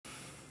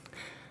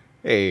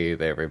Hey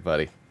there,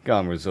 everybody.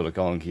 Risotto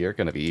Kong here.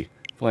 Gonna be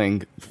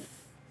playing.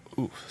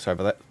 Ooh, sorry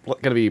about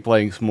that. Gonna be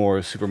playing some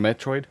more Super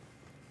Metroid.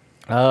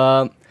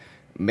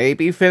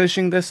 Maybe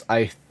finishing this.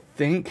 I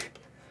think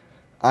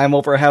I'm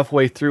over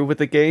halfway through with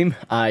the game.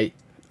 I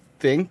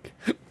think.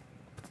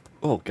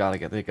 Oh god, I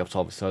got the hiccups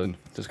all of a sudden.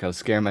 Just gotta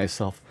scare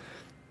myself.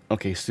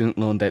 Okay, student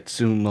loan debt,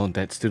 student loan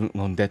debt, student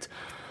loan debt.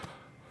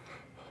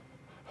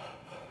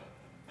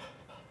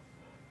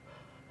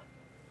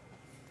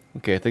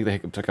 Okay, I think the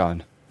hiccups are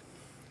gone.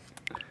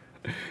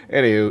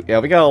 Anywho, yeah,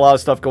 we got a lot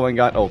of stuff going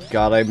on. Oh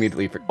god, I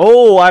immediately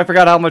I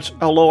forgot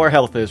how low our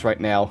health is right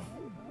now.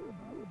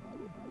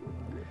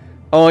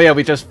 Oh yeah,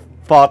 we just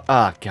fought.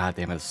 Ah, god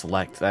damn it,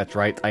 select. That's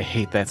right. I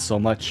hate that so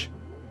much.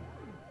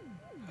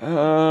 We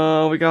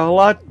got a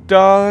lot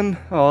done.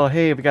 Oh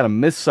hey, we got a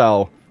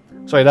missile.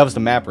 Sorry, that was the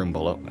map room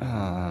below.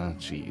 Ah,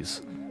 jeez.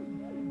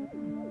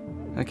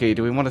 Okay,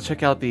 do we want to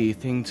check out the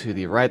thing to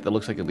the right that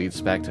looks like it leads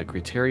back to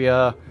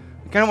criteria?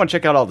 I kind of want to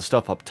check out all the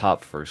stuff up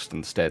top first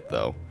instead,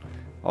 though.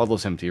 All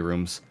those empty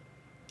rooms.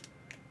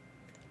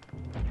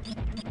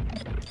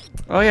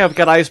 Oh yeah, we've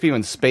got Ice Beam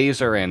and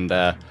Spacer and,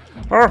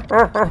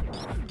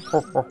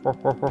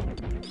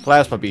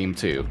 Plasma Beam,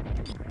 too.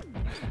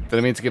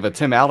 Didn't mean to give a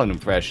Tim Allen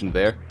impression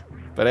there.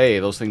 But hey,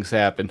 those things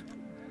happen.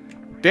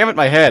 Damn it,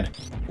 my head!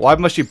 Why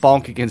must you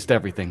bonk against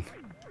everything?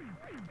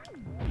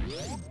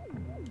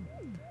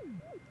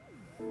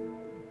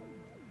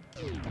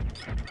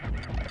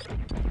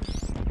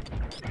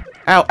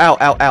 Ow, ow,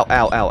 ow, ow,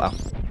 ow, ow, ow.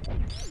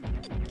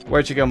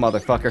 Where'd you go,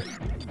 motherfucker?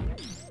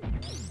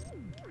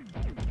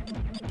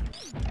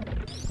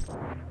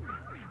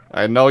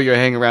 I know you're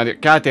hanging around here.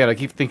 God damn, I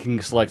keep thinking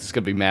select is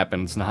gonna be map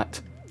and it's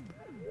not.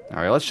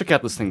 Alright, let's check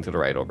out this thing to the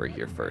right over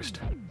here first.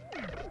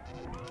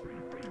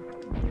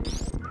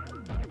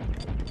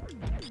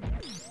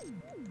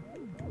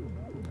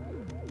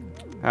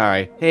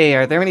 Alright. Hey,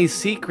 are there any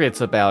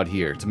secrets about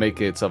here to make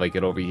it so I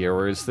get over here?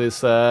 Or is this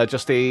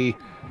just a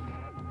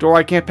door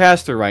I can't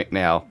pass through right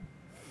now?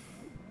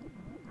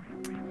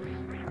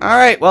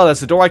 Alright, well,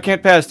 that's the door I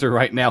can't pass through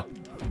right now.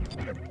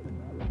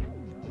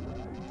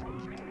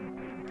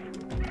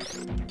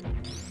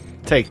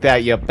 Take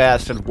that, you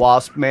bastard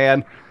wasp,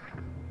 man.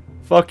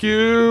 Fuck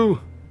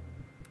you!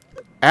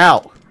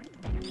 Ow!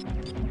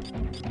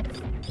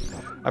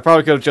 I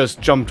probably could have just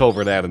jumped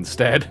over that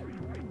instead.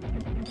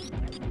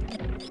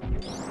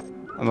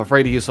 I'm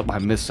afraid to use up my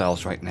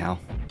missiles right now.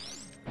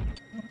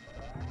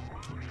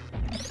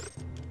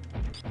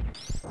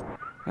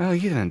 Oh,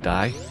 you didn't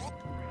die.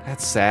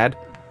 That's sad.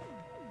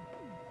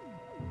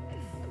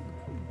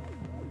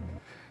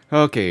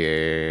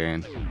 Okay,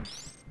 and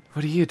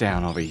what are you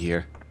down over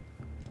here?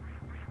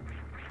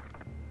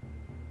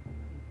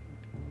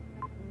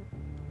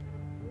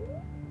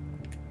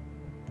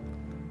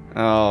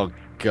 Oh,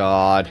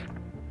 God.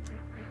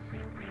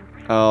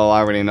 Oh, I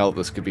already know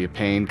this could be a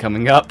pain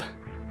coming up.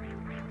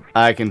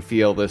 I can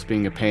feel this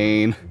being a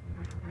pain.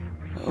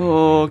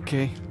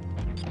 Okay.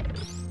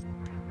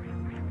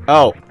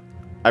 Oh,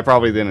 I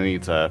probably didn't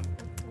need to.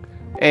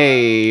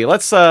 Hey,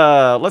 let's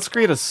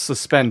create a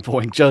suspend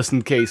point just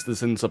in case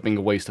this ends up being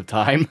a waste of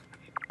time.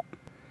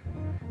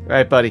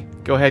 Alright, buddy.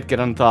 Go ahead, get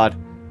unthawed.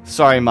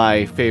 Sorry,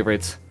 my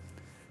favorite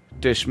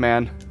dish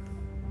man.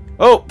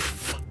 Oh!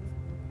 Pff.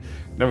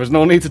 There was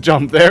no need to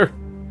jump there.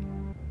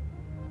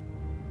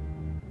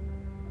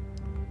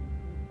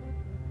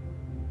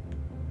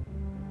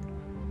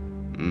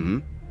 Mm-hmm.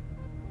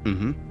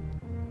 Mm-hmm.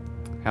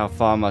 How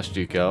far must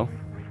you go?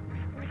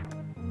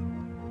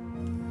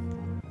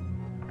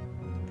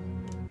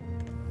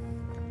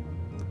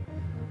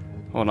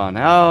 Hold on,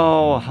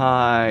 how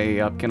high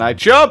up can I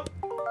jump?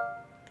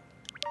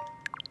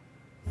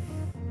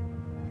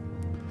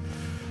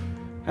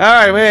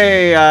 Alright,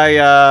 hey,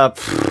 I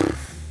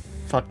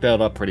fucked that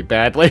up pretty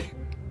badly.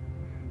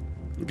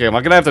 Okay, am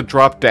I gonna have to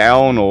drop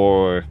down,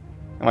 or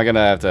am I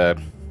gonna have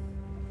to...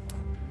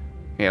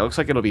 Yeah, it looks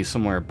like it'll be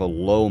somewhere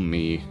below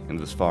me in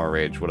this far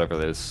range, whatever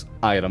this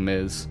item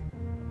is.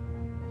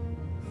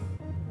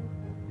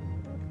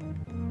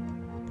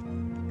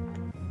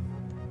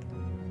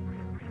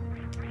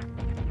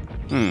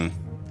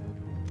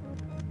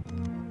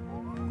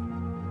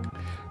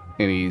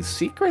 Any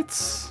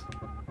secrets?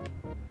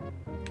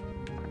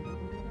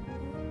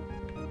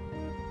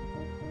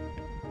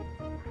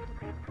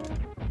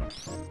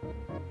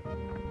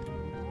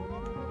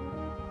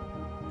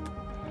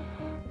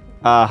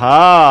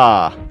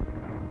 Aha!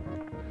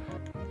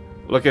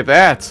 Look at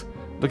that!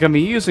 Look at me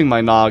using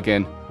my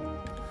noggin.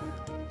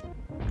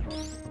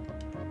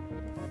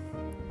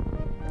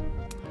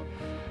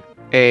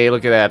 Hey,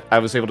 look at that. I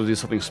was able to do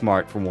something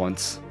smart for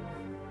once.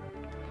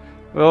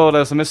 Oh,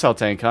 there's a missile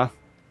tank, huh?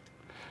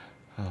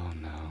 Oh,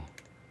 no.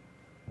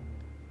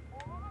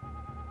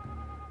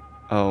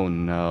 Oh,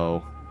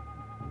 no.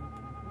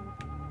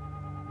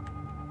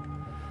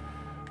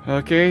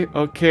 Okay,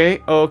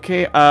 okay,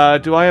 okay.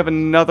 Do I have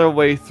another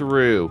way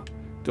through?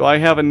 Do I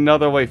have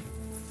another way?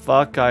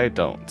 Fuck, I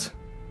don't.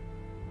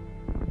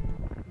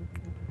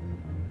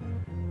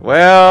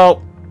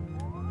 Well...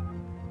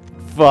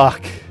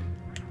 Fuck.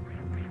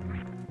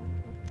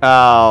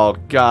 Oh,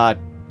 God.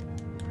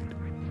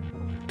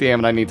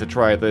 Damn it, I need to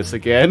try this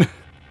again.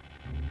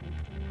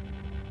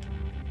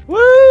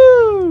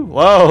 Woo!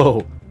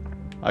 Whoa!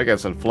 I got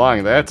some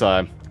flying that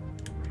time.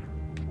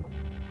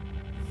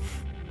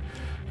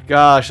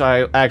 Gosh,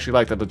 I actually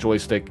like that the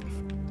joystick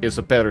is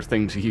a better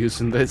thing to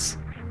use in this.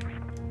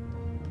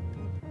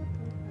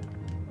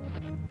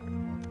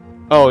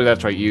 Oh,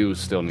 that's right, you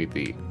still need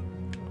the...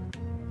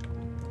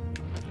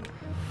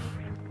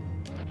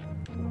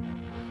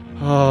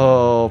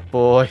 Oh,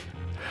 boy.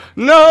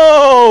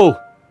 No!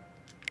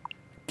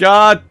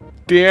 God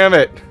damn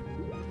it.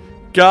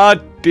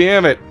 God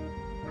damn it.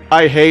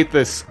 I hate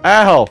this.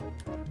 Ow!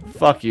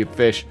 Fuck you,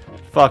 fish.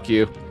 Fuck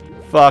you.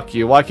 Fuck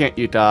you. Why can't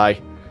you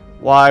die?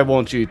 Why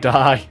won't you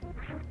die?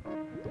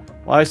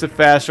 Why is it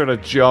faster to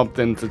jump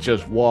than to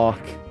just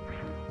walk?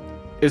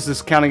 Is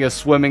this counting as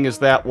swimming? Is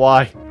that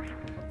why?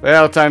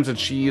 Well, times a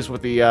cheese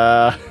with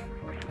the,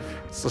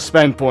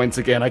 suspend points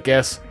again, I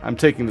guess. I'm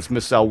taking this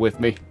missile with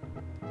me.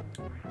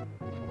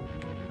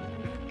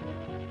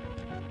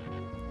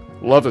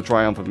 Love the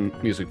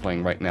triumphant music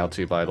playing right now,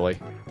 too, by the way.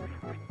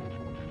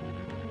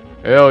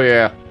 Hell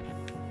yeah.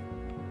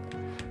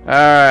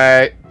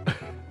 Alright.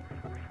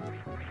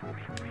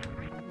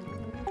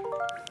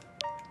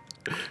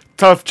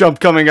 Tough jump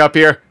coming up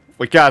here.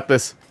 We got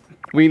this.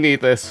 We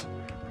need this.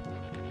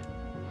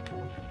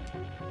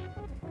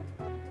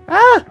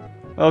 Ah!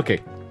 Okay.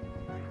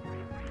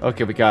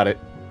 Okay, we got it.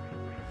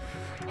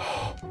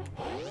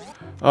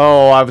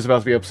 Oh, I was about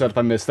to be upset if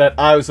I missed that.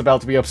 I was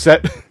about to be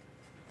upset.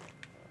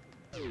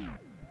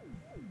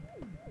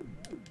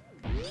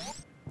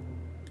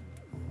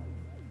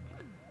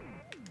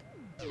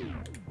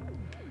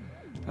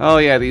 Oh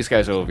yeah, these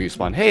guys will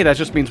respawn. Hey, that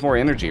just means more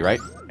energy,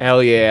 right?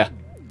 Hell yeah.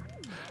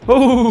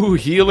 Oh,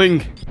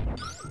 healing.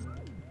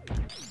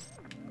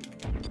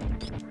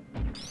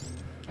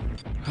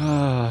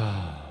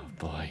 Oh,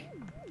 boy.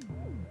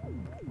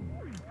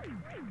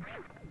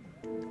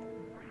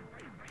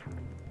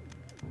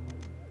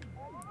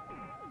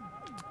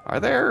 Are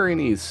there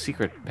any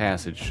secret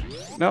passage?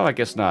 No, I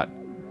guess not.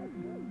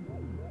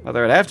 Well,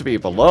 there'd have to be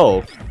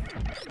below.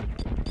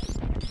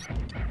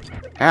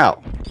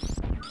 Ow.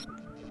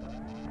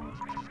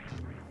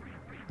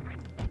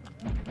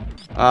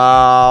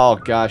 Oh,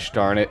 gosh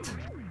darn it.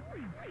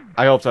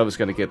 I hoped I was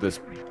going to get this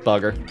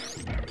bugger.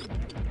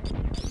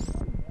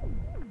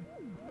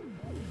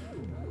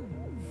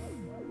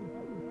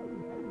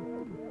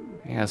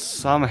 Yeah,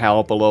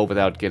 somehow below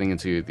without getting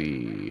into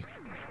the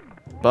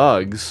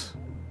bugs.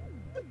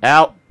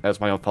 Ow! That's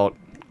my own fault.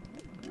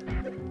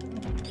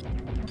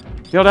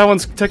 You know, that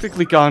one's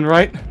technically gone,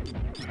 right?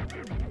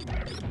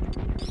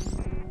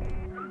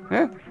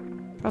 Eh,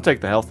 I'll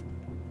take the health.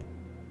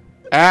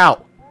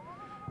 Ow!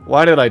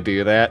 Why did I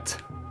do that?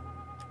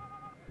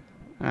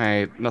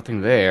 Alright,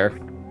 nothing there.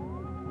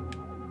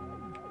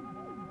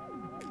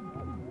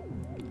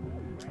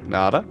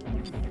 Nada.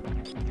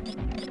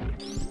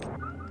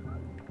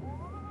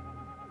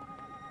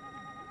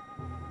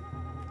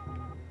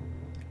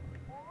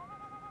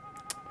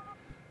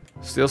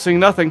 Still seeing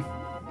nothing.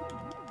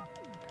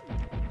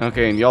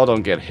 Okay, and y'all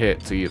don't get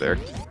hit either.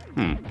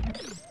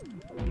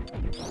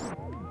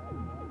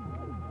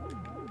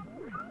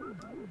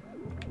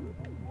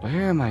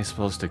 Where am I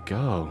supposed to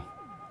go?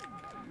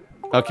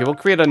 Okay, we'll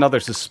create another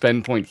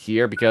suspend point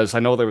here because I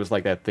know there was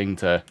like that thing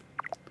to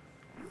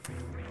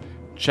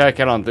check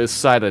out on this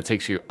side that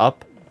takes you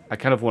up. I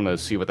kind of want to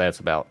see what that's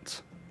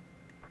about.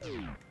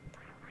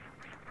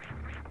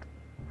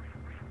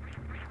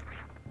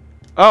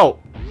 Oh!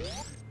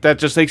 That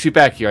just takes you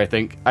back here, I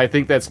think. I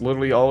think that's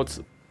literally all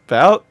it's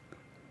about.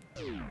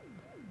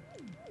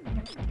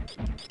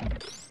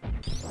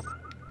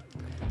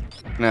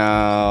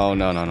 No,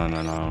 no, no, no,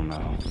 no, no,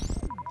 no.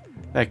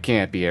 That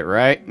can't be it,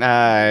 right?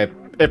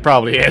 It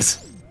probably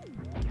is.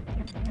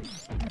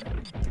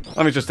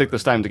 Let me just take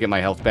this time to get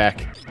my health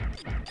back.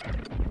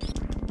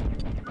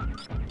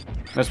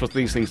 That's with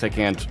these things I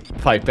can't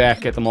fight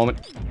back at the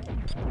moment.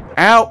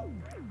 Ow!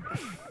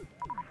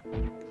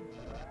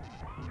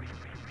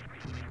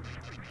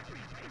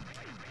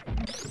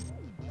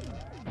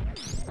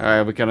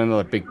 Alright, we got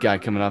another big guy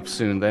coming up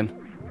soon then.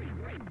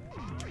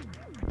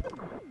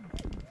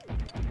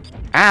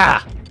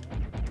 Ah!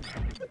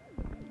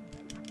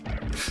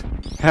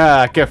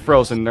 Ha! Get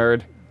frozen,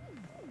 nerd.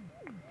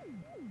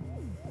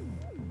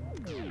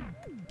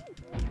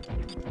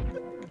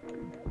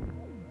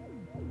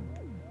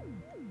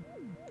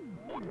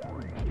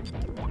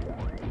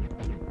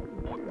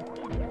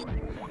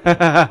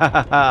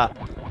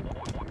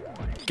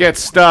 Get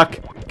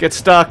stuck! Get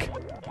stuck!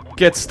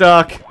 Get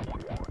stuck!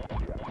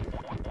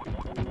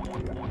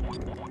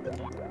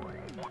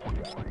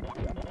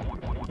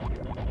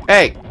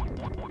 Hey!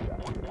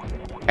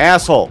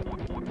 Asshole!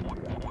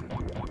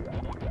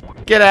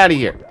 Get out of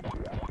here!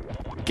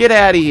 Get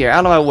out of here!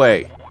 Out of my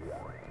way!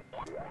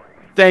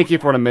 Thank you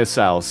for the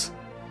missiles.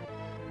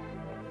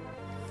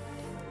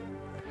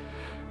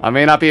 I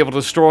may not be able to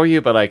destroy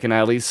you, but I can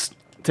at least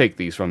take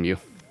these from you.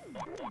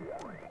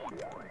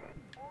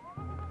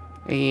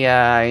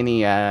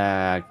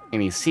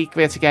 Any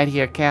secrets you got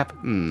here, Cap?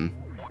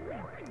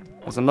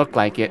 Doesn't look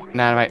like it.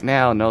 Not right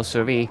now, no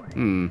siree.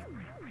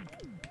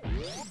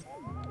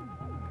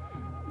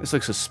 This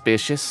looks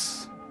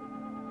suspicious.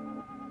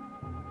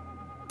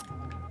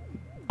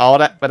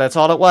 But that's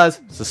all it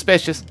was.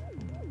 Suspicious.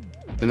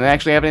 Didn't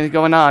actually have anything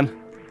going on.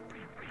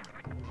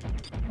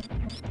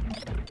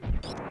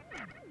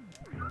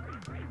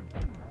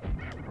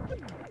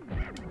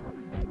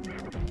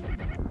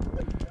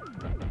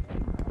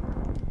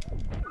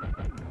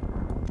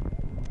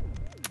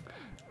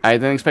 I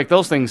didn't expect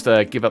those things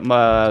to give up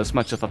as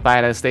much of a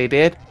fight as they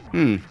did.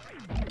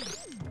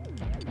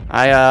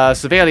 I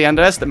severely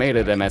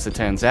underestimated them, as it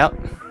turns out.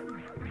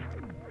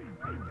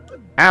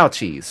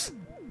 Ouchies.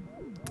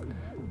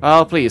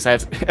 Oh, please.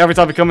 Every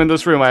time I come in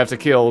this room, I have to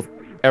kill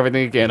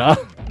everything again, huh?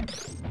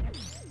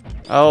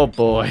 Oh,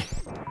 boy.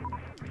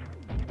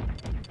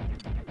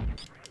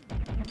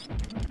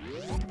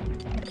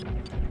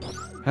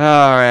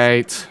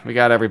 Alright. We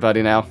got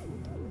everybody now.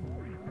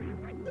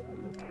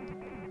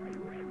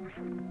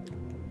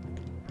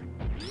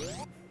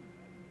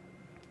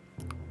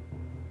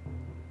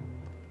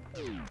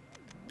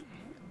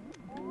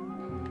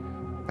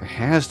 There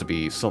has to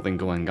be something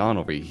going on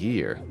over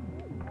here.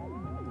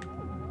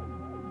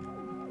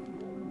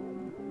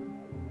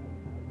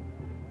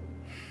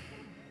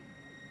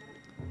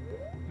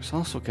 There's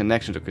also a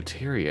connection to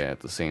Kateria at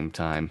the same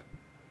time.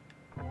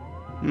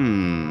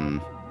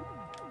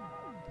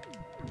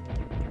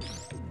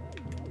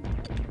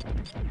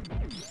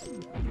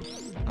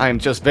 I'm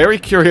just very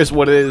curious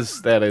what it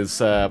is that is,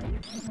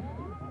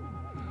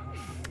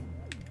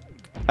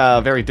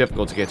 very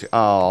difficult to get to.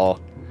 Oh,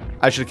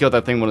 I should have killed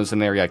that thing when it's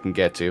an area I can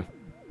get to.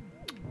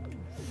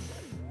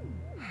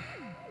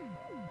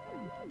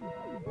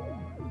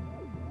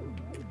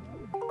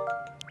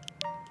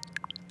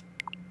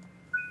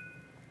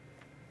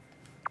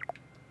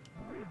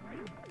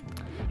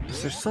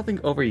 Is there something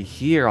over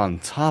here on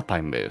top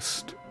I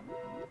missed?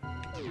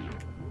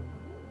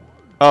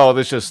 Oh,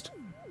 this just...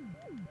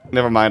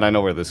 Never mind, I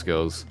know where this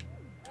goes.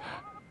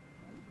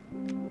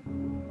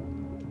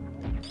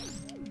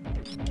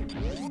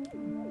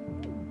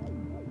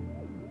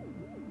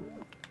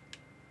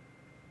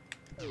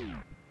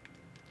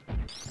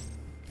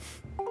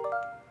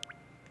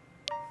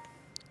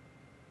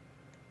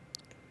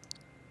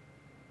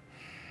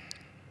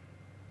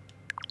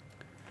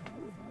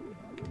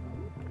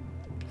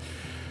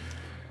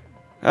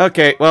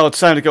 Okay, well, it's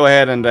time to go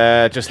ahead and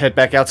just head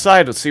back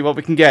outside. Let's see what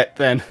we can get,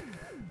 then.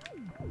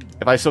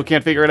 If I still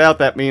can't figure it out,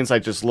 that means I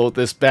just load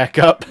this back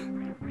up.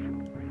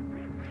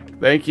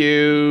 Thank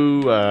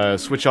you,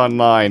 Switch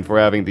Online, for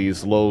having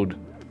these load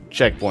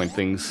checkpoint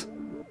things.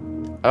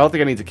 I don't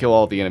think I need to kill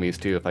all the enemies,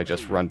 too, if I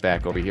just run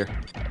back over here.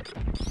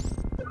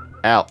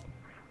 Ow.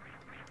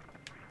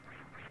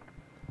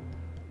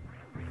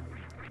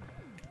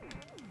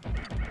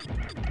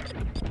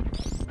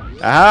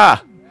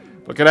 Aha!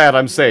 Look at that,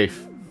 I'm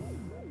safe.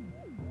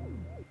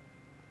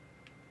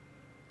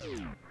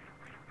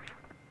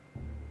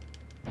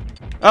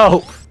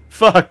 Oh,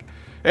 fuck.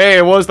 Hey,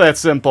 it was that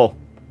simple.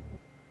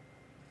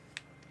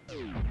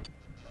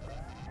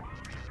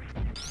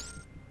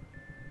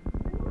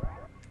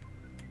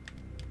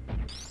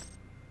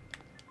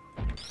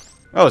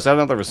 Oh, is that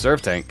another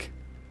reserve tank?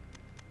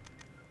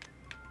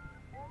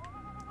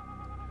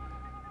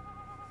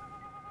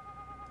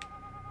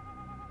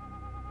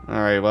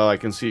 Alright, well, I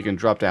can see you can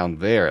drop down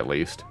there, at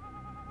least.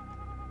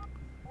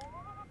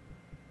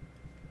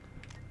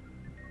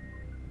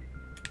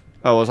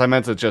 Oh, was I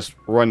meant to just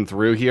run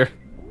through here?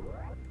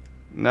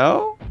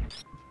 No?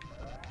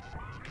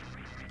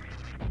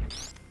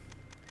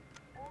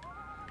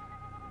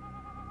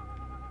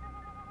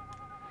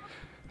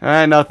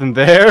 Nothing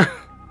there.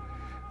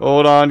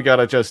 Hold on,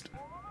 gotta just...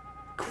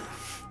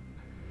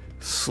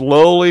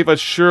 slowly but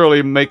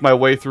surely make my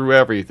way through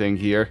everything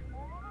here.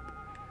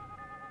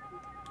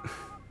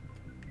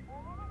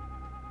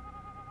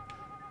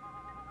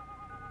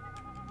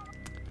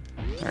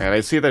 Alright,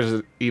 I see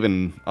there's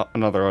even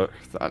another...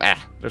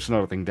 there's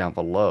another thing down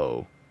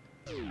below.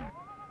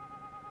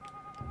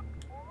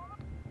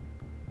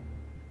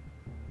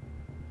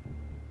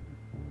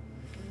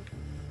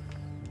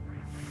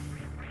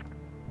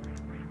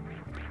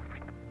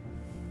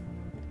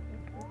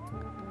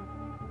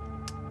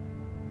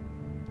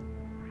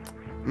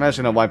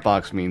 Imagine a white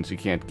box means you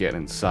can't get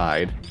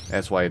inside.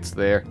 That's why it's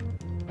there.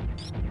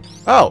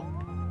 Oh!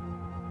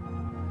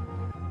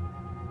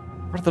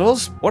 What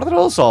are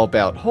those all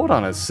about? Hold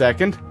on a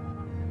second.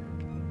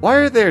 Why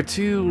are there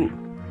two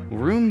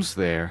rooms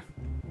there?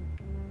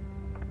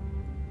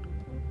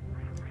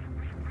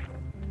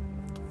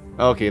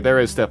 Okay, there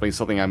is definitely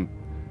something I'm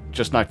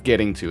just not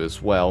getting to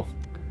as well.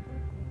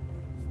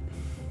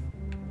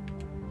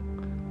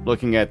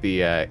 Looking at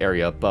the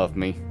area above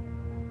me.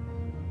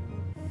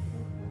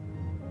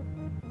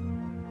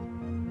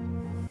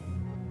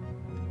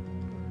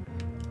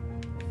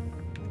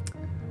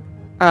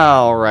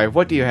 Alright,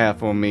 what do you have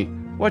for me?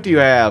 What do you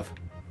have?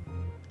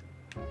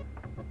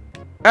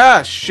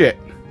 Ah, shit.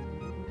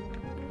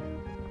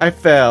 I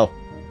fell.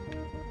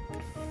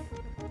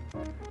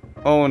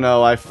 Oh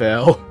no, I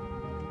fell.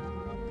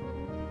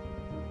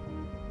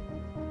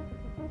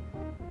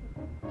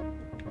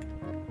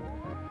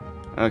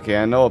 Okay,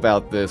 I know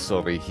about this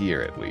over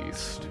here at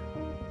least.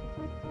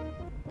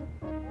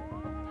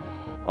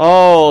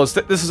 Oh,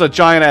 this is a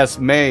giant-ass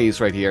maze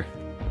right here.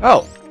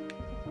 Oh.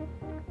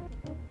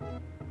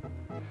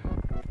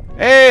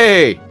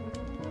 Hey!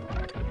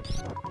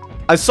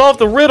 I solved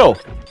the riddle!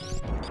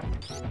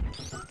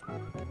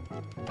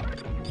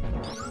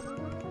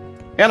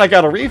 And I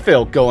got a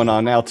refill going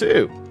on now,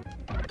 too.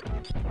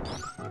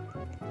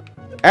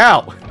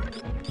 Ow!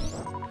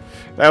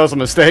 That was a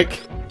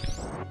mistake.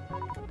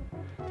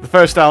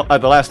 The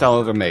last I'll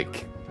ever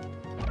make.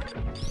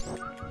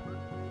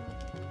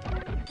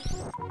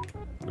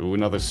 Ooh,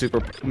 another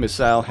super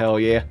missile, hell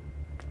yeah.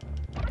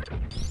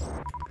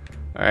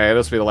 Alright,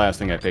 this will be the last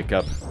thing I pick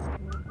up.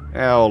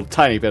 Oh,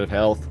 tiny bit of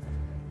health.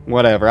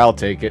 Whatever, I'll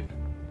take it.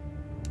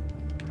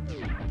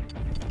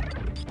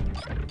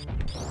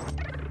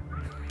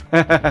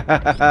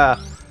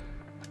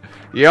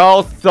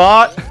 Y'all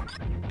thought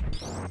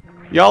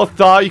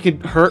you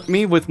could hurt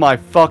me with my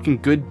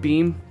fucking good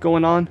beam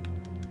going on?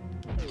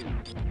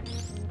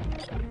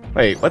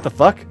 Wait, what the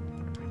fuck?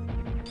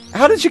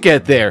 How did you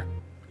get there?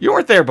 You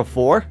weren't there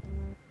before.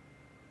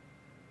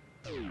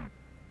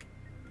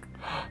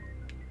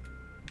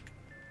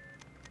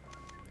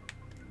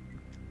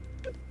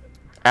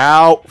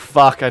 Ow,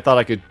 fuck, I thought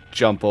I could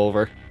jump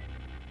over.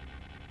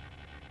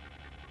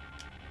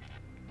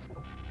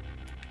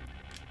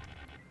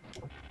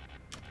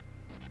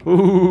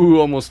 Ooh,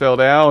 almost fell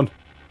down.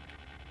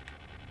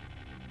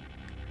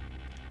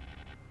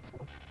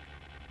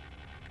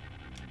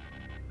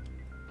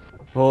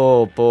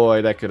 Oh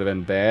boy, that could have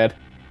been bad.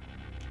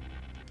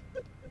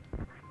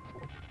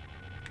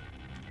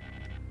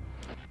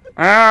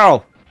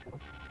 Ow!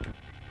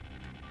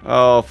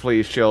 Oh,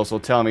 please, chill, so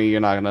tell me you're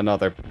not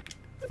another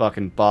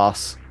fucking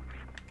boss.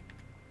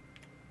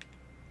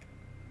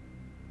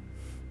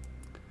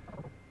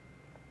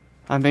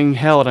 I'm being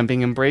held, I'm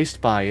being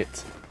embraced by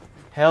it.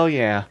 Hell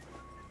yeah.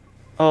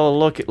 Oh,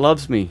 look, it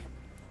loves me.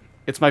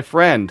 It's my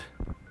friend.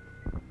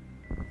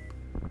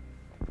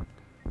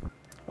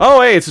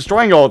 Oh, hey, it's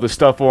destroying all this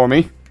stuff for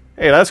me.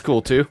 Hey, that's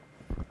cool, too.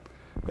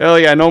 Hell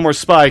yeah, no more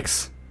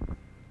spikes.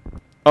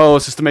 Oh,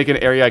 it's just to make an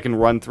area I can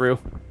run through.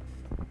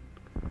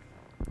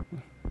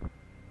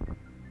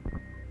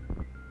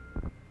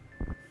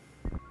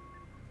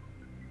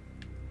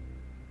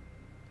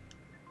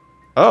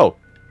 Oh.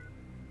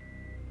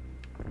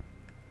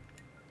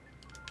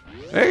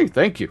 Hey,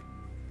 thank you.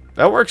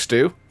 That works,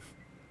 too.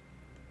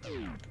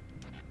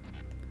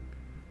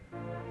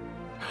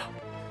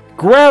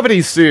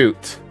 Gravity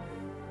suit!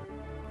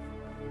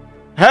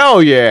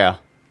 Hell yeah!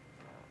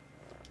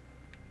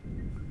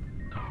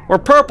 We're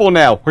purple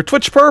now! We're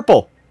Twitch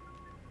purple!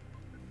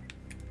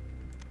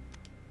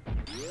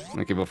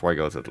 Okay, before I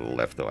go to the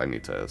left, though, I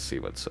need to see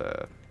what's,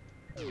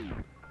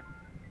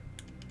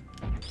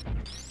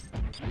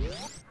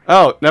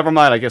 Oh, never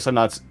mind, I guess I'm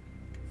not...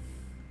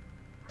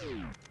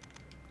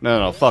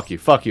 No, fuck you,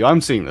 fuck you.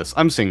 I'm seeing this.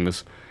 I'm seeing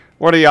this.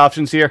 What are the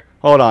options here?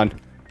 Hold on.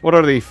 What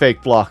are the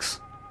fake blocks?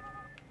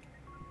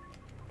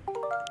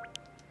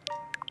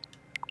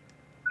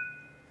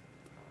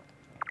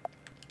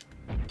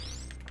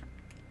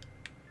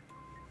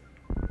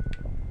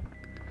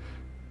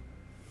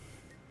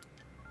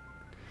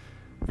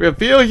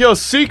 Reveal your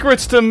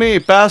secrets to me,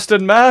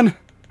 bastard man!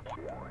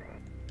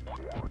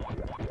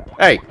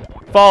 Hey,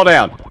 fall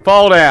down,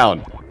 fall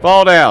down,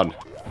 fall down.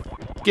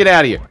 Get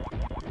out of here.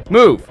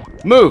 Move,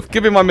 move,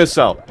 give me my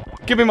missile.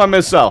 Give me my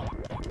missile.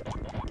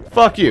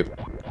 Fuck you.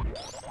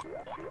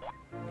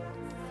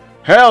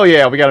 Hell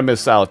yeah, we got a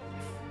missile.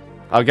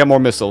 I'll get more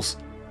missiles.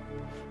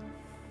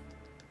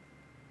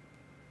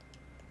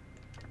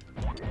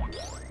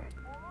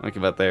 Okay,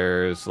 but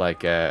there's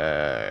like,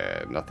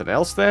 nothing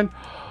else then?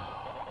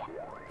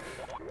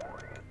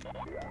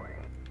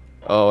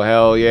 Oh,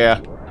 hell yeah.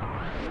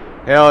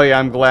 Hell yeah,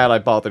 I'm glad I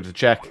bothered to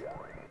check.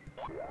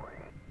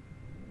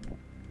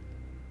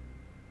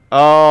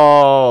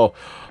 Oh.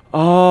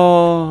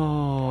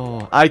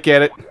 Oh. I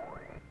get it.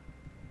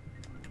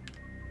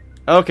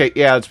 Okay,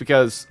 yeah, it's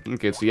because...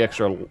 Okay, it's the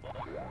extra...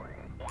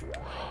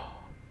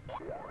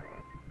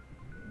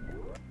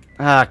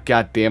 Ah,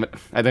 god damn it.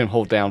 I didn't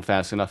hold down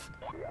fast enough.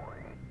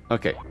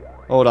 Okay,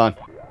 hold on.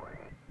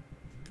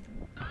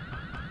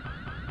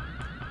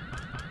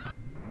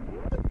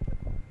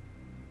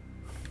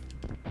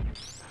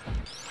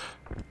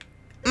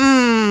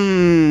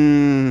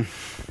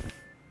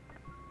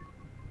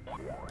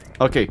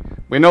 Okay,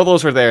 we know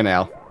those are there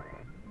now.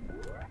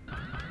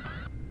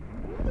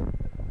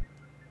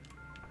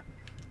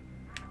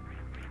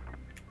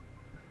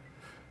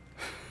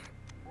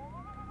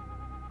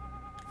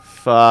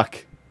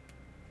 Fuck.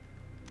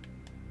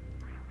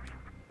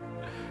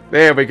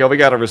 There we go, we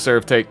got a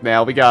reserve tank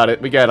now. We got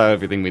it. We got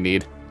everything we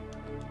need.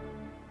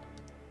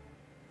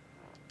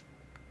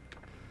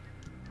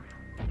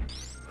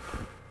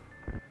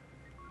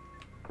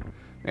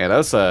 Yeah,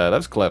 that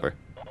was clever.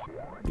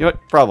 You know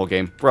what? Bravo,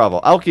 game. Bravo.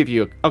 I'll give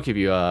you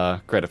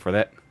credit for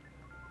that.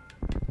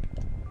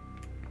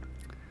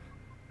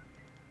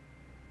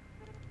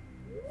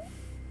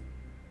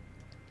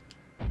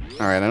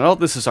 Alright, I know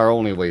this is our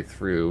only way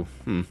through.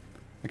 I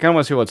kind of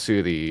want to see what's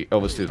to the... Oh,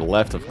 what's to the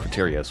left of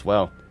Criteria as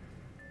well.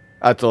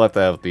 To the left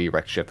of the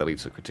wrecked ship that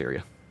leads to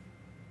Criteria.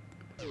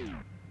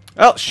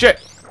 Oh, shit!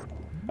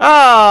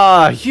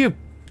 Ah, you...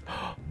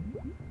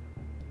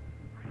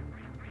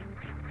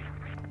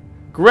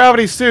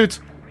 Gravity suits!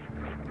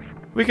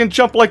 We can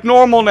jump like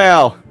normal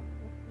now!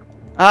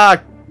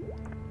 Ah,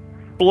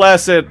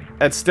 bless it.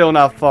 That's still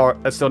not far.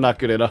 That's still not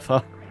good enough,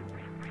 huh?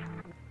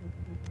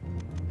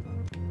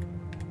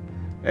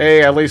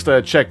 Hey, at least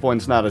the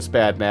checkpoint's not as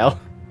bad now.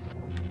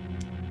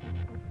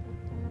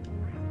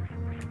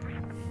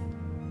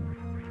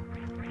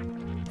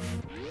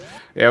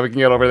 Yeah, we can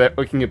get over there.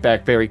 We can get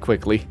back very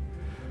quickly.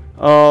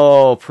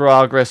 Oh,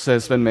 progress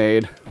has been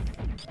made.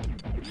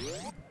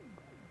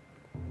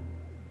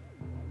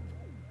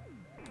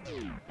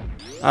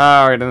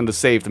 Alright, and then to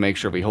save to make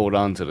sure we hold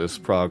on to this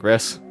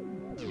progress.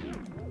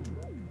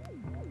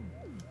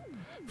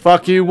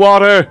 Fuck you,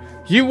 water!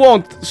 You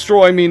won't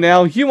destroy me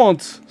now. You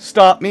won't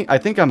stop me. I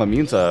think I'm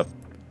immune to...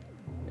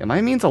 Am I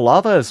immune to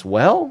lava as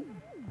well?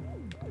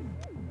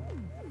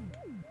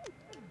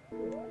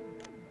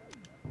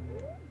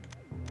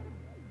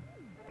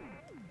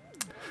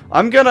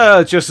 I'm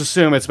gonna just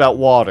assume it's about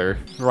water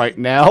right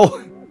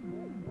now.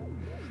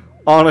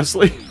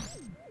 Honestly.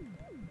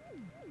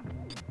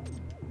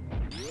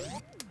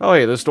 Oh,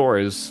 hey, this door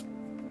is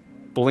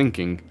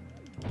blinking.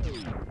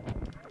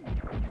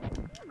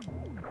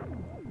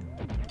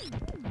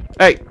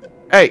 Hey!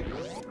 Hey! You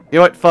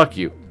know what? Fuck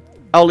you.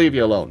 I'll leave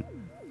you alone.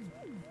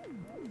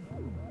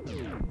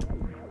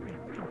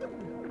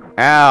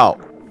 Ow!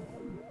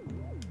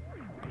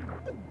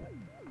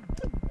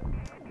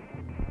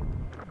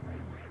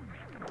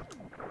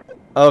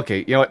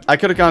 Okay, you know what? I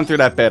could have gone through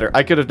that better.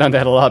 I could have done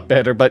that a lot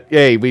better, but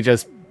hey, we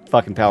just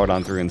fucking powered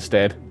on through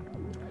instead.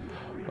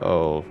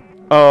 Oh.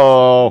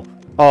 Oh.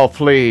 Oh,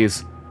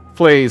 please.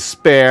 Please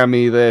spare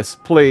me this.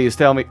 Please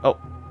tell me. Oh.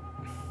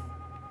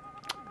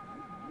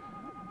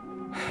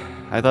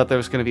 I thought there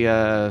was going to be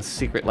a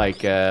secret,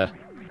 like,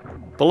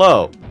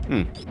 below.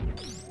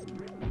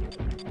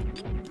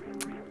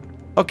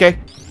 Okay.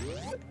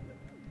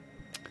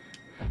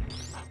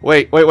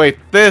 Wait, wait, wait.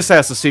 This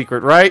has a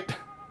secret, right?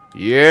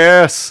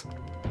 Yes!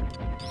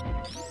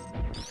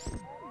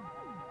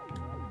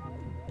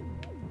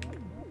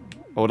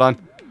 Hold on.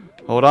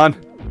 Hold on.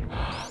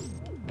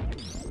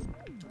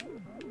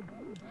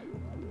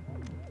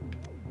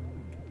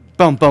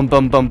 Boom, boom,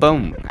 boom, boom,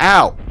 boom.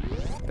 Ow!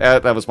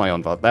 That was my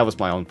own fault. That was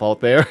my own fault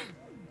there.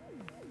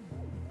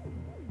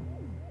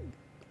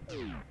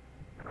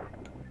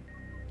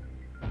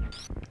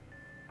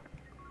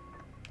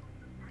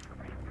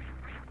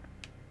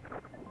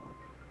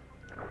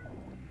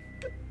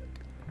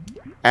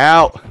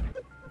 Ow!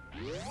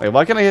 Wait,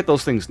 why can't I hit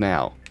those things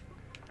now?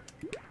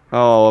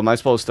 Oh, am I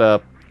supposed to...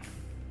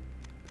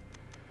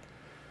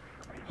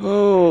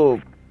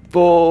 Oh,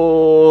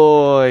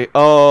 boy.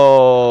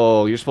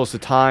 Oh, you're supposed to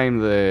time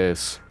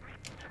this.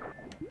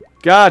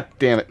 God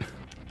damn it.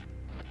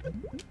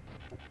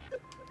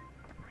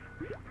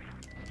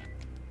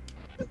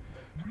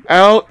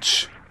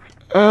 Ouch.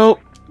 Ow.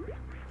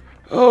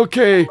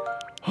 Okay.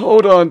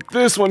 Hold on.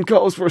 This one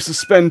calls for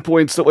suspend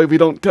points, that way we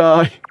don't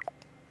die.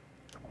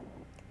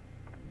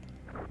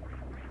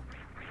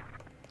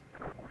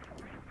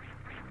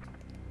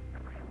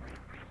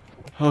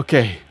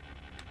 Okay.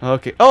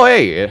 Okay. Oh,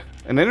 hey!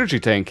 An energy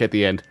tank at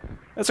the end.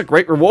 That's a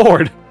great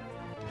reward.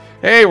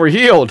 Hey, we're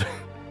healed.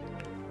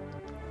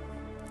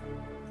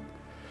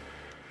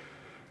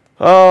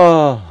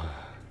 Oh.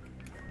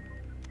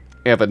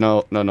 Yeah, but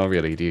no,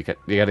 really. Do you got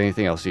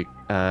anything else? Is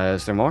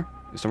there more?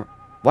 Is there more?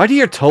 Why do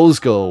your toes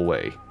go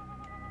away?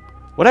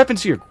 What happened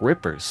to your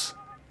grippers?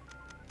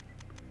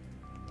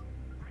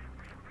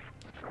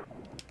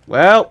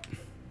 Well.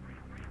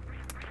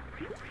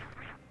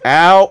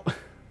 Ow.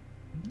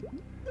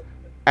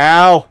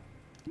 Ow.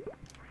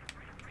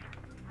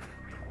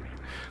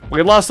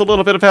 We lost a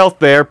little bit of health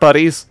there,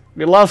 buddies.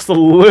 We lost a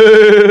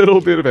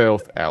little bit of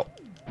health. Ow.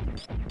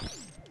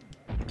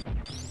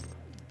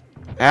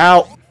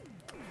 Ow.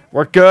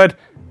 We're good.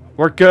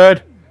 We're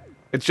good.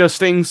 It just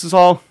stings is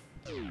all.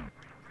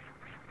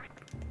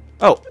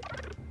 Oh.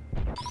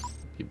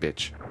 You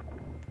bitch.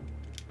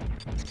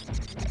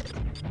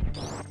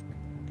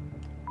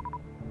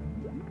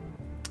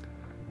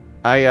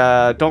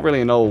 I don't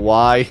really know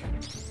why.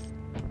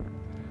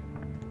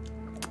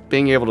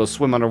 Being able to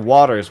swim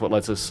underwater is what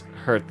lets us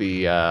hurt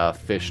the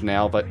fish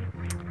now, but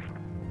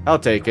I'll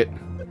take it.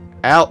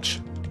 Ouch.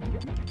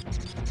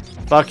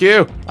 Fuck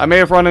you. I may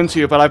have run into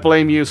you, but I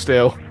blame you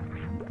still.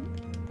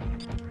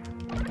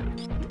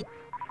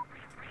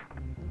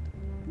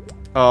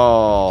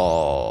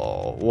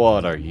 Oh,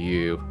 what are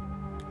you?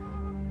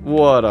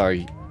 What are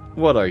you?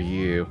 What are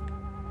you?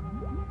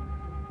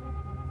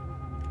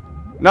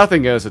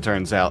 Nothing, as it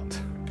turns out.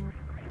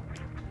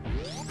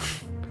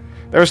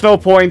 There's no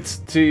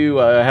point to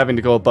having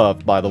to go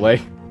above, by the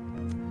way.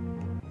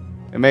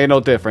 It made no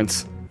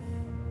difference.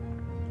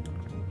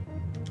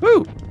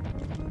 Woo!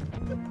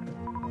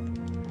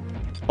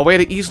 A way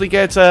to easily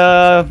get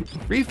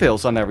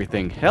refills on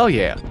everything. Hell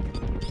yeah.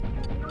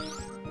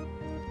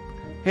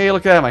 Hey,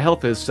 look at that. My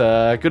health is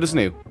good as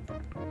new.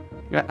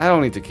 I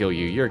don't need to kill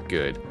you. You're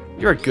good.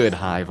 You're a good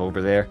hive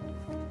over there.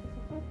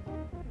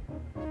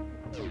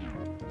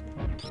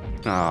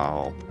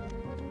 Oh.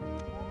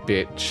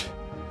 Bitch.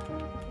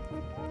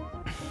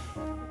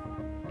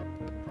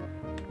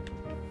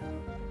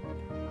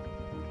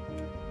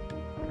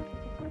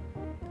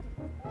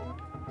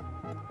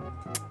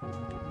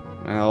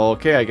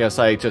 Okay, I guess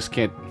I just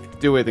can't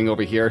do anything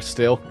over here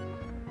still.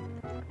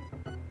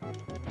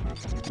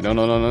 No,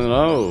 no, no, no,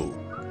 no.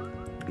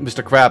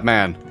 Mr.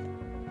 Crabman.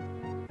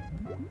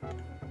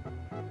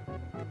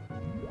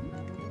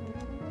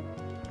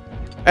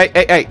 Hey,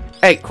 hey, hey,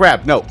 hey,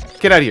 Crab, no.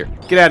 Get out of here.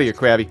 Get out of here,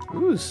 Krabby.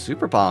 Ooh,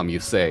 super bomb, you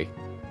say.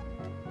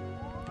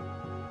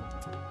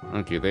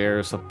 Okay,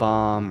 there's a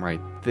bomb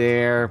right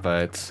there,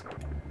 but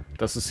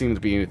doesn't seem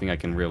to be anything I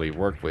can really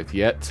work with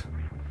yet.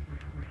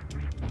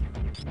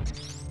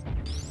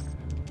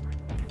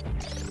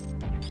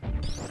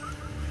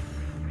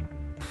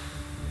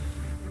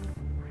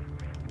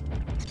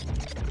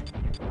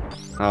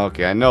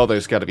 Okay, I know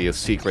there's got to be a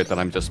secret that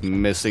I'm just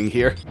missing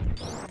here.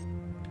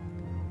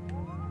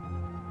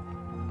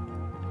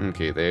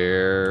 Okay,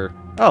 there...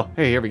 Oh,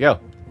 hey, here we go.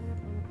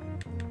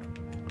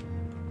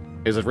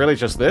 Is it really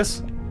just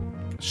this?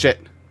 Shit.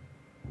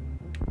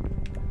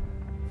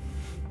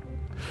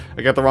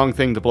 I got the wrong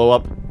thing to blow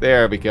up.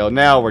 There we go.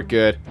 Now we're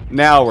good.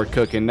 Now we're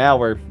cooking. Now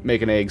we're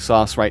making egg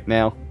sauce right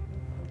now.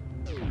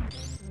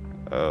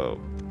 Oh.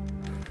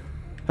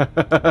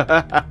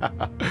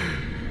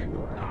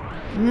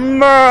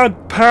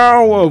 Mad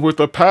power with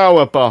the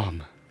power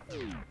bomb.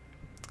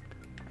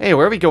 Hey,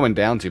 where are we going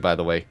down to, by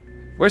the way?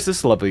 Where's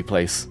this lovely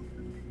place?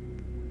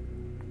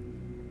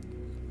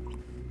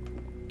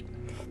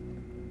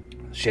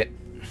 Shit.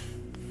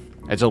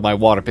 I told my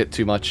water bit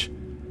too much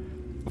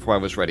before I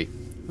was ready.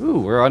 Ooh,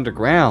 we're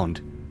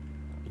underground.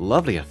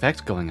 Lovely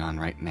effect going on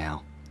right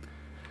now.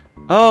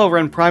 Oh, we're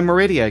in Prime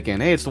Meridia again.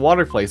 Hey, it's the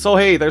water place. Oh,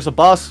 hey, there's a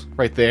boss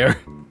right there.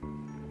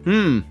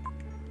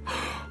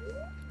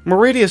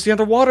 Meridia is the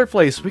underwater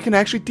place. We can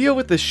actually deal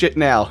with this shit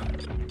now.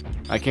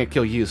 I can't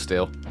kill you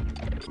still.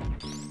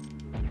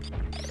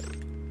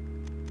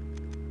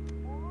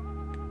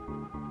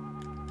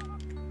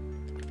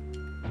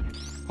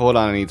 Hold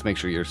on, I need to make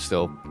sure you're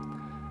still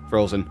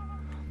frozen.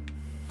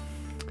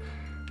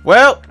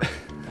 Well...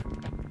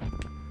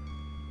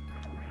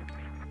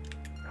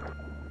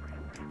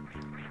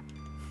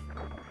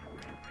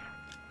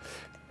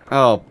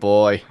 Oh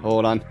boy,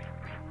 hold on.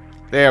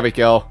 There we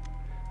go.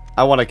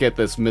 I want to get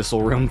this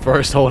missile room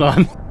first, hold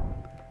on.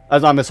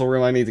 That's not missile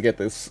room, I need to get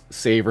this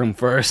save room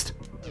first.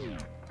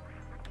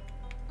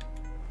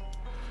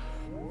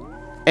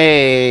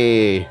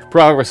 Hey,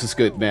 progress is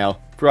good now.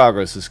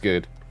 Progress is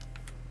good.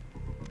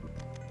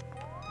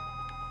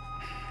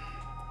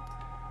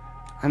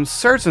 I'm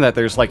certain that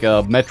there's like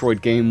a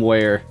Metroid game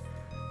where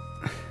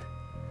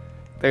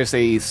there's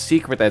a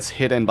secret that's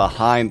hidden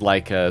behind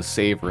like a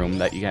save room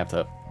that you have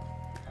to...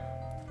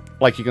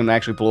 Like you can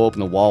actually blow open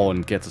the wall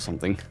and get to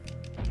something.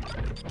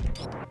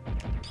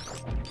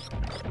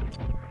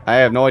 I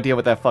have no idea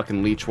what that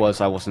fucking leech was.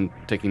 I wasn't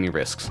taking any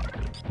risks.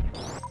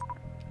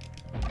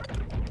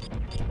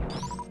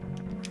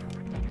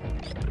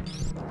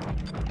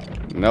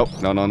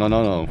 Nope. No, no, no,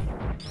 no, no.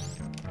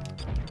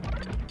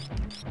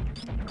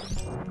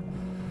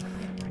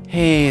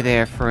 Hey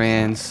there,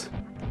 friends.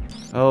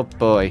 Oh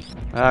boy.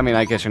 I mean,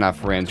 I guess you're not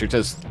friends. You're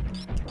just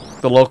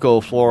the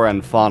local flora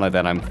and fauna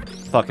that I'm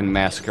fucking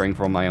massacring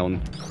for my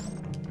own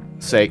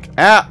sake.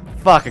 Ah!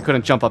 Fuck, I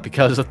couldn't jump up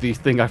because of the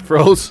thing I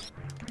froze.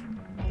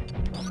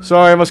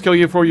 Sorry, I must kill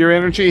you for your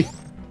energy.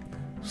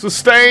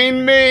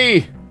 Sustain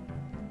me!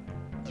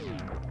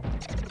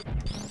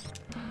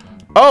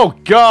 Oh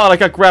god, I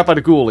got grabbed by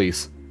the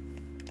ghoulies.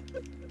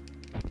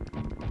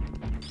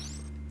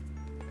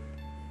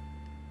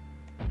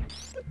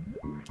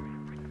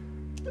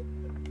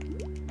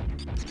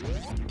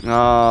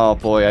 Oh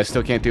boy, I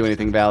still can't do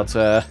anything about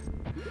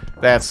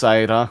that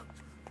side, huh?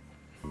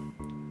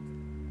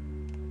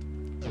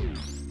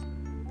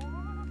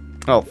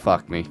 Oh,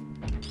 fuck me.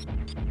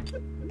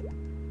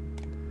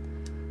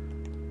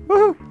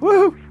 Woohoo!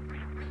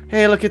 Woohoo!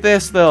 Hey, look at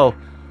this, though.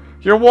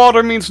 Your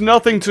water means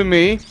nothing to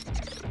me.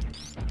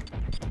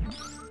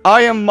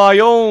 I am my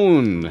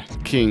own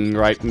king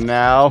right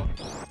now.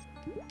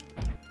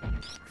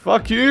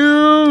 Fuck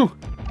you!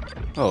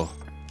 Oh.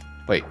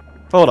 Wait.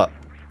 Hold up.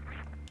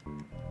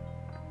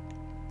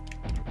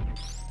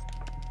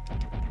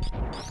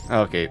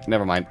 Okay,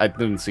 never mind. I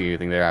didn't see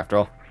anything there after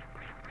all.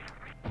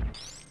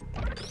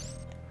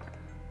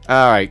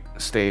 Alright,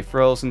 stay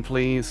frozen,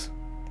 please.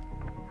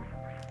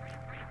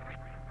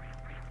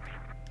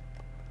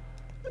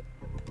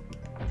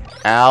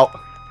 Ow.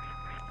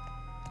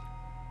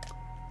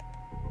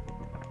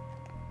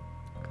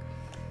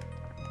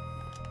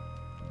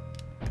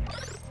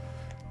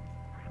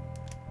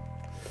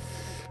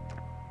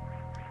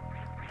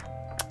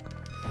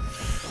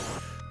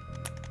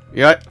 You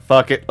know what?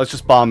 Fuck it. Let's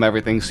just bomb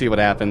everything, see what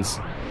happens.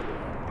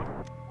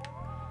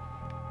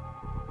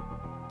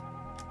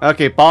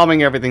 Okay,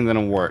 bombing everything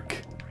didn't work.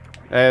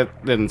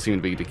 That didn't seem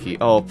to be the key.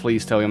 Oh,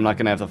 please tell me I'm not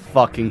gonna have to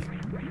fucking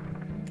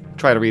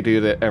try to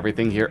redo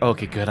everything here.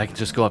 Okay, good. I can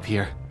just go up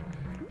here.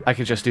 I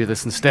can just do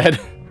this instead.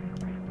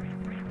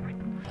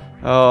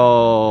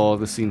 Oh,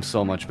 this seems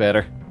so much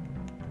better.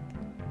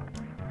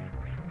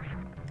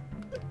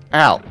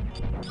 Ow.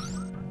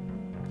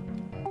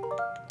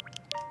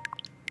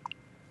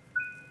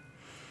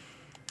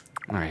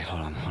 Alright,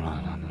 hold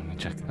on. Let me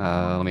check.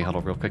 Let me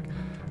huddle real quick.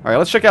 Alright,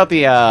 let's check out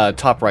the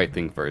top right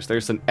thing first.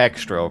 There's an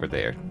extra over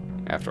there,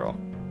 after all.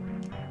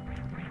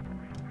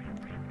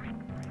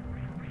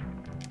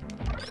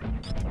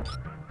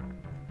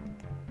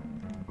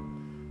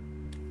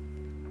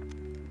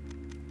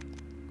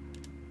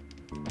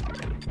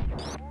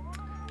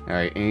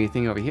 Alright,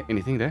 anything over here?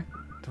 Anything there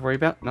to worry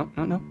about? No.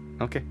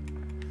 Okay.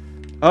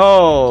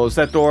 Oh, is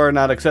that door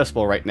not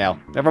accessible right now?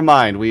 Never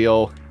mind,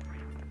 we'll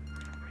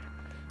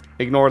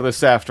ignore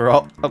this after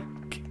all. Oh,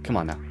 come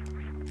on now.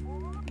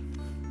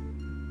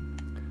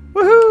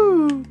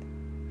 Woohoo!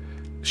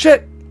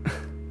 Shit!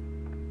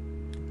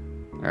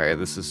 Alright,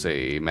 this is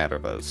a matter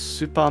of a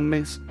super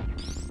miss.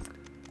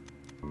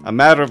 A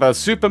matter of a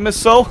super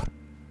missile.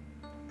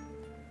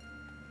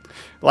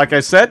 Like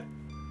I said,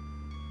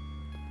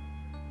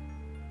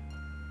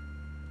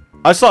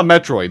 I saw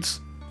Metroids.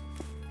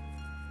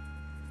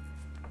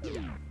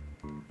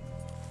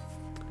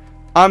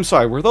 I'm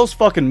sorry, were those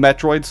fucking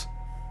Metroids?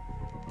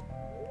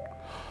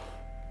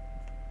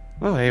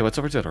 Oh, hey, what's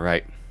over to the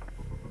right?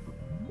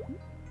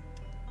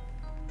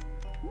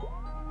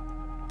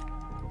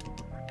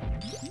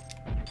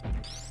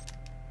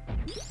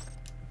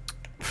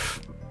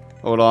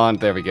 Hold on,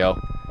 there we go.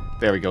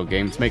 There we go,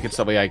 games. Make it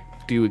so I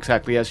do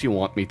exactly as you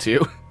want me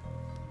to.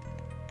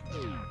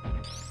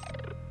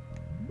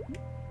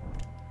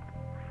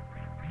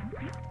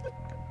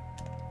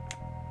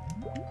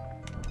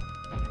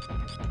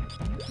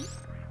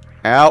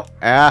 Ow.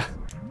 Ah.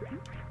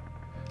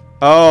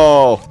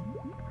 Oh.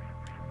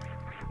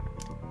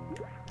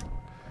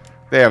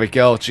 There we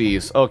go.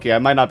 Jeez. Okay, I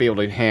might not be able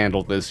to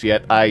handle this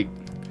yet. I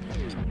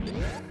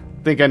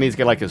think I need to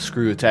get like a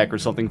screw attack or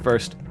something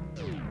first.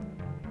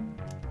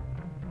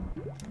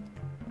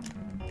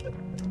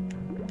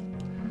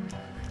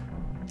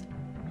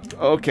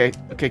 Okay.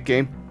 Okay,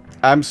 game.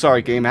 I'm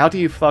sorry, game. How do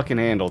you fucking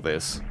handle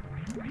this?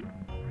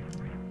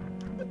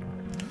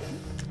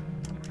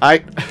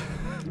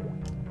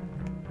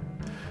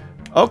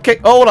 Okay,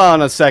 hold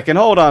on a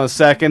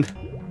second.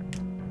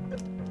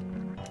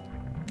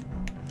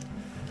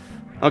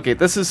 Okay,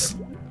 this is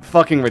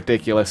fucking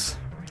ridiculous.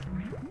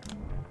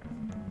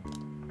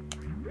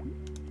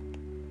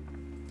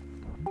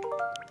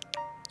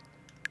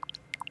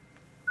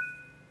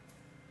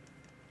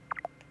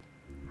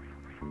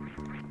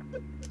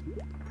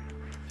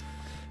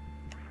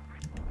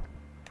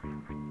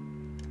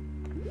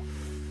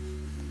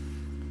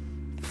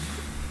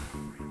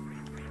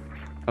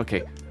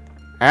 Okay.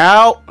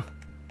 Ow!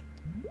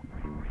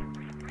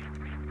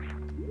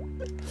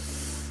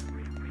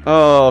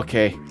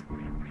 Okay.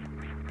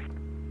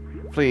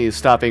 Please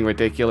stop being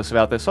ridiculous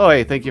about this. Oh,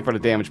 hey, thank you for the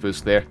damage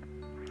boost there.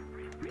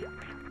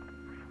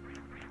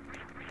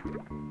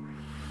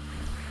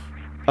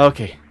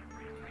 Okay.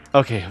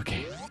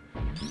 Okay.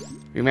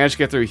 We managed to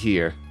get through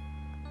here.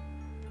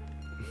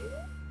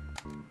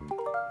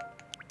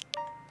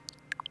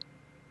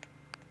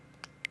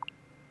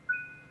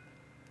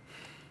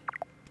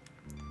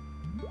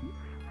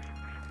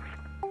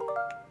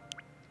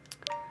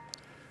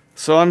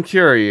 So I'm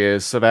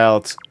curious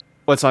about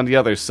what's on the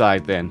other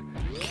side then.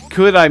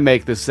 Could I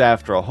make this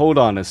after all? Hold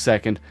on a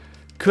second.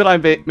 Could I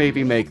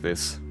maybe make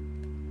this?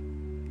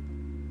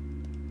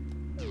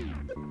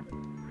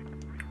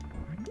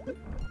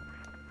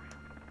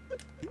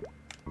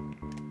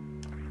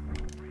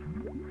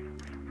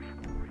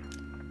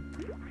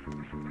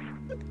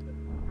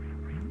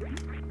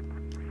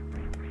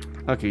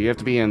 Okay, you have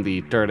to be in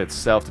the dirt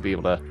itself to be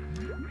able to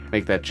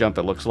make that jump,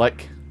 it looks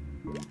like.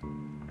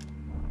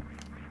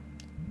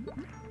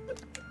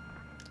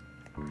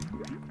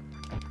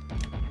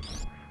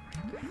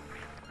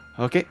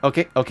 Okay.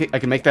 I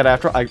can make that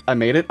after. I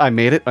made it.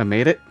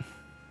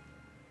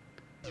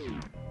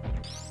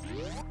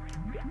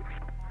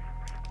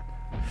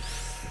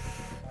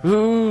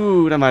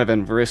 Ooh, that might have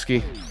been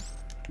risky.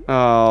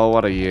 Oh,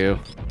 what are you?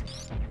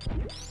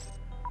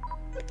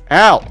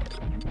 Ow!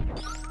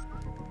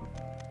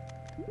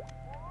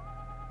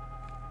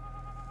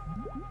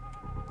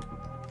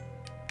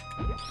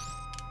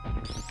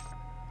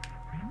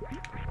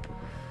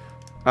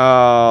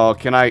 Oh,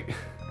 can I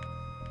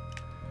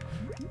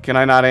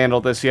not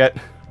handle this yet?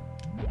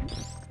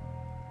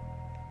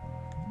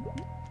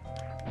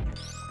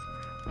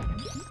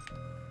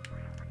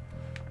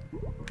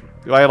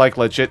 Do I, like,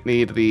 legit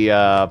need the,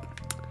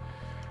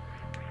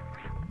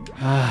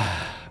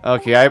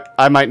 okay,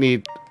 I might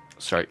need...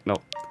 Sorry, no.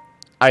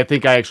 I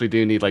think I actually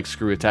do need, like,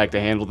 screw attack to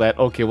handle that.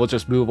 Okay, we'll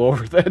just move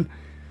over then.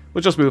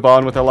 We'll just move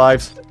on with our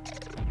lives.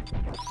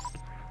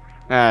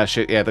 Ah,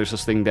 shit, yeah, there's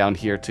this thing down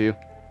here, too.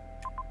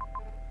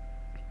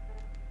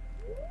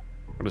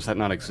 Or does that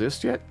not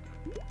exist yet?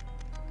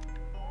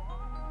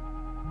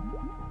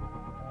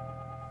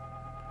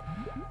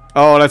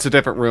 Oh, that's a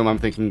different room I'm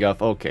thinking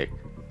of. Okay.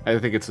 I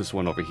think it's this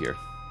one over here.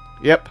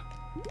 Yep.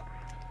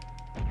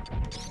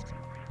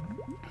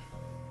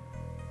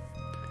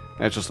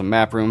 That's just a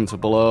map room to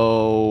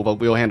below, but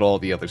we'll handle all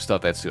the other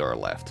stuff that's to our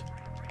left.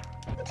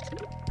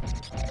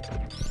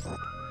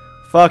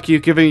 Fuck you,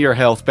 give me your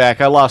health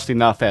back. I lost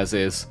enough as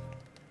is.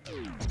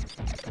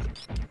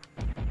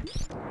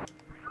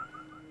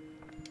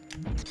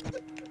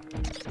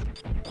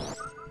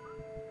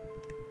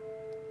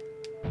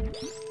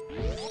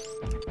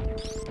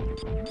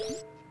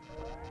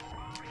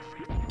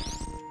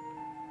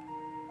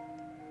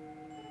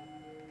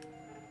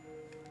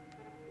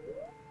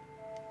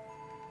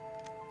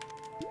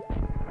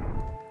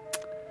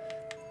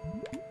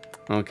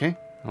 Okay,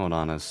 hold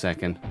on a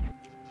second.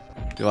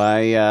 Do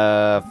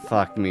I,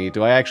 fuck me.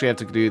 Do I actually have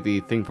to do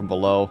the thing from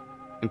below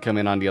and come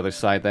in on the other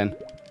side then?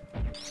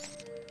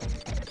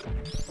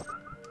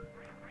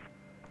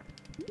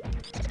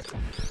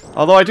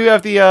 Although I do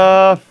have the,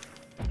 now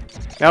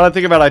that I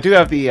think about it, I do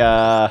have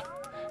the,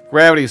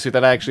 gravity suit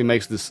that actually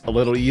makes this a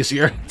little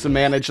easier to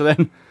manage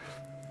then.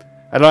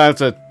 I don't have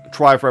to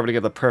try forever to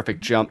get the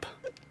perfect jump.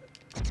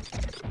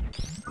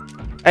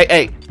 Hey,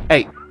 hey,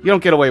 hey, you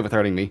don't get away with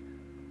hurting me.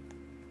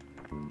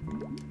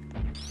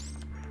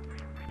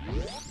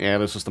 Yeah,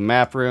 this is the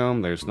map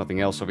room. There's nothing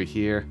else over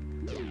here.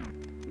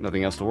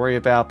 Nothing else to worry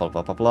about. Blah,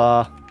 blah, blah,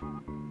 blah.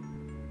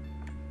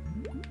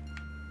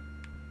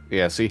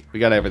 Yeah, see? We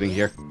got everything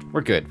here.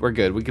 We're good. We're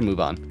good. We can move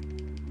on.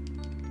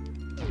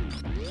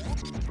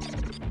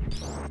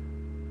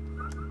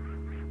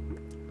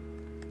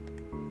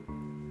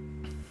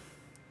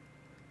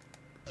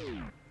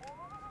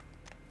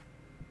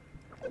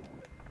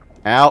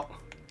 Out.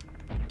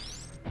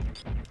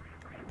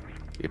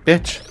 You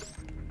bitch.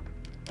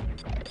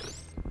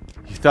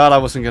 You thought I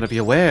wasn't going to be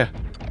aware.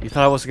 You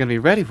thought I wasn't going to be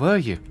ready, were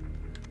you?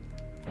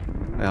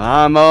 Well,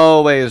 I'm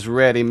always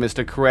ready,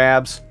 Mr.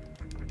 Krabs.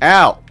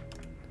 Ow!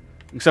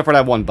 Except for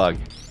that one bug.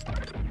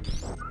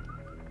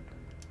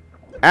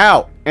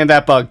 Ow! And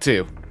that bug,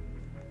 too.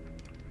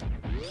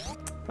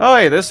 Oh,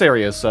 hey, this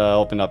area's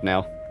opened up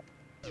now.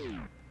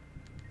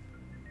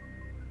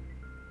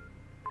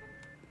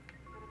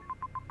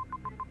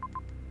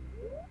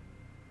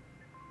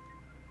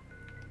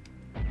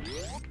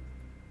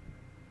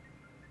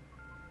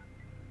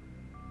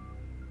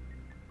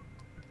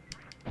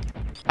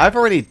 I've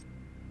already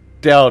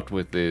dealt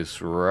with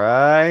this,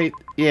 right?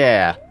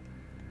 Yeah.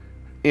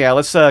 Yeah,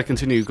 let's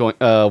continue going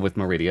with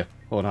Meridia.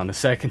 Hold on a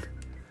second.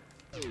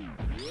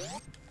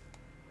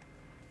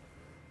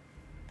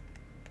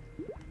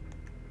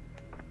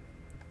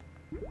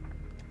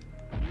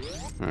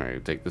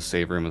 Alright, take the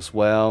save room as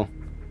well.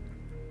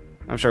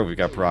 I'm sure we've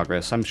got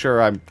progress. I'm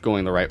sure I'm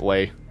going the right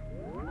way.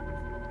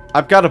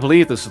 I've got to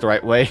believe this is the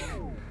right way.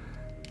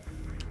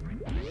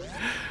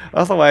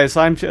 Otherwise,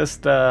 I'm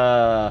just,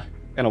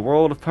 in a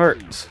world of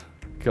hurt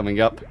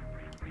coming up.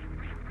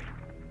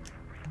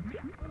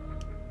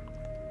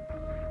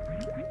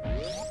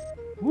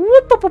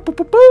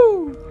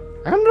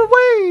 And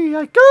away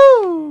I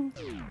go!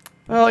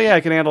 Oh yeah,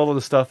 I can handle all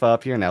the stuff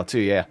up here now too,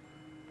 yeah.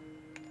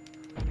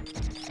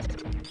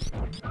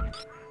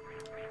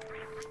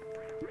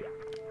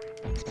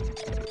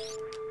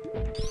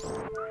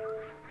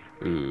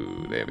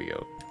 Ooh, there we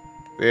go.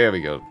 There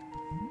we go.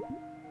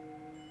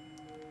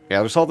 Yeah,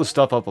 there's all the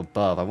stuff up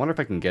above. I wonder if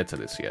I can get to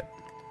this yet.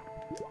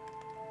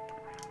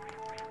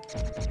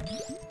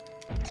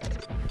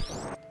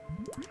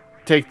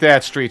 Take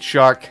that, Street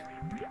Shark.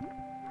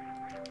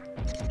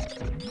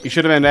 You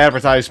should have been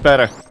advertised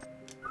better.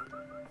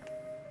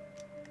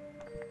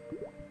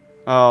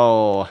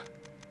 Oh.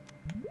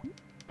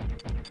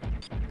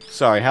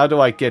 Sorry, how do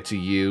I get to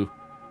you?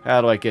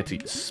 How do I get to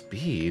you?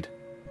 Speed?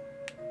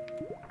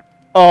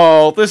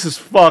 Oh, this is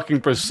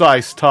fucking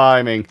precise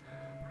timing.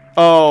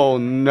 Oh,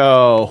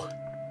 no.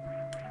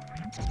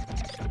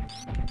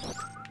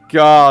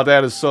 God,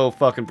 that is so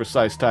fucking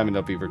precise timing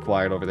that'll be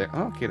required over there.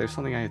 Oh, okay, there's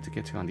something I have to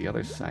get to on the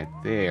other side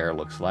there,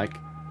 looks like.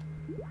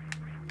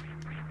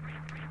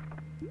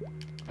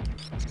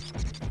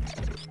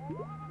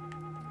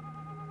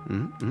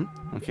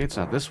 Okay, it's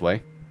not this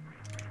way.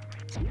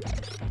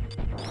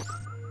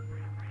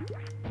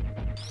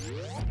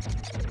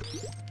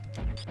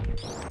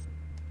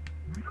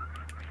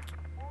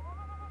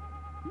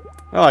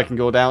 Oh, I can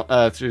go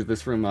down through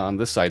this room on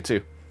this side,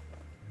 too.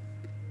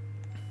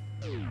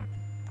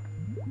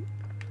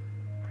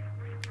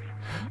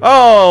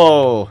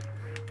 Oh!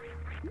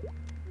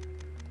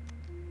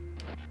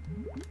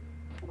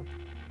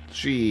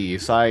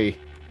 Jeez, I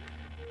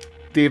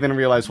didn't even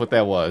realize what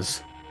that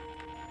was.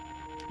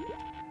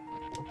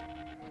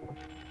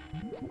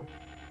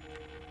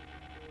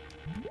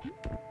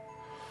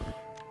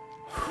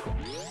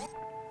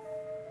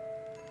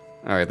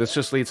 Alright, this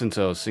just leads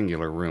into a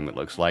singular room, it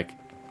looks like.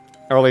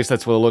 Or at least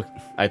that's what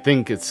I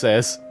think it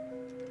says.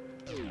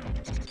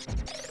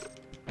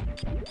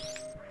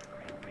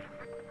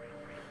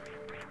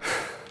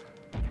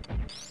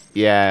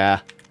 Yeah,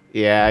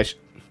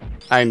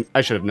 I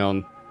should have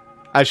known.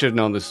 I should have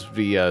known this would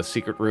be a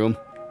secret room.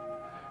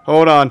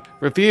 Hold on,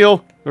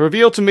 reveal.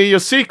 Reveal to me your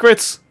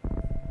secrets!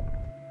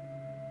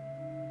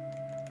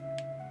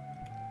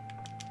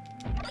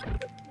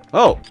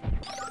 Oh!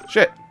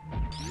 Shit.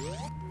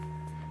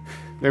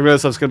 I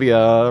realized that was gonna be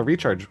a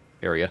recharge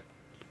area.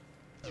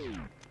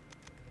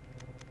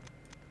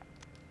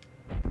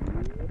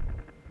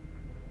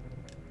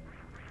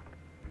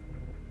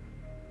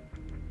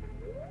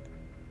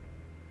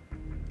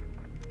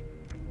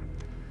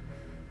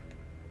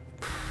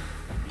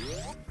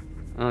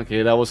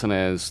 Okay, that wasn't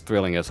as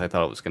thrilling as I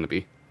thought it was gonna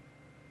be.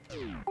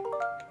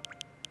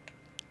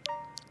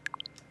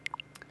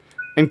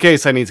 In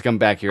case I need to come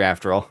back here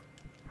after all.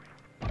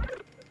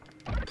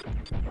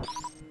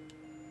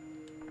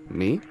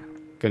 Me?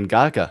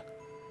 Gungaga.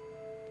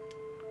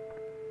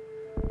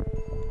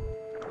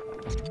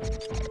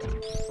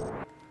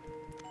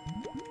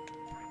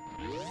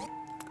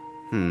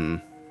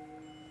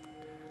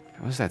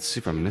 What was that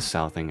super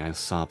missile thing I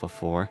saw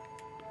before?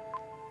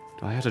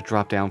 Do I have to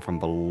drop down from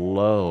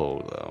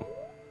below, though?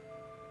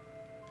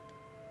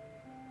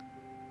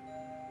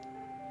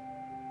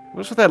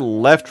 What's with that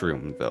left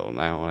room, though,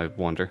 now I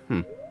wonder?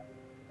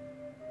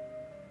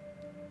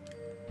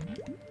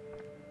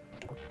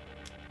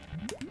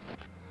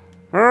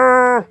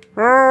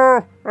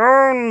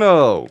 Oh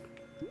no!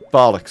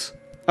 Bollocks.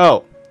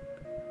 Oh.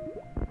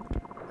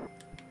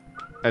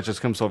 That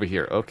just comes over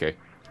here, okay.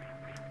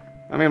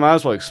 I mean, might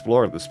as well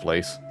explore this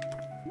place.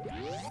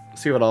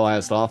 See what all it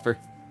has to offer.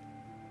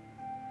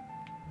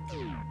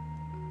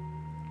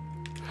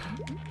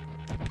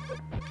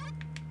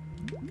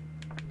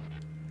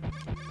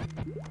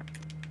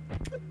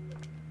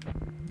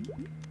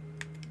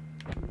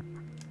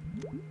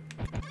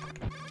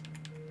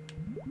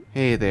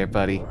 Hey there,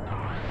 buddy.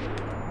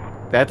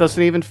 That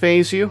doesn't even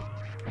faze you?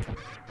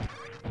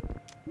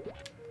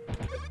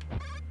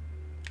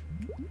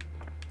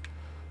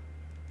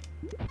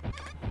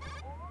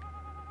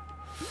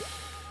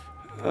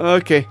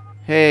 Okay.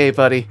 Hey,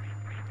 buddy.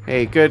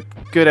 Hey, good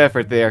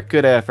effort there.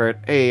 Good effort.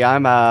 Hey,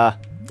 I'm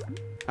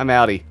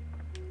outie.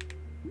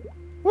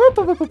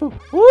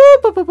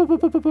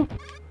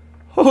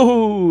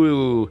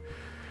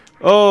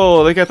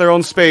 Oh, they got their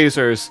own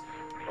spacers.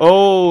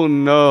 Oh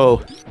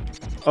no.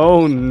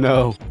 Oh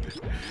no.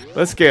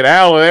 Let's get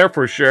out of there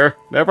for sure.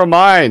 Never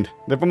mind.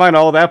 Never mind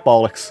all that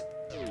bollocks.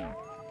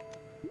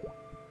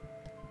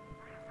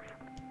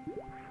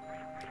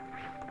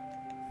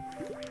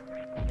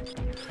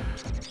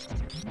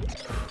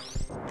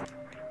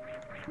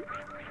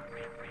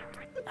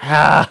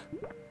 Ah!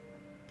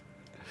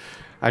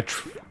 I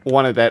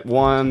wanted that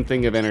one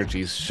thing of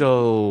energy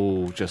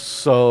just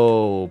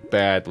so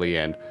badly,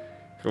 and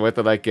what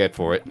did I get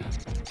for it?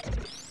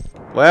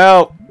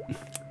 Well,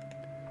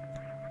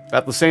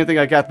 about the same thing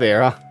I got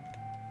there, huh?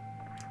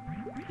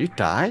 You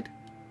died?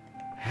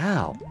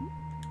 How?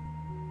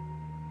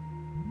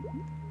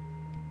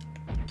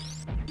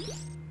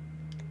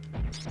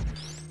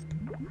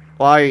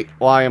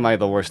 Why am I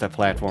the worst at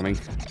platforming?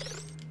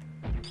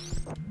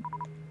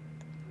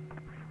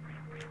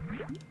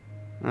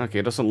 Okay,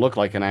 it doesn't look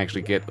like I can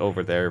actually get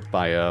over there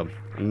by a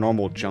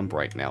normal jump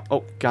right now.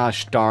 Oh,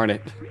 gosh darn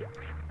it.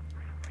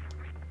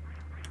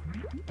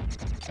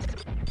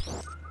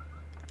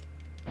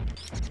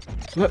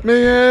 Let me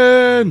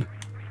in!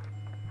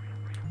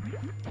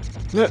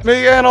 Let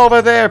me in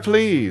over there,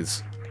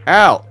 please!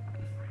 Ow!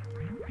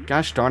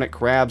 Gosh darn it,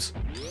 crabs.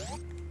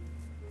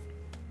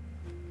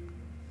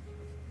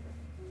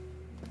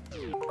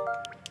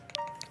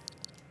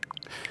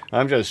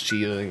 I'm just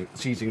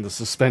cheating the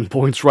suspend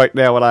points right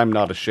now, and I'm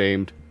not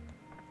ashamed.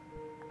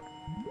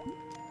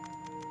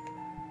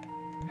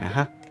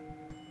 Uh-huh.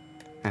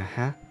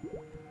 Uh-huh.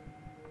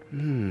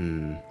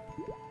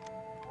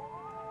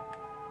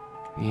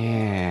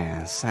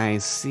 Yes, I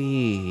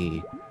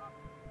see.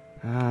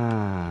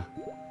 Ah.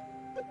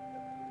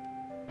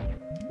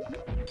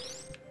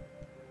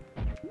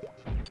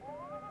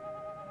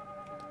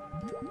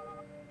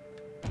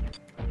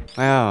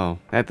 Well,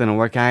 that didn't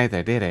work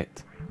either, did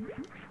it?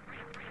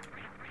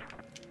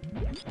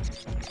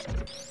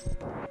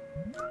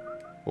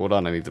 Hold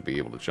on, I need to be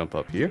able to jump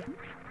up here.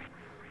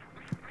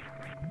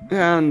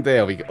 And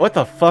there we go. What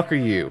the fuck are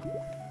you?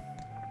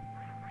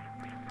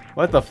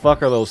 What the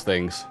fuck are those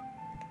things?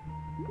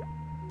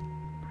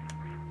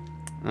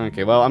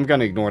 Okay, well, I'm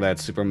gonna ignore that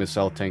super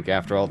missile tank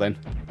after all then.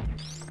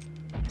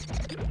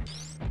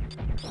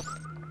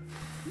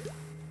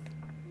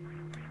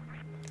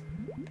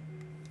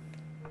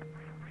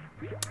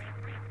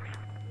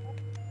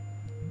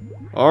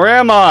 Or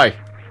am I?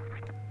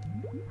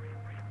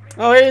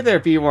 Oh, hey there,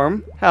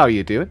 Bee-Worm. How are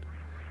you doing?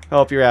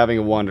 Hope you're having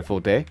a wonderful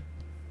day.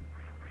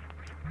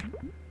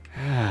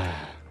 How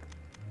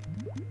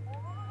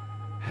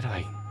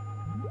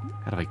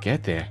do I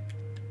get there?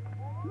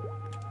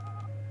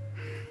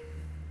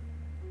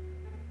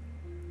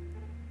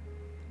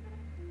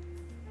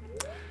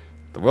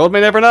 The world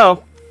may never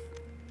know.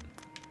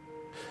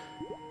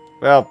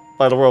 Well,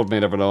 by the world may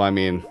never know, I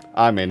mean,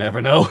 I may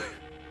never know.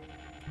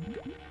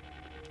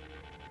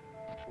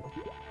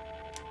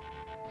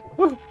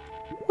 Woo.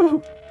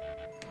 Woo.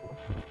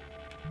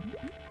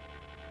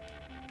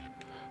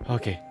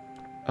 Okay.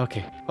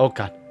 Oh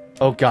god.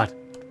 Oh god.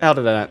 How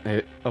did I not hit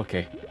it?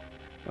 Okay.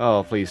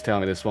 Oh, please tell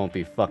me this won't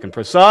be fucking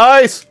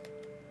precise!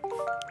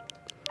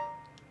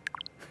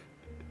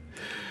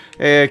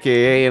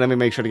 Okay, let me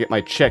make sure to get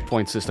my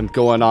checkpoint system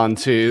going on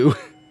too.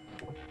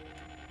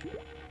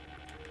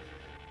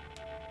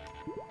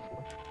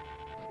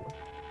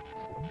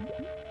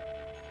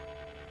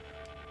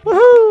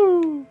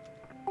 Woohoo!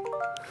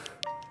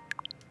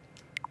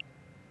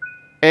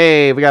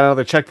 Hey, we got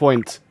another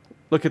checkpoint.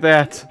 Look at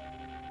that.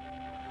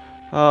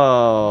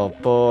 Oh,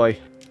 boy.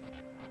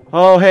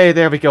 Oh, hey,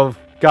 there we go.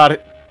 Got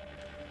it.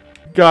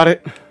 Got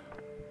it.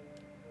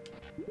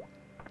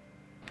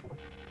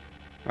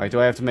 Alright, do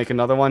I have to make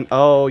another one?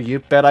 Oh, you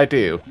bet I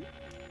do.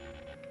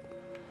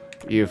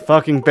 You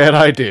fucking bet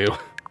I do.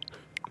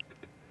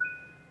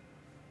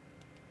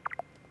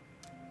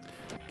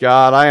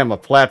 God, I am a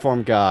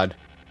platform god.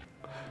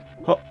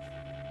 Oh,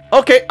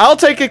 okay, I'll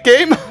take it,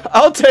 game.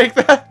 I'll take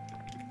that.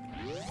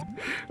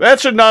 That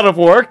should not have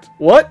worked.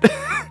 What?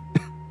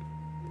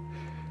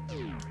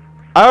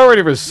 I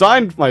already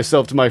resigned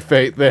myself to my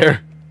fate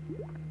there.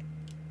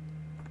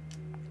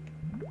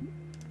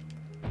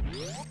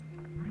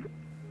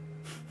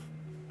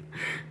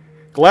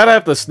 Glad I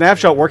have the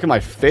snapshot work in my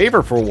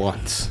favor for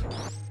once.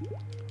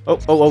 Oh,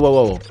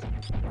 whoa.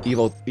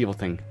 Evil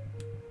thing.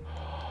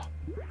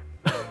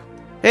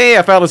 Hey,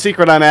 I found a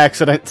secret on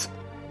accident.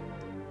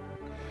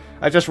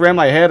 I just ran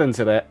my head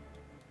into that.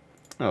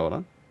 Oh, hold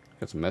on.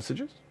 Got some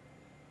messages?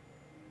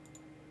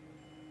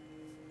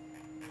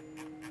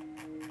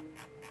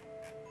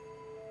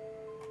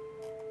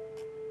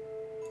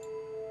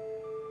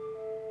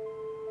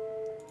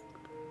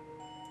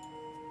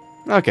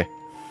 Okay.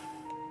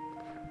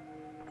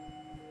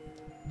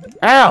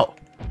 Ow!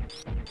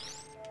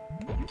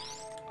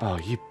 Oh,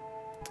 you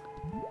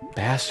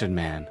bastard,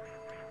 man.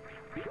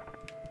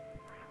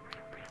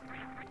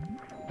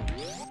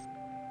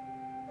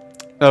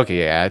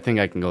 Okay, yeah, I think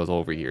I can go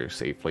over here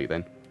safely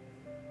then.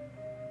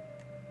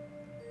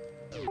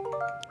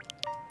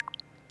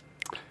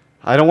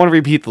 I don't want to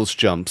repeat those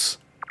jumps.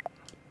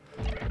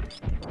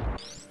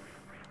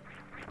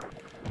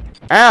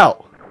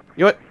 Ow!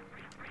 You know what?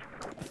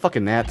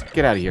 Fucking gnat.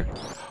 Get out of here.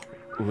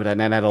 Ooh, that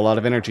gnat had a lot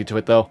of energy to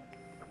it, though.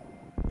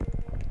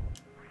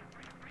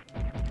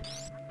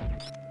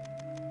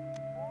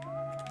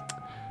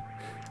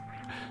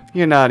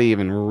 You're not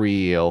even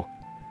real.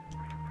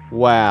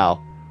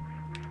 Wow.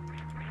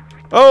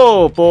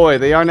 Oh, boy,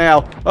 they are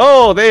now.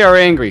 Oh, they are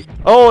angry.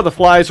 Oh, the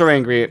flies are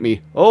angry at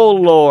me. Oh,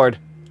 Lord.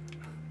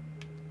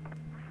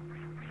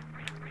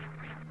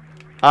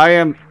 I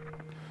am...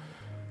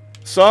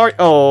 sorry.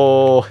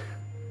 Oh...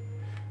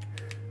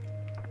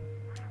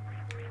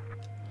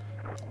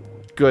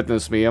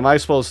 goodness me,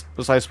 was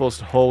I supposed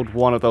to hold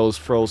one of those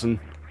frozen?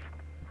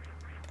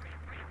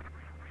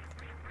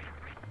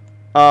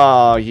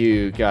 Oh,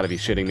 you gotta be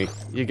shitting me.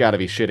 You gotta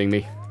be shitting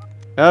me.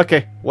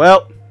 Okay,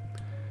 well.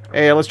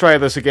 Hey, let's try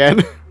this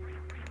again.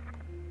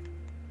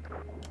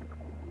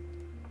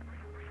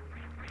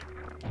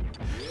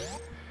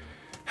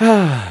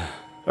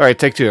 Alright,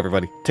 take two,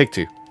 everybody. Take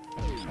two.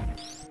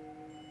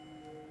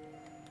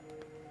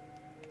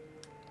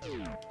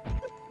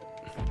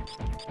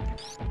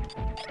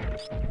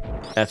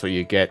 That's what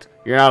you get.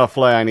 You're not a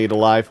fly I need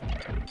alive.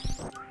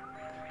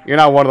 You're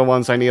not one of the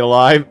ones I need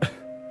alive.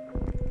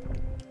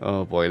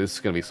 Oh boy, this is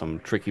gonna be some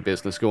tricky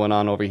business going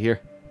on over here.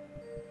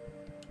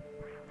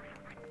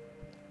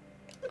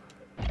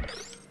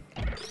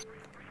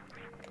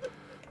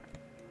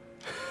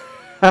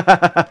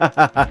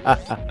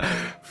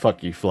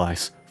 Fuck you,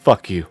 flies.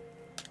 Fuck you.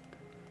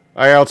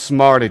 I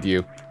outsmarted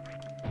you.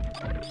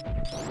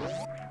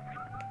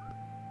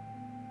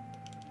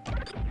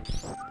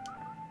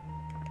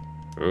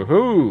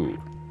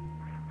 Woohoo!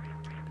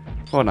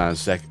 Hold on a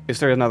sec. Is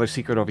there another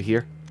secret over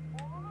here?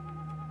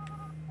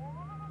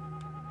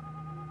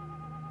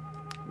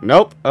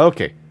 Nope.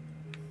 Okay.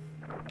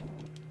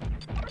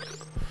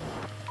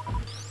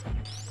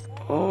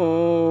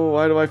 Oh,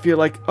 why do I feel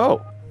like...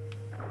 oh.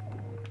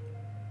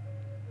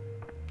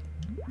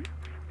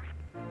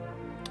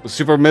 A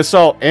super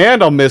missile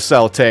and a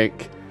missile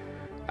tank.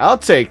 I'll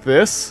take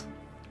this.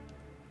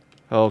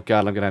 Oh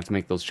god, I'm gonna have to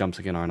make those jumps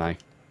again, aren't I?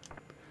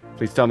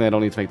 Please tell me I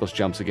don't need to make those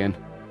jumps again.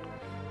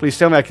 Please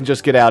tell me I can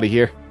just get out of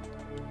here.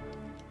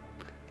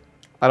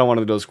 I don't want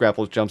to do those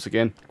grapple jumps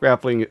again.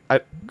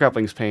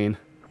 Grappling's pain.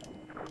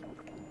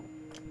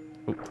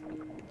 Oop.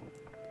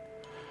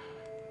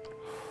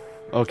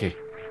 Okay.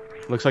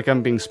 Looks like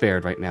I'm being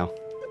spared right now.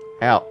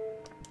 Ow.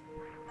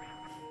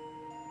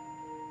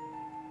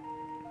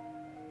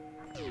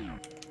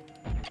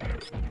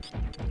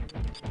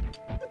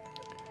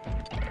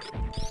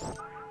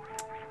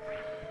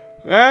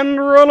 And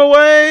run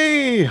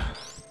away!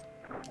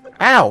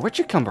 Ow, where'd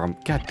you come from?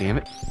 God damn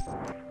it.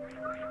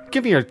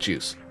 Give me your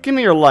juice. Give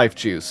me your life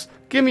juice.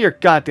 Give me your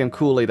goddamn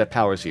Kool-Aid that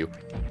powers you.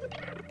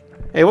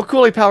 Hey, what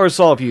Kool-Aid powers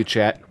all of you,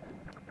 chat?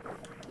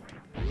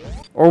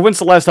 Or when's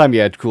the last time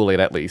you had Kool-Aid,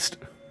 at least?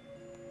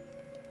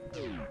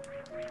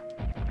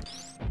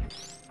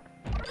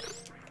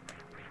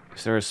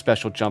 Is there a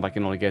special jump I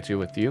can only get to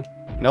with you?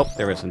 Nope,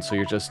 there isn't, so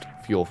you're just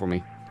fuel for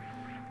me.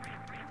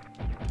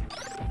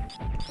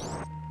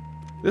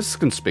 This is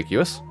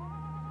conspicuous.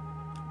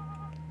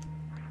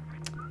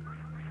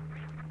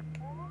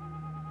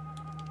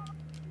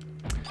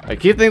 I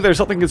keep thinking there's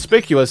something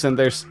conspicuous, and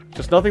there's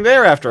just nothing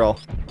there after all.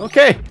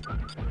 Okay.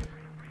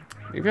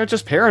 Maybe I'm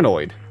just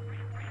paranoid.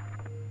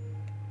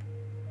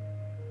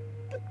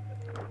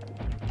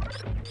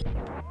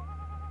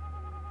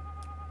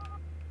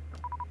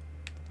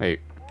 Wait.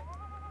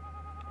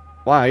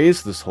 Why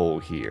is this hole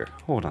here?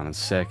 Hold on a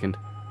second.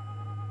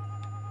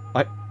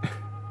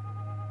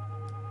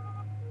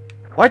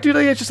 Why do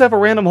they just have a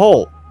random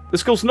hole?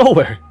 This goes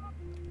nowhere.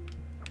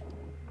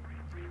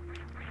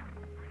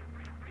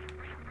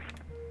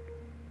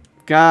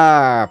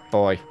 God,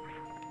 boy.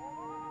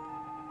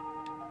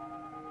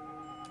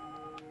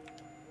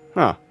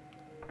 Huh.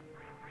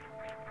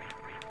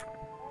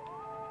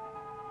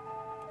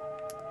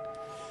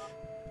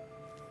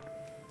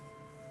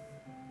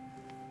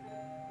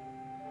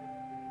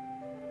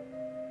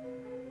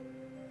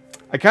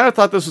 I kind of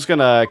thought this was going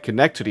to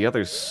connect to the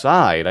other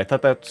side. I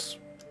thought that's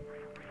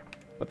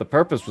what the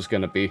purpose was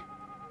going to be.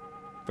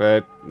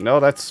 But no,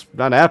 that's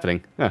not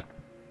happening. Huh.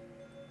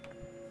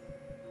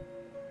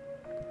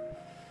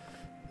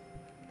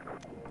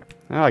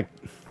 Well, I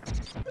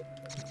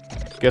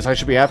guess I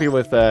should be happy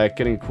with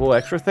getting a cool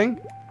extra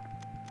thing.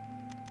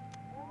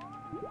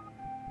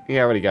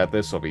 Yeah, I already got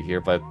this over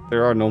here, but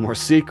there are no more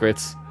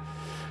secrets.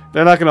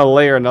 They're not going to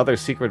layer another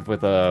secret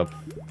with a...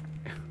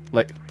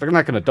 they're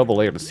not going to double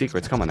layer the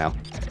secrets. Come on now.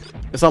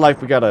 It's not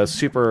like we got a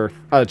super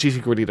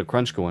cheesy gordita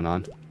crunch going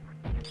on.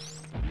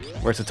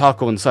 Where it's a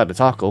taco inside a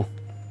taco.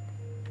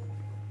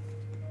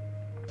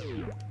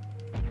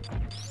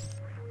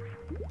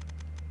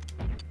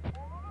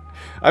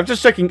 I'm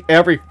just checking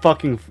every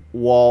fucking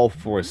wall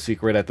for a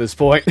secret at this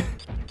point.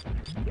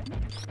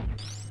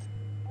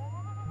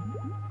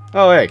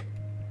 Oh, hey.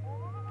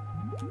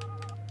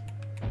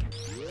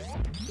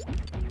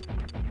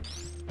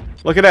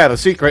 Look at that, a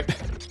secret.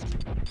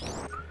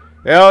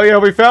 Hell yeah,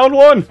 we found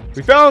one!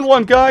 We found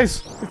one,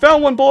 guys! We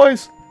found one,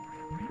 boys!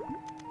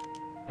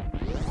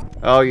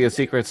 Oh, your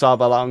secrets all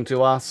belong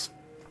to us.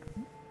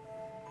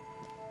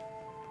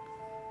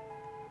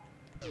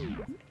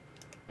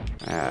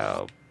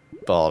 Oh,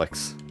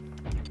 bollocks.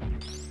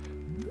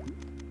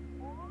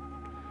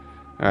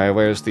 Alright,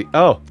 where's the...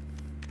 Oh!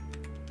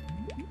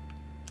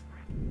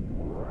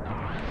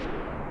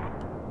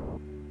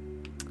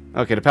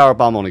 Okay, the power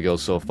bomb only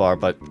goes so far,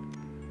 but...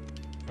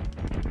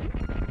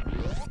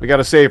 We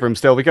gotta save room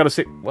still. We gotta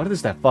save... What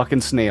is that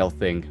fucking snail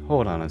thing?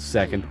 Hold on a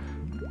second.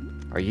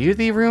 Are you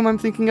the room I'm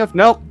thinking of?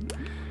 Nope.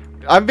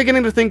 I'm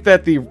beginning to think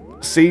that the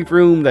save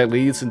room that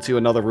leads into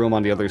another room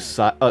on the other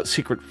side...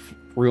 secret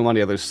room on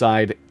the other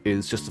side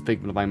is just a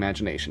figment of my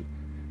imagination.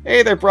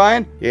 Hey there,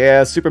 Brian.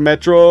 Yeah, Super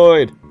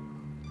Metroid.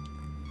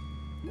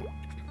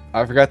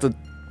 I forgot to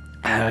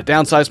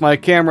downsize my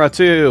camera,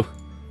 too.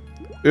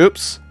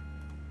 Oops.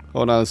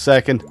 Hold on a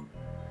second.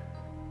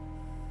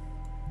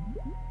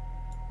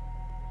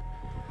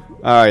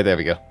 Alright, there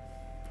we go.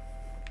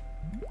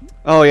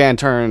 Oh yeah, and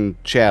turn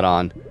chat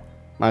on.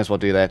 Might as well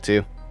do that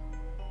too.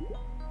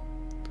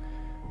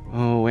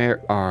 Oh,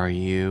 where are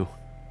you?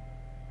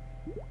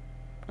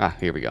 Ah,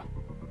 here we go.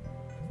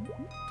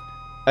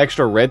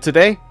 Extra red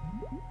today?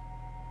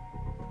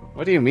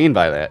 What do you mean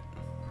by that?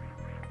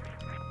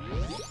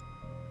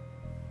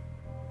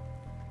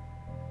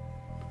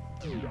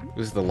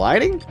 Is the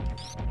lighting?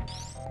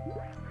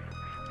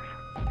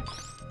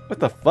 What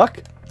the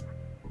fuck?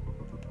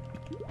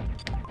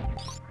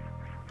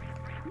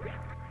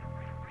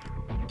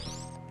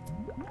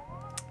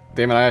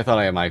 Damn it, I thought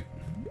I had my...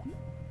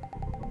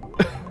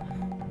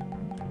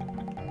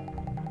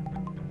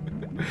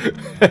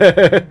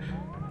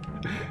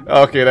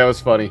 Okay, that was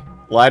funny.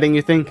 Lighting,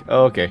 you think?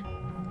 Oh, okay.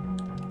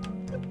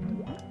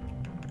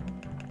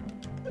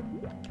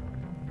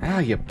 Ah,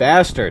 you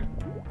bastard.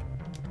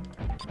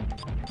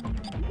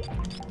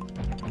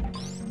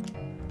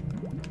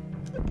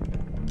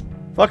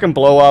 Fucking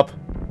blow up.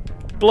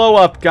 Blow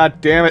up,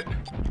 god damn it.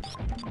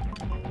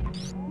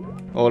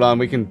 Hold on,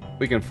 we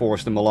can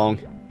force them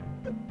along.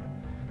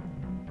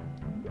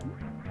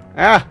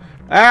 Ah!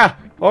 Ah!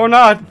 Or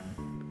not!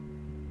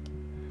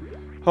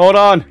 Hold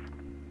on.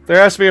 There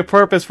has to be a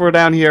purpose for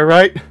down here,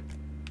 right?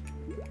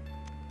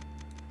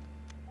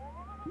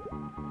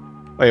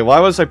 Wait, why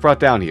was I brought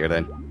down here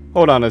then?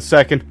 Hold on a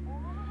second.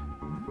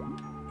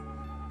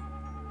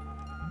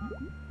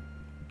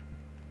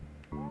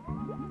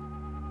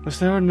 Was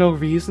there no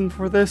reason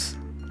for this?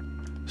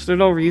 Is there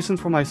no reason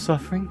for my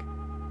suffering?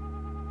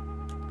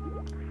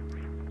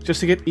 Just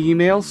to get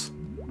emails?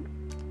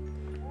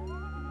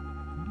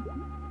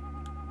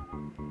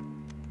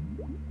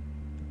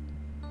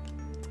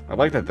 I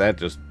like that that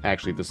just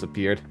actually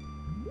disappeared.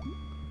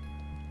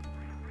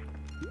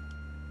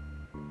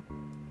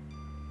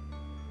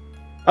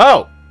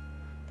 Oh!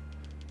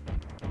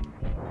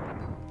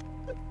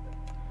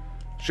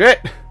 Shit!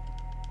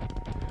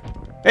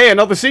 Hey,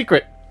 another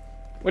secret!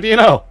 What do you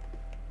know?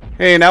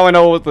 Hey, now I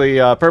know what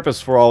the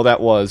purpose for all that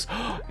was.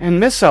 And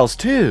missiles,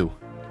 too!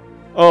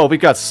 Oh, we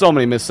got so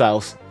many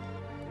missiles.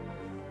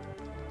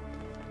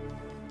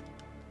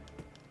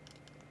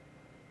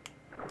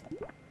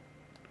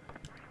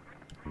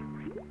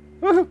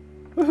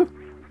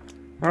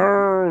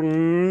 Oh,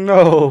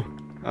 no.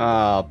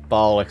 Ah,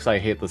 bollocks. I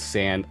hate the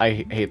sand.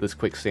 I hate this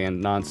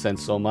quicksand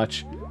nonsense so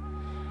much.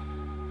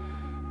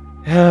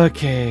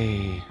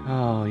 Okay.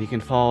 Oh, you can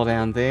fall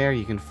down there.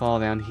 You can fall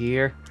down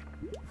here.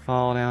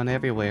 Fall down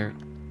everywhere.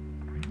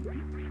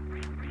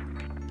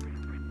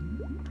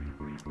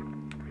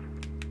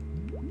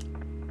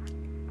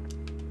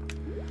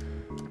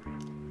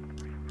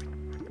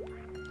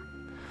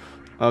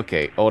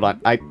 Okay, hold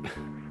on. I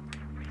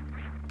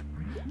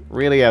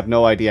really have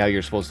no idea how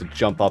you're supposed to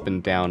jump up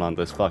and down on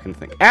this fucking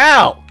thing.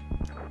 Ow!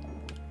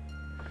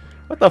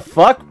 What the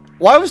fuck?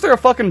 Why was there a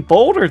fucking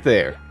boulder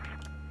there?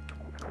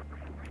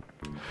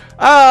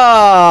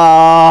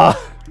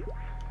 Ah!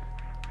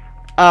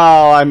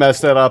 Oh, I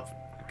messed it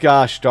up.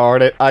 Gosh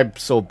darn it. I'm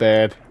so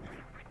bad.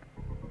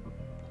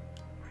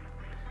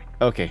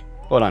 Okay,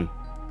 hold on.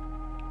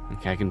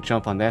 Okay, I can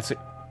jump on that.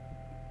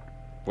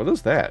 What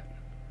is that?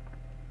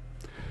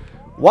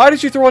 Why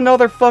did you throw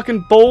another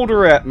fucking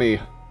boulder at me?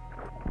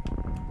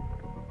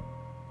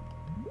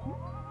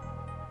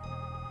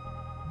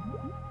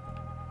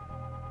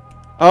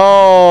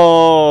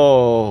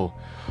 Oh.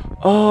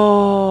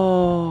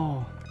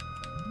 Oh.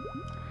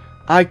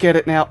 I get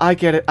it now. I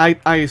get it.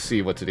 I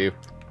see what to do.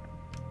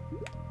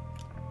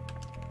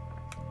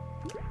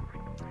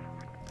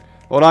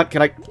 Hold on.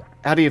 Can I...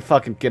 How do you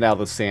fucking get out of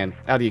the sand?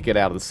 How do you get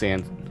out of the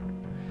sand?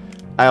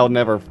 I'll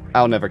never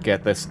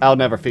get this. I'll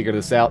never figure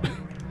this out.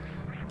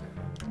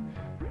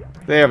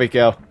 There we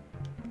go.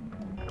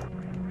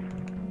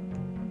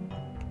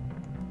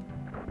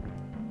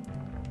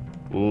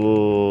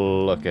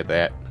 Look at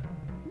that.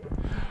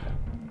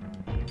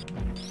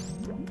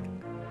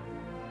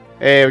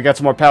 Hey, we got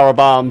some more power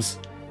bombs.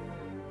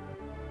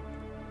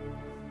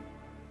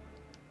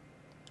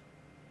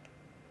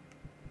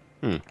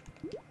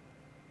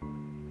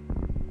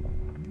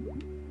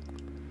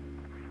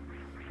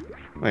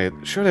 Wait,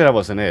 surely that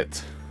wasn't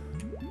it.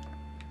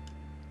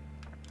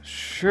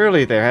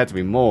 Surely there had to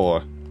be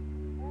more.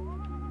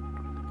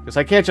 Because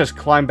I can't just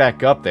climb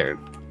back up there.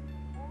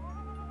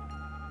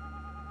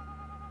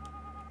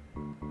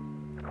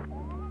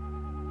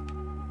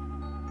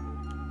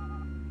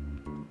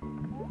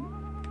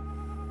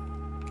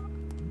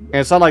 And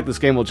it's not like this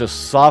game will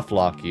just soft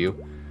lock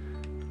you.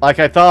 Like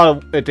I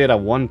thought it did at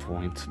one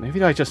point.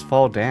 Maybe I just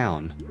fall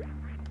down.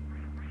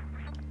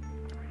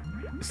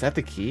 Is that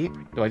the key?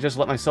 Do I just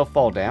let myself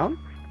fall down?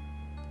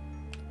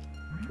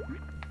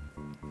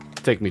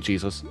 Take me,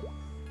 Jesus.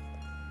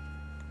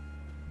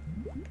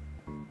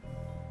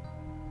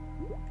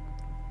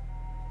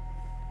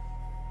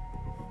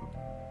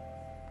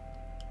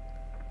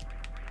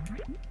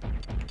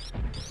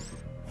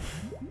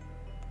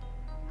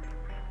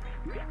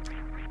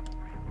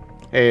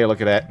 Hey,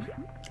 look at that.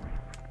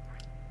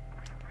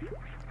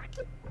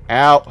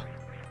 Ow.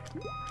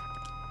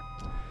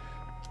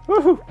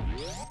 Woohoo.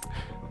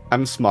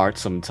 I'm smart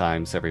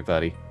sometimes,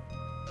 everybody.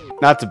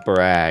 Not to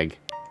brag.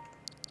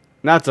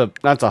 Not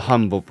to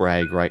humble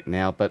brag right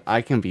now, but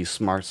I can be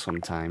smart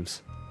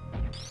sometimes.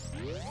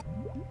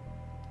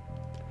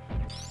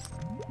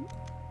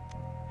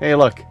 Hey,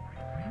 look.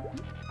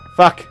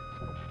 Fuck.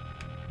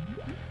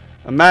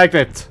 A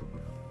magnet.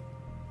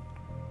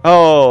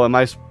 Oh, am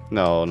I...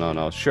 No, no,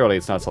 no. Surely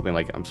it's not something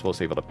like I'm supposed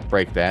to be able to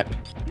break that.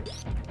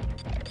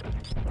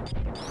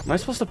 Am I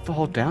supposed to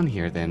fall down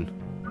here, then?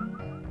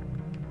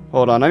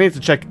 Hold on, I need to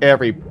check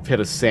every pit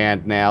of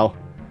sand now.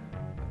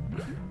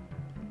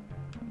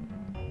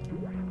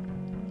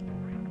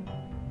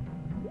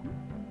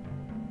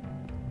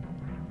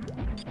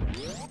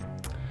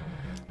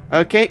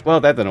 Okay, well,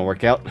 that didn't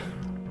work out.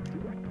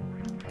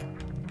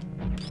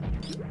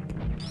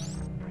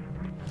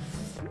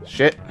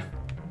 Shit.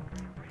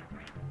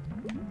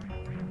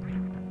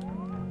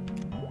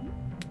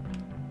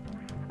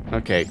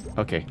 Okay,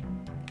 okay.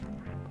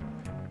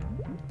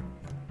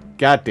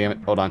 God damn it,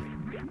 hold on.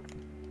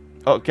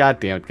 Oh, god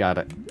damn it, got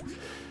it.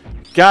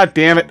 God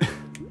damn it.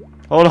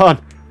 Hold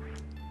on.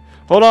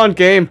 Hold on,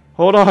 game.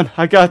 Hold on,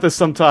 I got this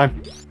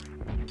sometime.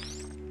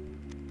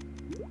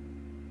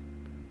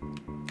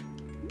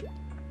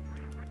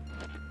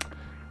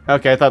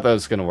 Okay, I thought that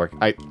was gonna work.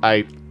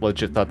 I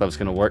legit thought that was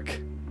gonna work.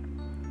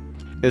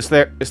 Is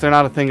there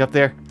not a thing up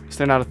there? Is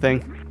there not a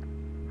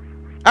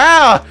thing?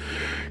 Ah!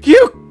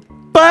 You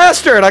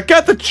bastard! I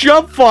got the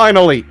jump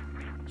finally!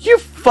 You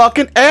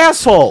fucking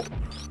asshole!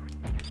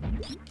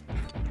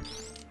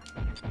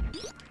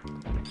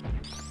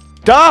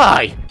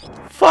 Die!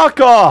 Fuck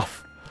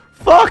off!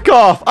 Fuck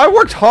off! I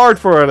worked hard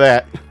for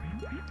that.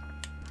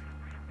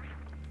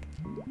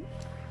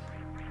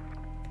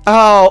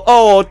 Oh,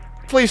 oh,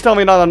 please tell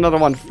me not another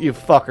one of you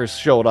fuckers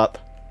showed up.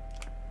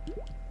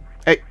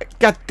 Hey,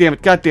 god damn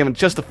it,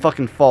 just to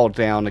fucking fall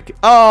down again.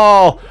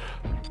 Oh!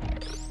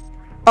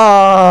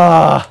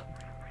 Ah!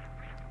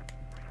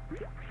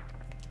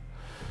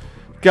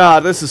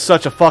 God, this is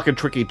such a fucking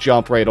tricky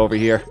jump right over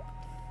here.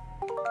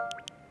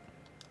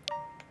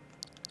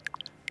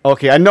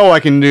 Okay, I know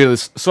I can do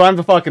this, so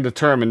I'm fucking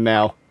determined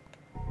now.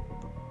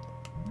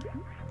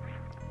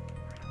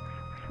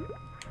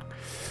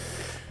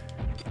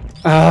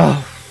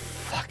 Oh,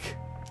 fuck.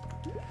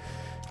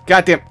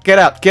 Goddamn, get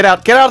out, get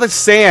out, get out of the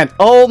sand!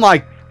 Oh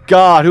my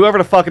god, whoever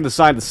the fucking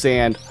designed the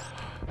sand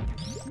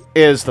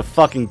is the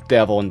fucking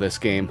devil in this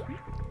game.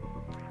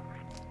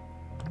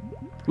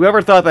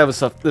 Whoever thought that was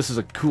this is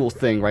a cool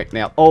thing right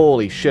now.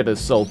 Holy shit,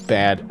 it's so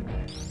bad.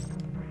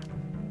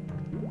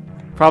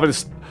 Probably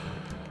just...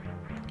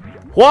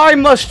 Why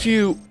must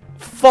you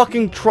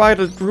fucking try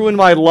to ruin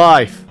my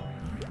life?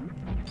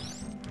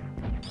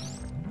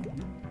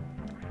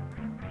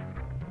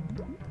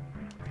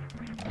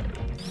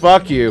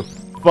 Fuck you.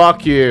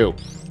 Fuck you.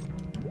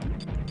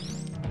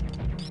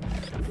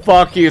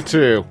 Fuck you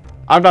too.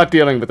 I'm not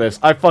dealing with this.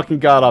 I fucking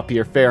got up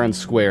here fair and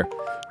square.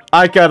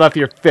 I got up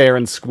here fair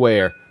and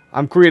square.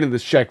 I'm creating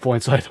this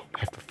checkpoint so I don't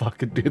have to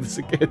fucking do this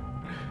again.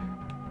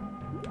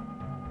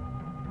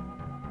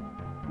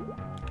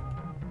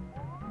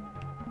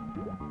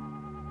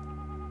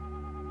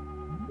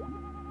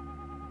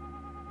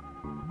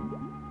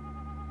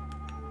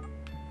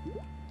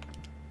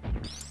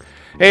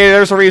 Hey,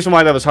 there's a reason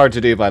why that was hard to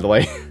do, by the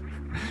way.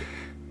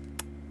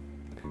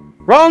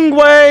 Wrong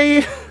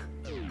way!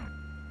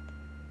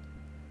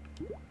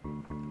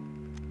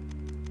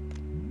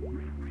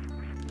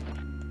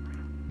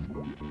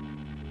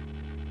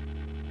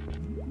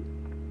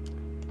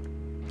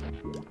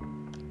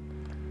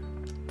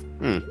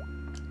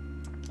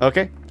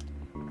 Okay.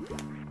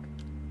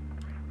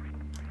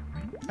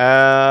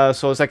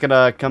 So is that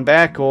gonna come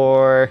back,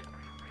 or...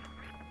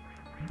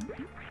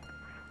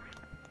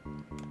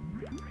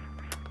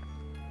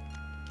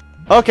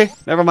 Okay,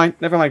 never mind,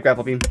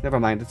 grapple beam. Never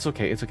mind, it's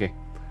okay, it's okay.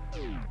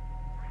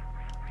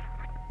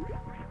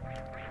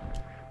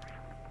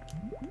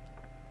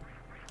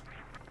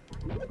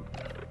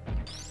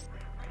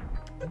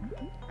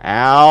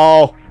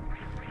 Ow!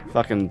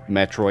 Fucking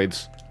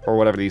Metroids, or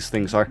whatever these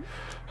things are.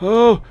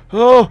 Oh,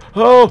 oh,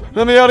 oh,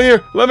 let me out of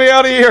here, let me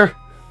out of here!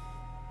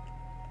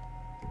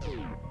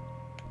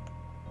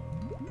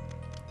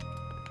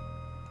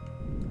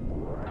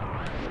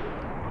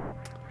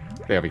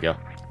 There we go.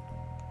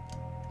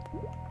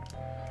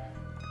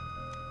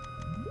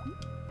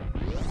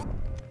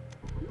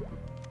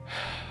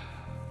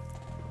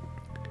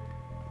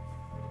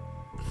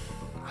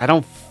 I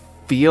don't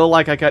feel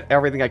like I got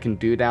everything I can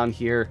do down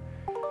here.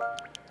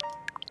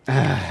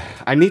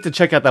 I need to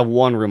check out that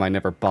one room I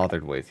never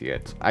bothered with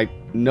yet. I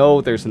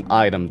know there's an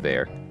item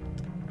there.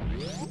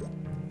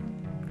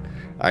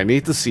 I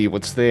need to see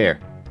what's there.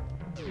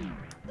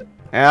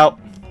 Ow.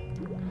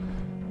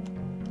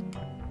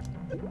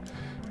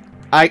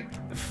 I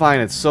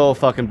find it so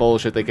fucking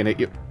bullshit they can hit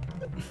you.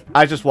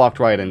 I just walked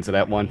right into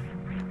that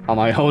one. On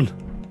my own.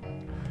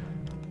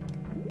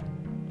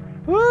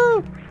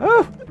 Woo!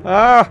 Oh!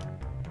 Ah!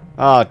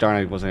 Oh, darn,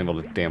 I wasn't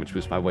able to damage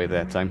boost my way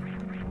that time.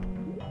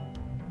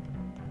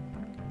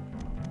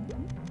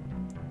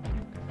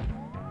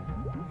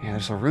 Yeah,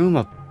 there's a room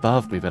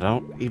above me, but I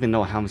don't even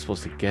know how I'm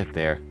supposed to get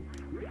there.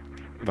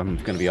 If I'm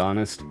gonna be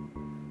honest.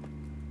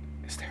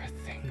 Is there a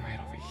thing right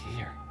over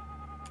here?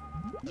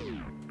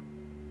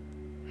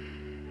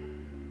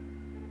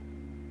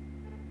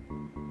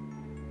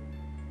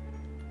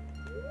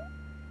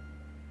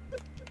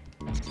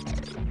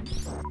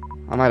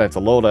 I might have to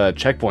load a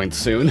checkpoint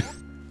soon.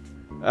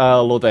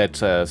 Load that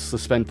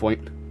suspend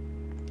point.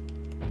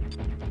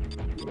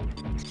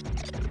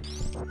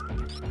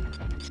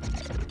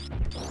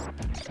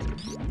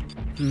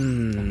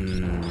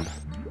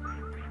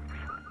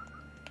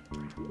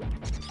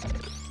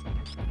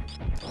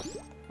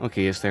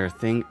 Okay, is there a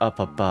thing up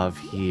above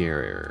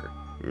here?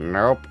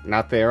 Nope,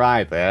 not there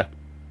either.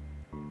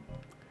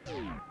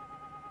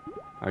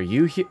 Are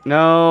you here?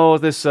 No,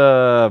 this,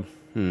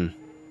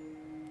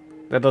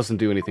 That doesn't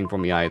do anything for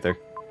me either.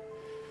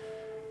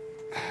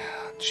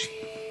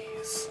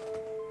 Jeez.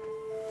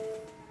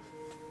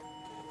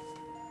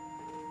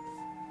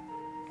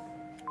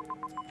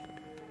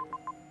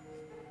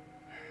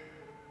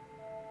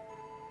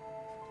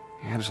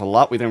 Yeah, there's a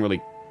lot we didn't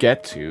really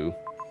get to.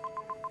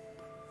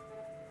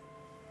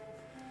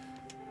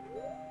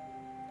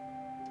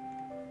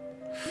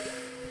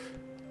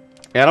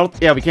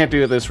 Yeah, we can't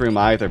do this room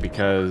either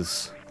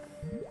because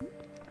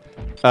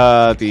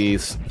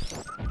these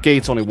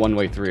gates only one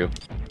way through.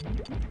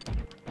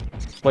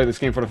 Played this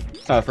game for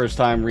the first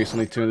time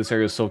recently too, and this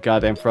area is so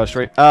goddamn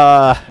frustrating.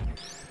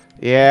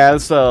 Yeah,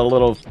 it's a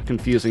little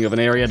confusing of an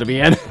area to be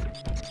in.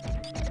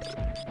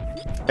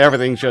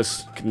 Everything's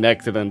just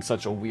connected in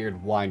such a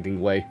weird,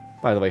 winding way.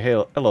 By the way,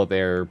 hey, hello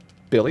there,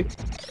 Billy.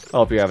 I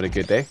hope you're having a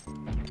good day.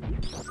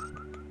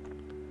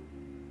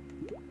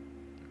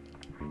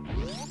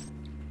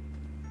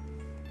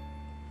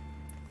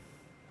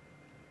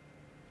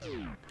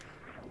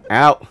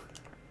 Ow.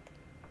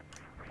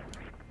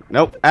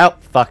 Nope. Ow.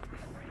 Fuck.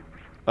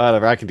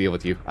 Whatever, I can deal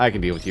with you. I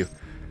can deal with you.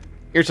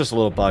 You're just a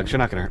little bug. You're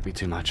not gonna hurt me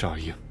too much, are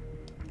you?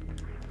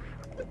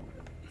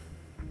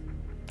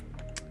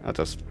 I'll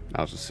just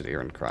sit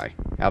here and cry.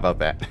 How about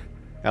that?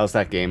 How's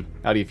that game?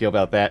 How do you feel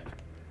about that?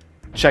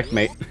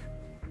 Checkmate.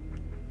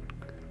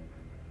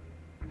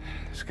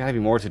 There's gotta be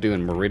more to do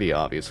in Meridia,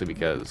 obviously,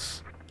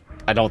 because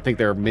I don't think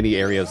there are many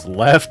areas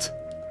left.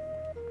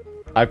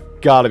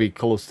 I've gotta be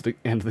close to the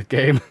end of the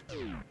game.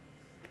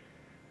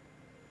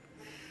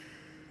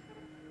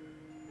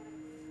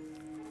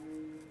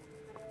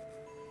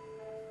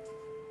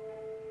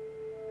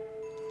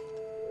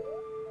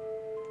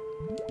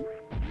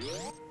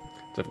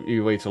 So if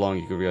you wait too long,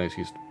 you could realize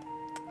he's...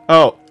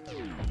 Oh!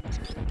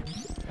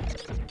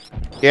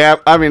 Yeah,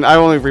 I mean, I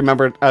only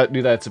remembered,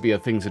 knew that to be a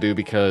thing to do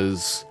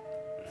because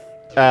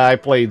I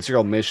played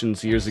Zero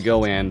Missions years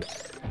ago, and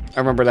I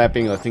remember that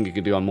being a thing you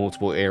could do on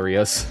multiple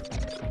areas.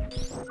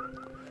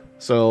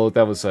 So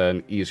that was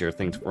an easier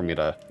thing for me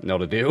to know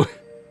to do.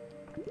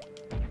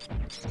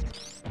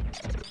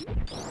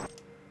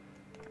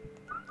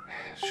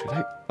 Should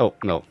I? Oh,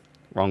 no.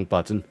 Wrong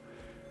button.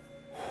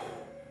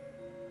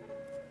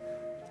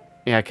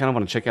 Yeah, I kind of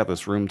want to check out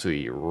this room to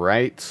the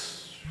right.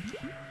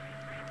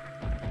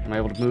 Am I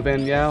able to move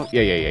in now?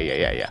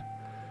 Yeah.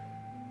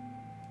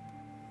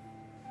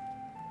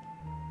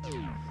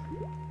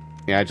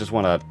 Yeah, I just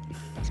want to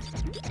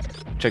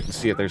check to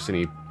see if there's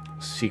any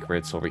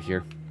secrets over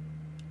here.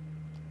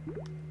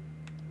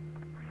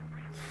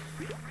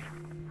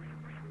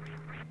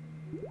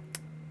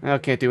 I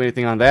can't do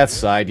anything on that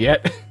side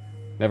yet.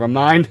 Never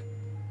mind.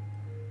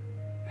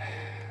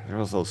 There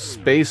was those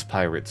space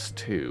pirates,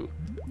 too.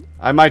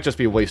 I might just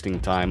be wasting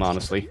time,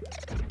 honestly.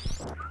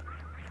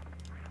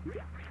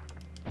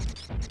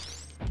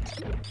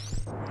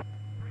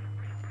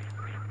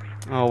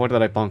 Oh, what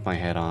did I bonk my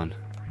head on?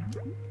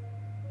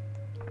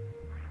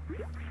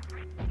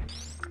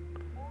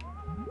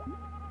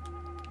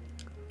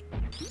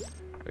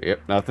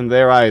 Yep, nothing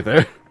there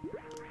either.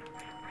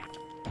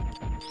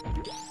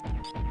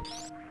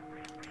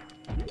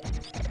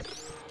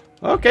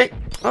 Okay.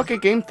 Okay,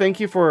 game, thank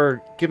you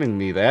for giving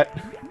me that.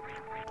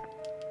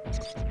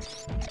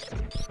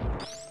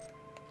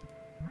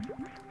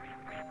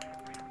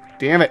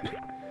 Damn it.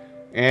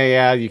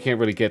 Yeah, you can't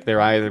really get there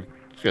either.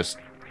 Just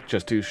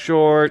too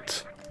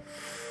short.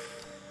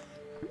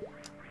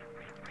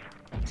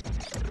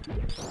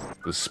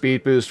 The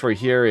speed boost for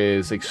here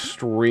is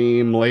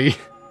extremely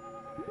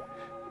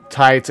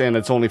tight, and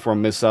it's only for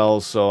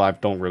missiles, so I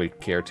don't really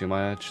care too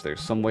much.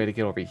 There's some way to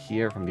get over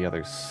here from the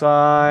other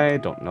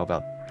side. Don't know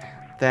about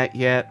that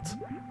yet.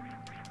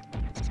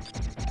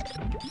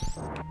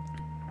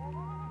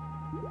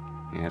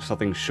 Yeah,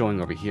 something's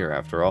showing over here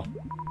after all.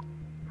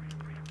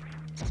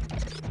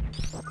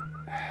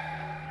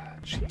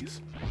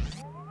 Jeez.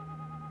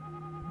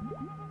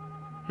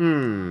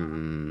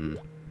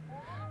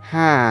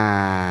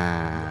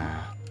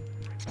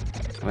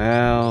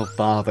 Well,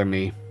 bother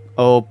me.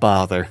 Oh,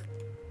 bother.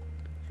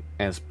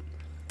 As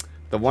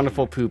the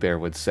wonderful Pooh Bear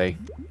would say.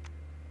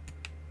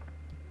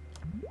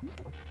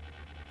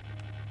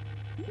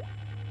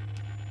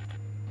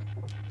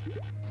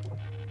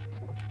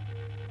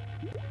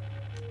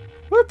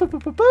 Woo, boo, boo,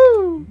 boo,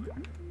 boo.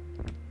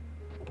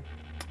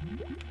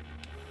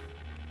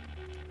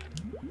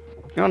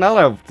 You know, now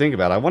that I think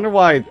about it, I wonder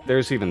why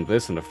there's even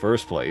this in the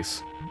first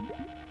place.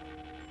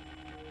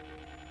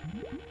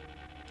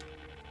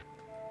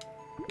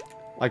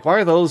 Like, why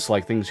are those,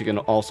 like, things you can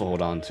also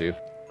hold on to?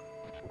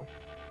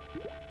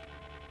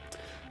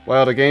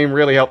 Well, the game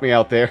really helped me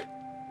out there.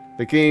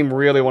 The game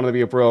really wanted to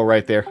be a bro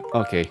right there.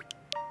 Okay.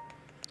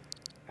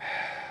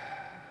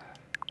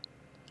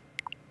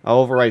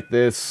 I'll overwrite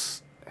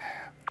this.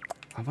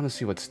 I want to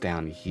see what's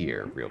down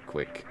here real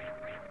quick.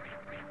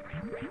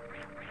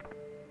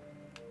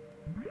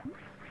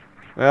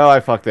 Well, I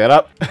fucked that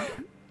up.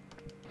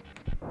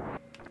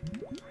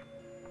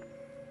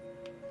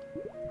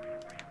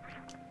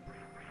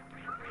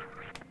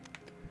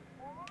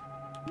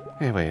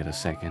 Hey, wait a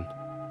second.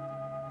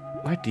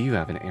 Why do you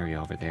have an area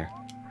over there?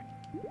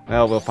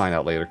 Well, we'll find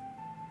out later.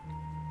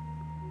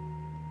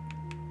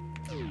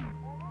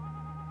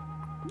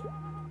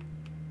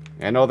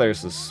 I know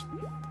there's this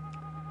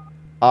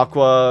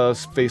Aqua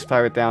space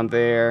pirate down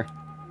there.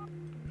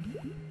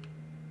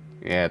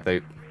 Yeah,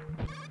 they're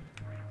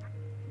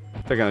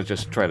gonna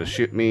just try to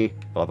shoot me.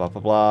 Blah, blah,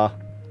 blah, blah.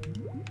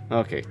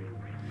 Okay.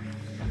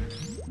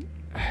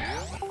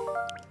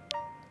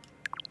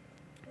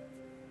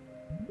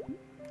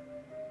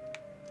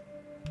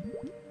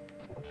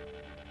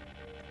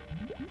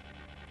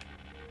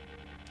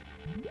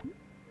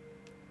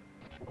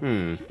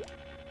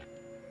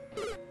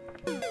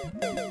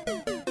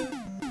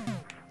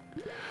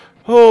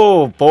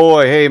 Oh,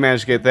 boy. Hey,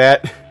 managed to get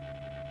that.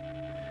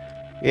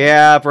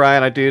 Yeah,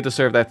 Brian, I do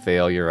deserve that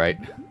fail. You're right.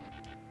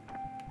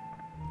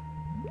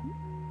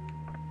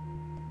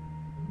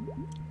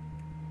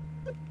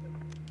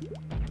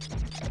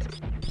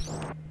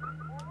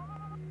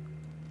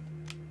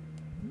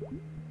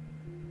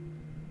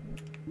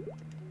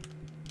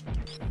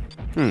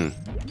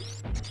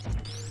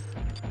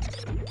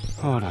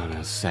 Hold on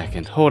a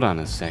second. Hold on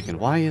a second.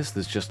 Why is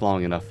this just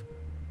long enough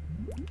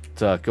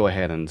to go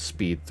ahead and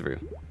speed through?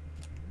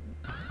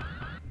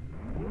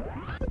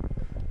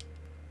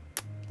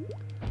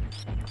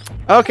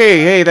 Okay,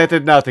 hey, that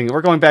did nothing.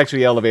 We're going back to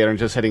the elevator and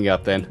just heading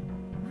up then.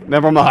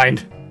 Never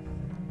mind.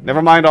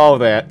 Never mind all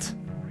of that.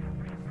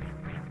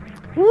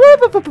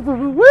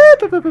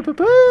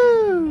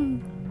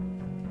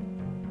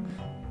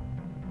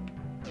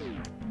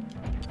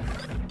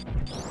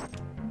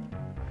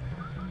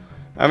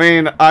 I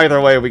mean,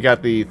 either way, we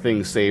got the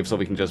thing saved so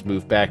we can just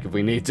move back if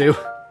we need to.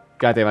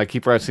 Goddamn, I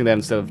keep pressing that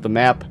instead of the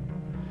map.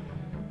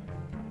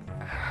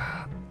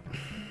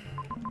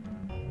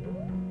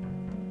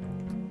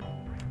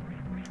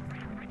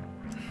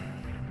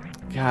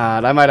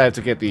 God, I might have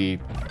to get the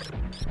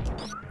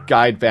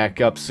guide back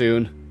up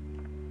soon.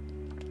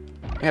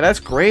 Yeah,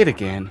 that's great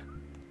again.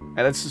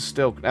 Yeah, that's just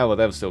still... Oh, well,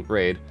 that was still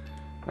great.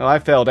 Oh, I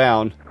fell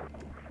down.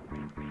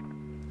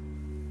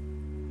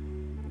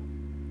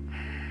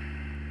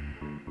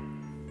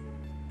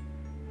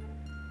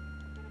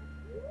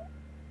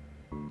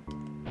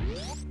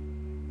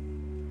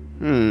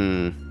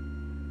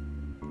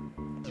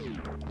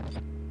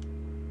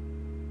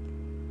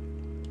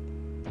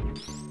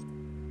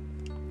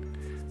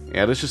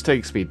 Yeah, this just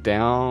takes me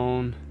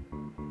down.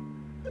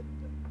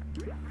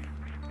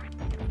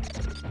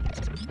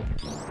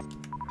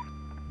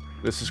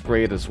 This is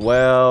great as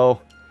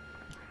well.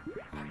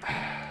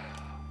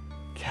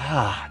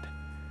 God.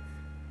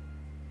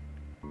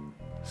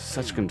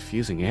 Such a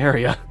confusing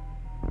area.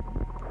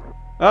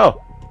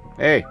 Oh,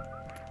 hey.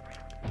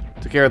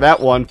 Took care of that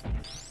one.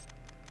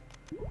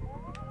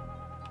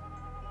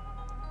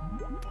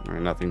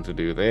 Alright, nothing to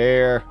do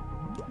there.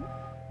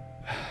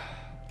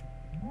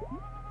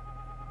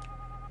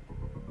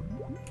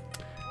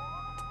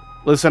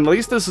 Listen, at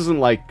least this isn't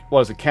like,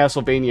 what is it,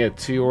 Castlevania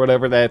 2 or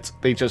whatever, that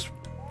they just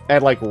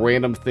add like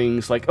random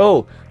things like,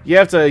 oh, you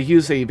have to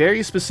use a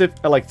very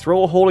specific, like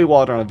throw a holy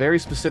water on a very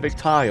specific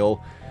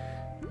tile,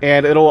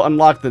 and it'll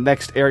unlock the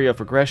next area of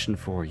progression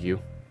for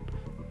you.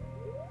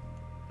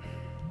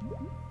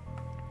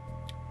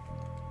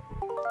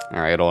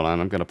 Alright, hold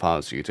on, I'm gonna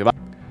pause YouTube.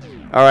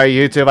 Alright,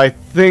 YouTube, I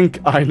think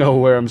I know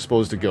where I'm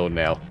supposed to go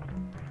now.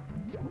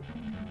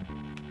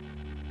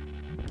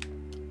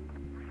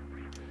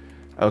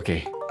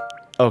 Okay.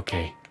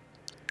 Okay.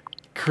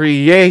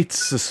 Create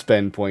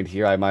suspend point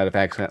here. I might have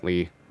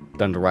accidentally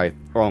done the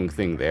wrong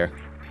thing there.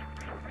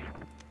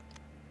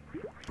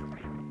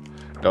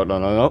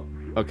 No.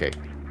 Okay.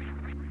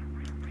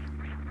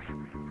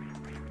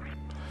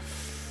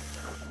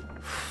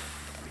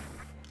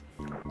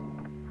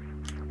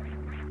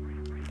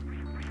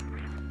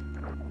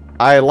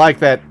 I like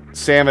that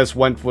Samus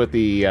went with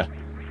the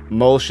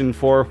motion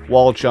for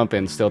wall jump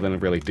and still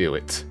didn't really do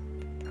it.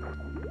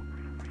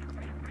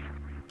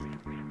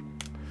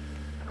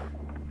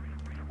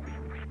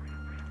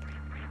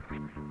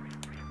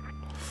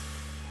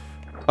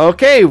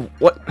 Okay,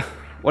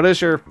 what is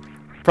your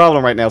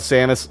problem right now,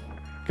 Samus?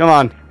 Come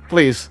on,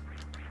 please.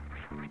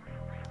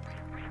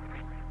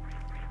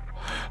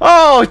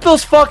 Oh,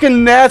 those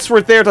fucking gnats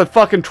were there to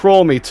fucking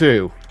troll me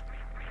too.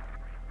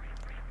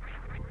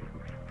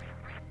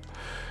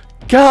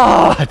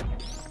 God!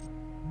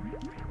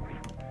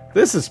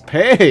 This is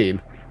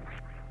pain.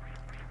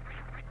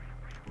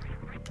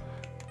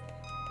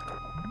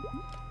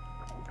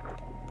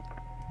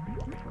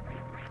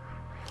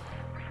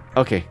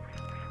 Okay.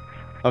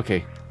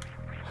 Okay.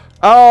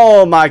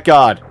 Oh my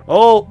god.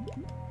 Oh.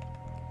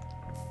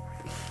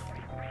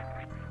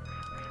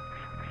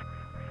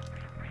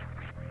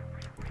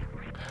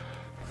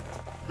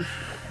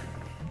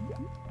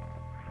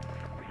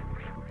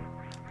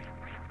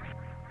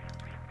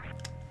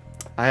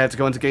 I have to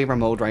go into gamer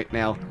mode right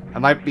now. I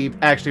might be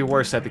actually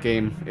worse at the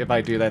game if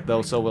I do that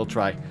though, so we'll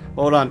try.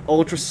 Hold on.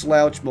 Ultra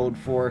slouch mode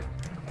for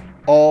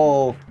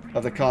all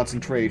of the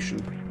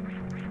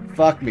concentration.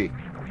 Fuck me.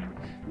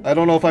 I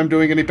don't know if I'm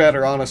doing any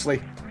better, honestly.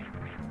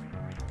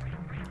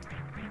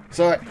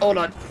 Sorry, hold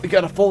on. We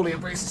gotta fully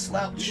embrace the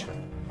slouch.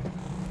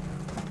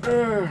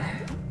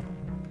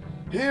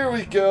 Here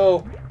we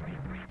go.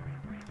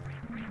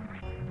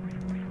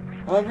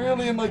 I'm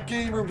really in my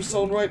gamer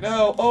zone right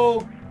now.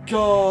 Oh,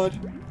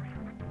 God.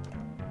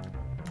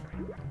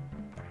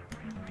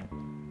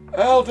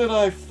 How did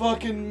I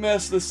fucking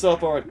mess this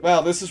up already?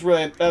 Wow, this is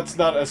really... That's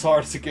not as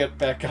hard to get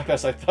back up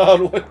as I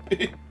thought it would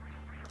be.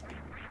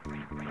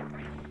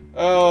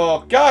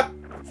 Oh, God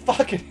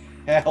fucking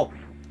hell.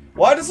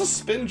 Why does the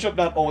spin jump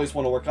not always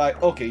want to work?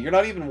 Okay, you're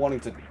not even wanting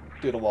to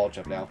do the wall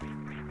jump now.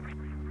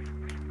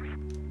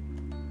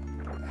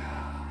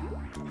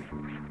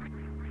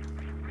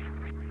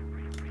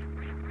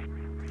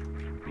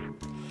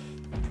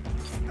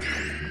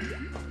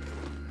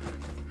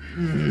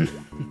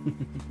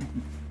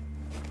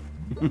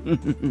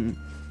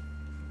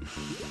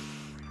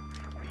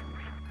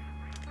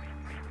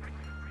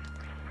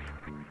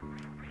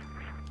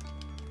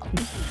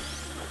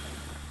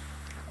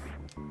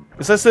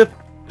 It's as if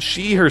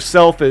she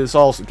herself is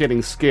also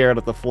getting scared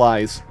of the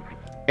flies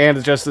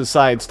and just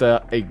decides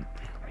to...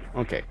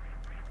 Okay.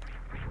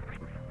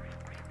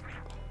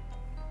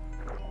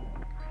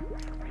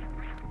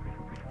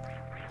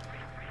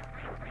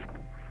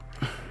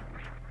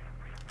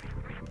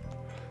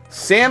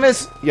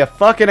 Samus, you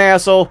fucking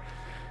asshole.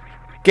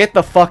 Get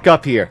the fuck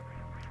up here.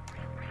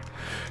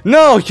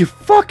 No, you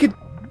fucking...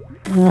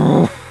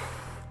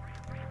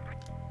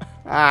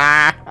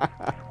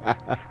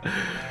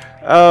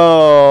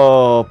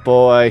 Oh,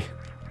 boy.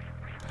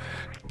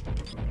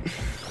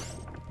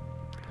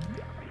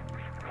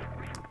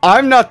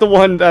 I'm not the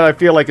one that I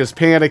feel like is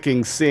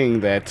panicking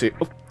seeing that, too.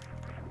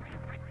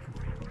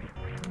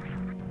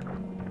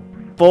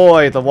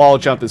 Boy, the wall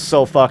jump is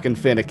so fucking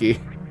finicky.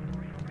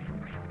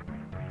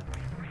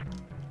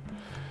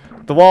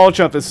 The wall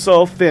jump is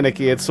so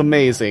finicky, it's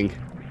amazing.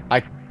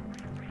 I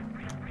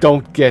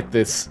don't get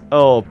this.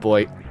 Oh,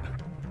 boy.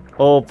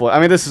 Oh, boy. I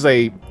mean, this is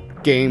a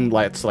game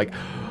that's, like,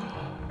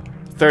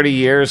 30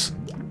 years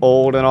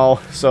old and all,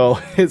 so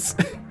it's...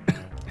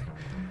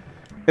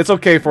 It's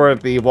okay for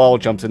the wall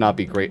jump to not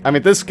be great. I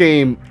mean, this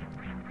game,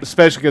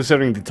 especially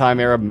considering the time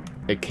era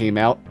it came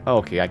out... Oh,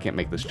 okay, I can't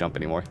make this jump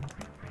anymore.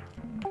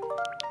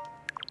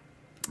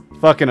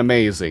 Fucking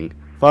amazing.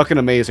 Fucking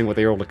amazing what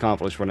they were able to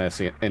accomplish for an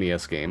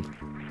NES game.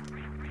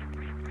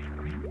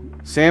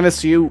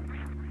 Samus, you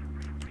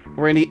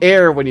were in the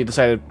air when you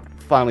decided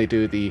to finally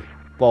do the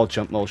wall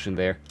jump motion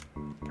there.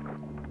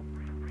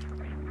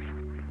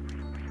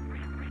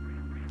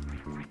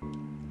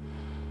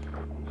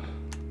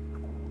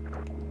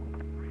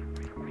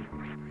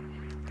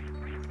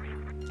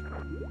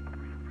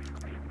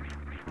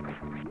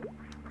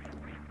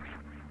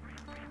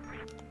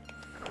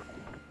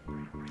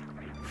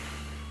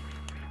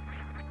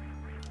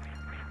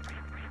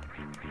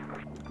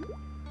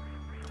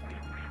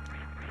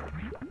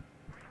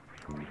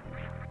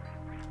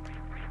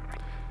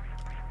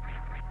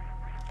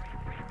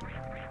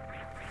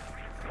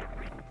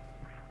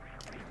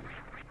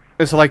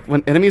 Is it like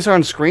when enemies are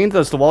on screen,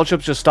 does the wall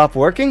jump just stop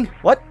working?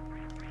 What?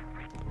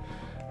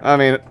 I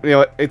mean, you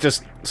know, it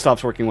just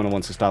stops working when it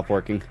wants to stop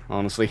working,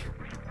 honestly.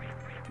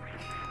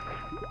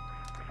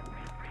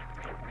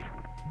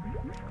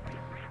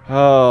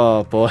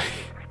 Oh, boy.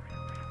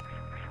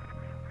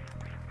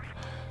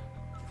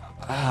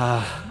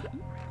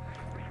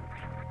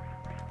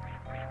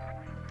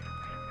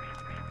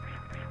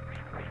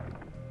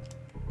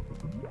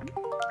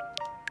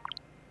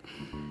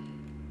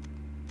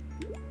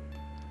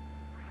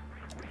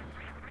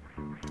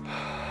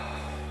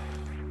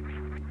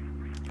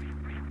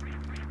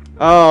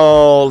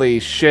 Holy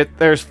shit,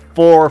 there's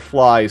 4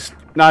 flies,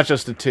 not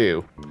just the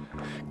 2.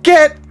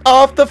 Get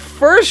off the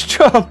first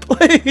jump,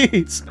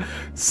 please!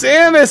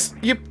 Samus,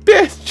 you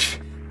bitch!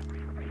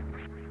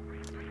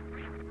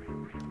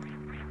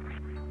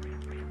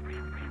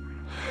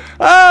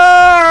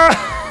 Ah!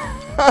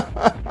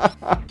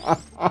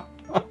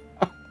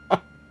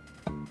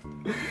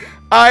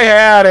 I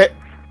had it!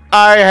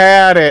 I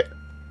had it!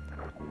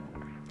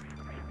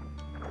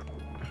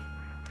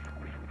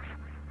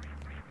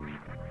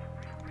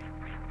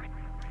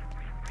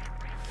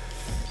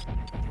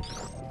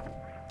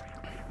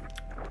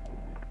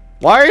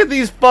 Why are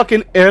these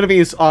fucking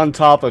enemies on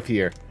top of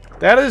here?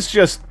 That is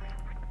just...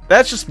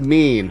 That's just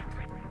mean.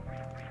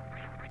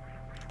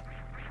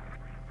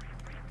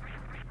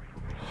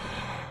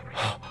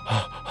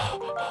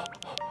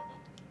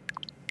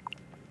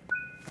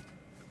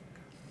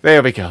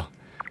 There we go.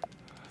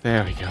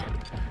 There we go.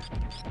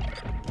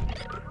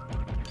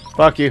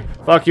 Fuck you.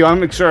 Fuck you.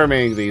 I'm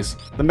exterminating these.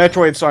 The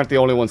Metroids aren't the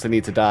only ones that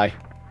need to die.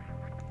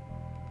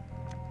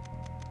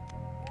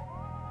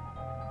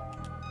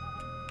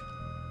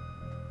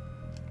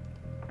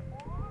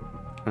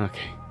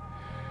 Okay.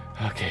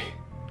 Okay.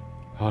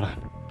 Hold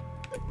on.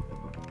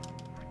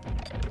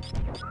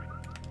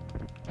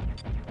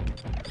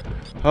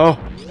 Oh.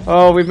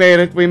 Oh, we made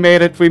it. We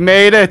made it. We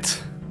made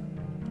it.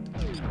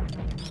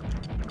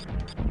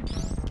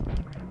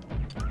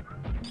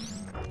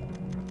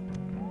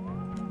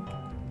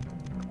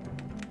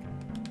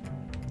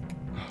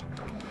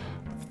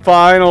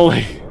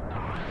 Finally.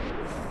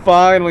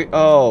 Finally.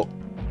 Oh.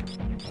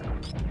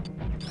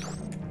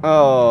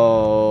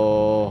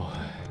 Oh.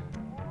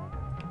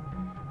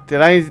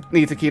 Did I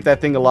need to keep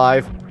that thing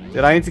alive?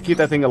 Did I need to keep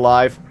that thing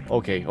alive?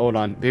 Okay, hold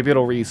on. Maybe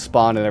it'll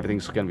respawn and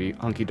everything's gonna be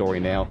hunky-dory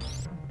now.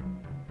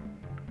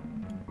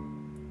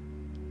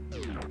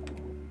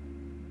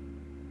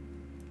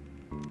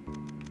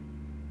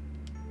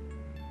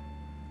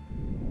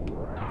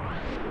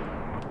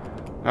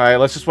 Alright,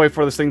 let's just wait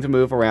for this thing to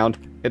move around.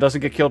 It doesn't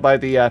get killed by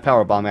the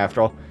power bomb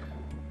after all.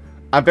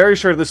 I'm very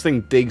sure this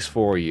thing digs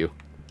for you.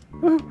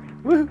 Woo,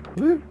 woo,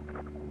 woo.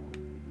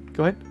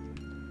 Go ahead.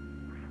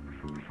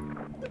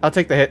 I'll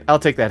take the hit. I'll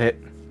take that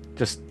hit.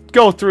 Just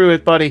go through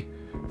it, buddy.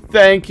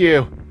 Thank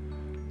you.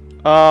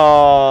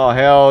 Oh,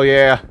 hell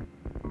yeah.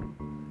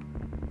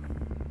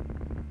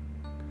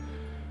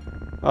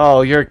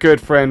 Oh, you're a good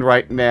friend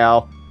right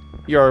now.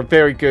 You're a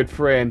very good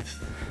friend.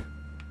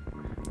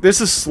 This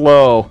is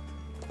slow.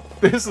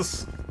 This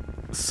is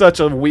such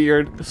a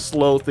weird,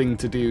 slow thing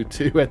to do,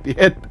 too, at the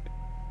end.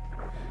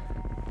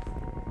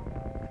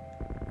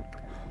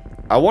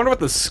 I wonder what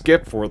the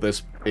skip for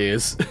this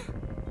is.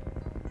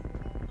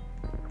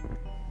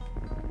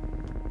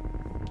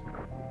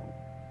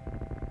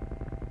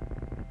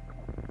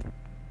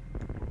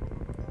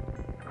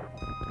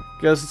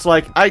 Because it's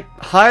like, I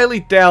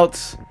highly doubt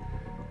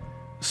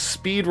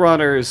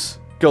speedrunners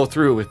go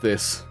through with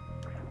this.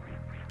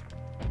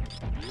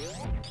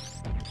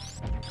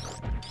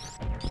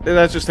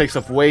 That just takes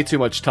up way too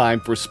much time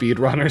for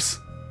speedrunners.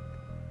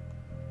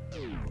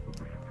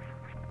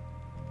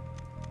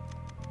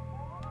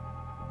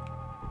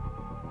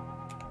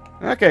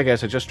 Okay, I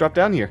guess I just dropped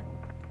down here.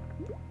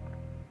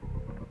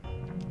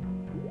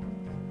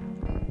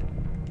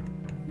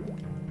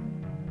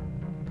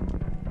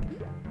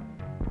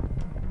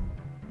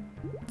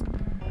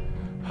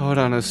 Hold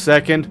on a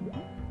second.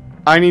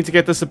 I need to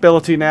get this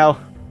ability now.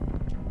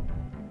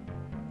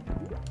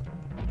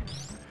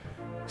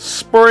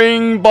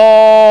 Spring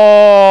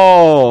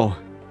ball!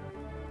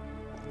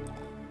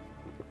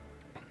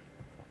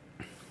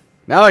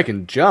 Now I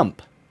can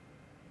jump.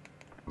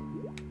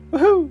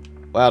 Woohoo!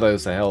 Wow, that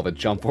was a hell of a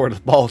jump for the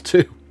ball,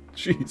 too.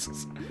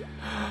 Jesus.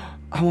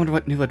 I wonder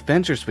what new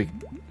adventures we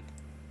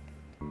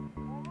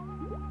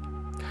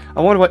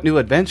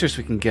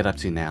can get up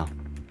to now.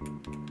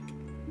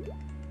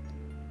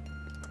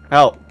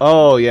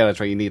 Oh, yeah,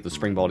 that's right. You need the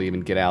spring ball to even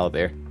get out of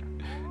there.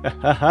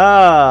 Ha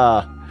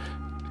ha!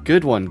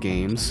 Good one,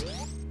 games.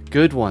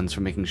 Good ones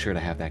for making sure to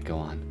have that go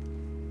on.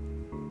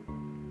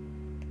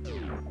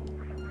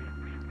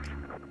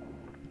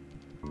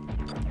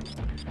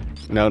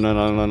 No, no,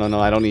 no, no, no, no.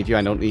 I don't need you.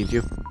 I don't need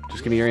you.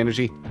 Just give me your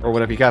energy or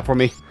whatever you got for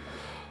me.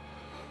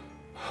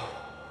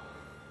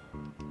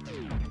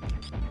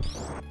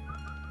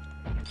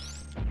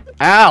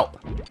 Ow!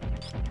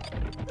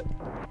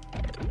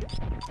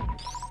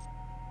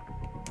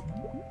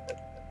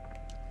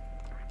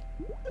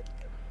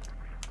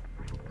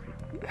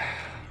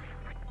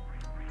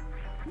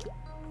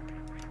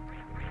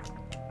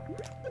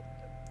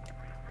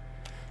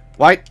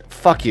 What?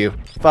 Fuck you.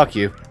 Fuck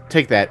you.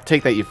 Take that.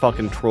 Take that, you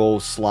fucking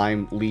troll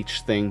slime leech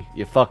thing.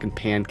 You fucking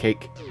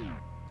pancake.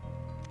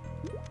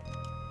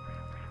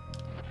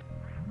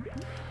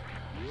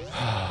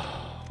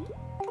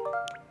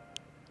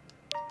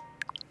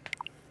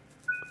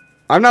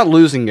 I'm not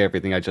losing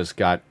everything I just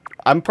got.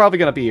 I'm probably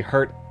gonna be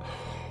hurt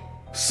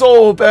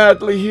so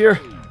badly here.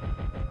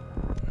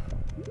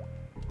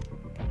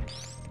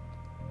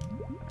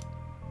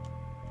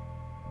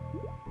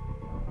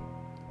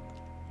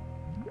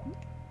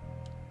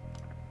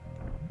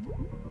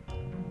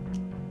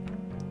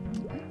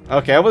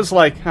 Okay, I was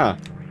like, huh,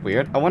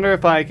 weird. I wonder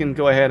if I can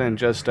go ahead and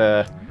just,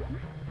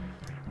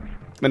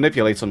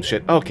 manipulate some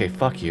shit. Okay,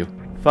 fuck you.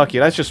 Fuck you,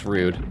 that's just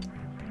rude.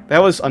 That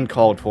was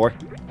uncalled for.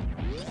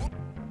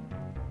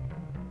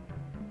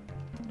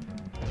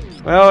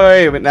 Well,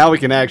 hey, but now we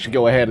can actually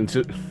go ahead and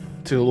to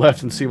the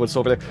left and see what's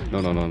over there. No,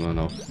 no, no, no,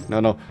 no.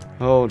 No, no.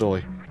 Oh,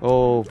 boy.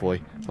 Oh,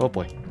 boy. Oh,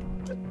 boy.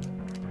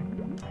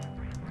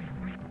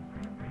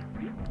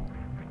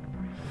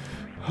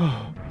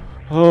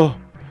 Oh.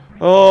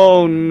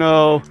 Oh,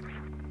 no.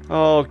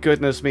 Oh,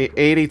 goodness me.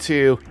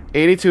 82.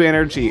 82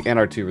 energy and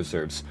our 2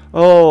 reserves.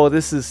 Oh,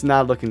 this is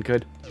not looking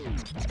good.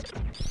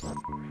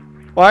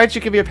 Why'd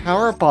you give me a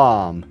power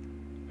bomb?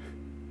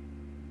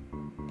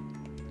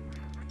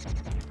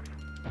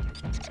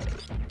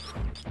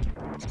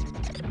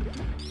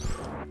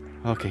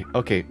 Okay,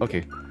 okay,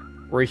 okay.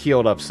 We're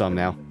healed up some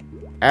now.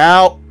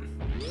 Ow!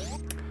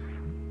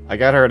 I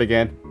got hurt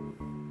again.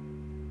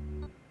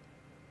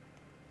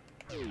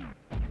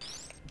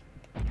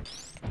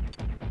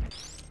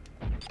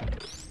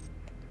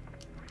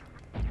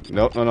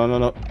 No, no, no, no,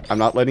 no. I'm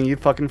not letting you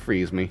fucking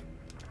freeze me.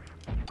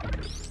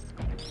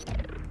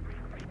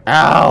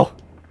 Ow!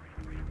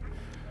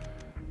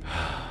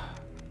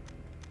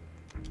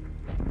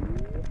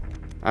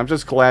 I'm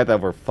just glad that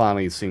we're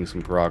finally seeing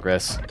some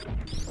progress.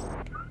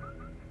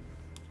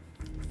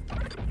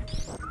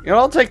 You know,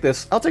 I'll take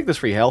this. I'll take this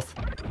free health.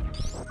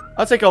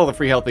 I'll take all the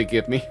free health they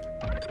give me.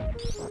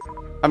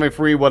 I mean,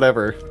 free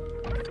whatever.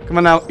 Come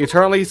on now,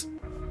 Eternallys.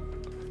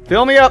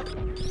 Fill me up!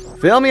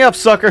 Fill me up,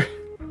 sucker!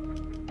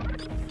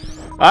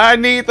 I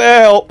need the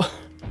help!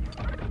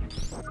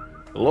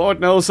 Lord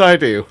knows I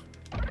do.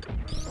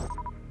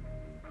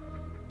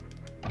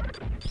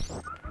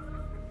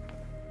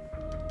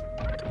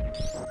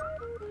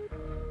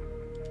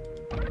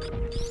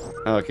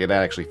 Okay,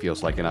 that actually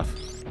feels like enough.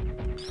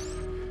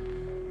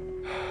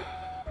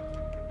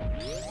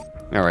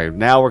 Alright,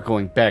 now we're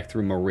going back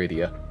through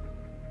Meridia.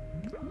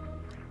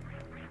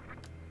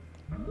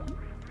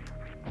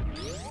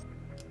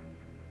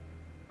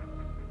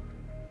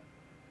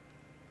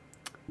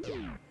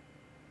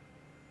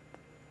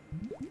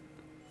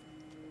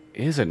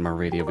 Is it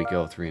Meridia we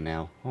go through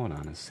now? Hold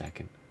on a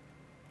second.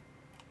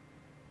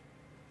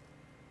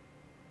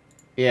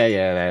 Yeah,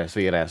 it has to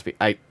be, it has to be.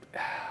 Oh,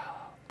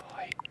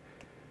 boy.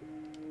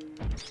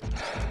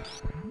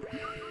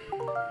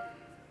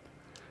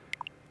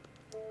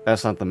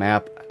 That's not the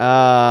map.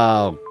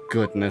 Oh,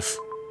 goodness.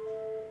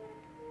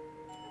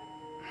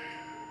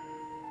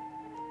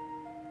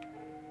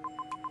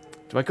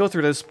 Do I go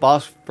through this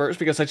boss first?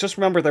 Because I just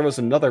remember there was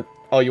another...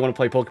 Oh, you want to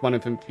play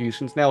Pokemon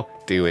Infusions now?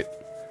 Do it.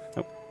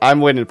 I'm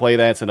waiting to play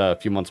that in a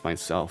few months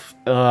myself.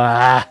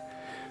 I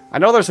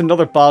know there's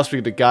another boss we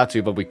could have got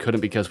to, but we couldn't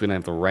because we didn't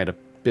have the right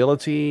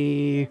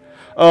ability...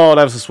 Oh,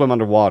 that was to swim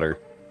underwater.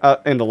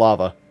 In the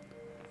lava.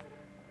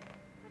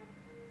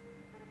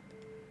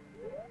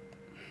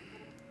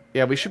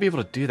 Yeah, we should be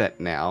able to do that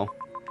now.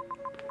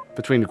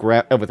 Between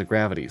with the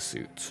gravity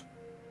suit.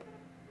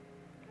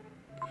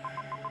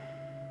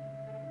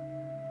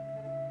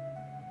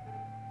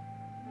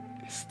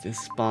 Is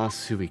this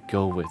boss who we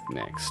go with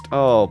next?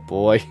 Oh,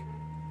 boy.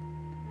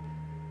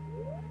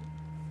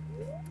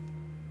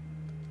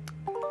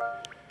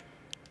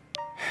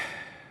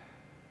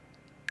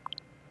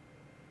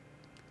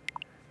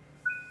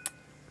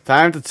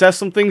 Time to test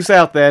some things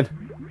out, then.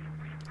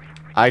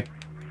 I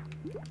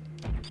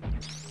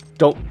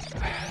don't...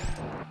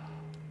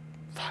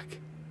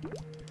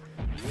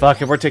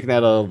 Fuck, if we're taking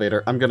that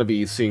elevator, I'm gonna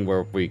be seeing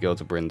where we go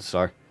to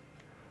Brinstar.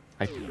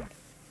 I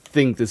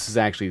think this is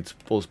actually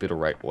supposed to be the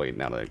right way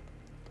now that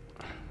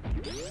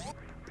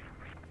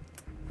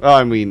Oh,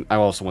 I mean, I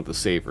also want the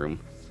save room.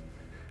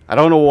 I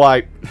don't know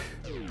why...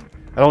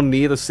 I don't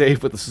need a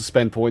save with the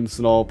suspend points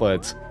and all,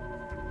 but...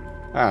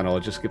 I don't know,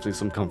 it just gives me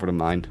some comfort of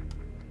mind.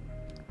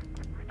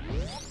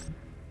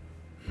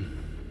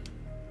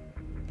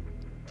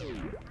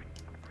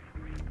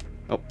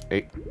 Oh,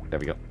 hey, there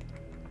we go.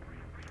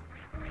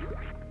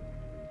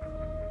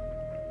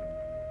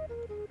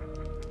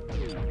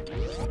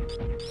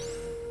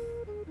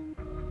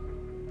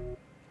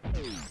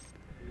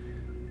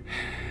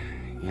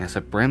 Yeah, so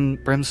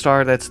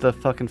Brimstar, that's the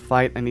fucking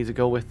fight I need to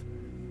go with.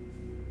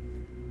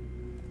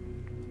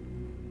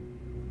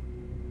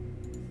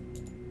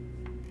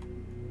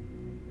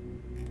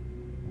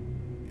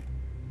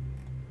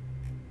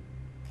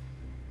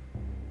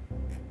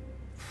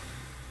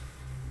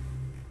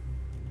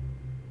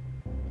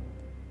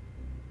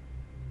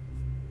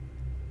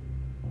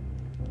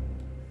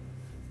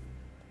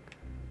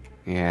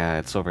 Yeah,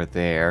 it's over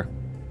there.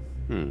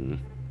 Hmm.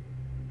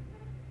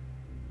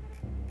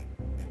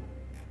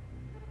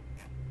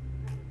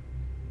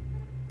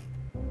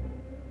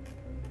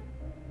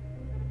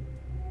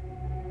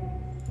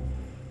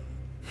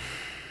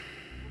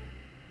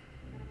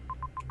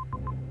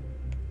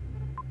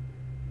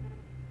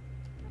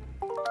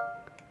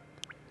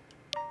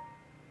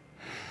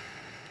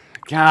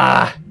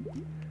 Gah!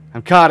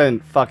 I'm caught in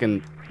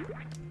fucking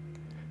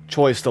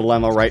choice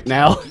dilemma right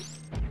now.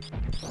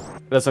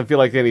 Doesn't feel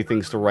like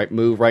anything's the right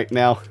move right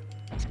now.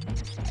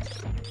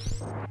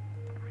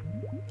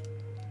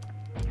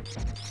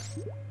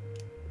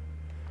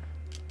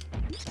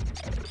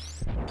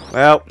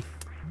 Well,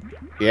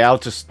 yeah, I'll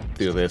just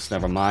do this.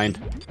 Never mind.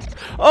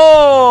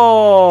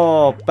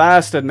 Oh,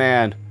 bastard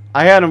man!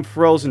 I had him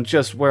frozen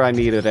just where I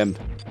needed him.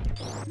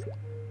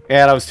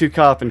 And I was too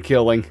caught up in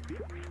killing.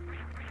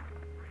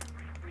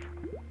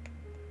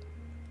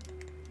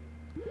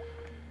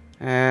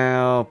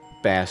 Oh,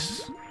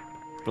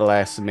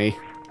 blasphemy.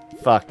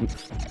 Fuck.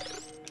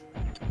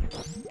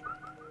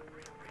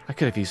 I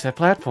could have used that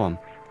platform.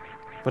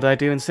 What did I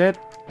do instead?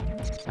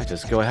 I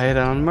just go ahead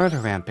on a murder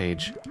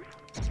rampage.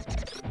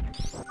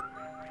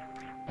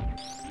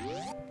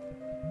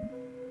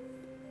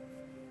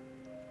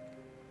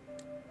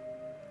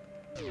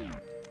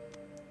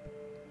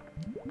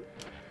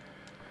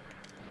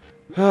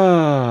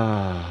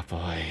 Oh,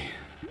 boy.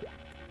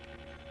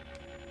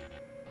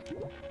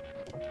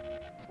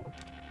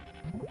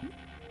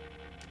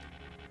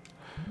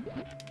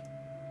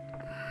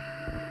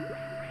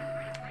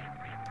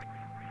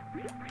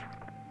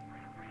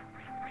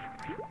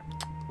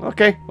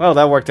 Okay, well,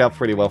 that worked out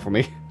pretty well for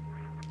me.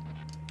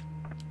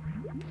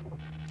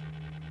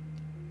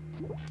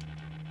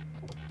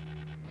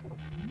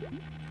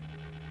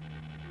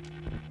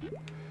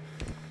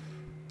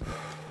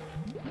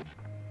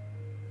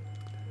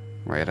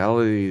 Right, all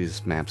of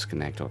these maps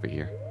connect over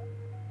here.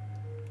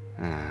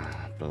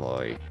 Ah,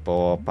 boy.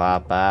 Bo,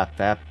 ba, ba,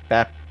 bap,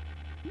 bap.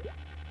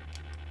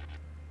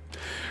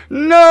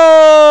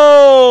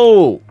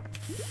 No!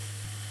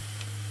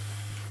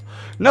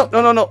 No,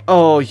 no, no, no.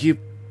 Oh, you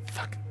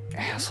fucking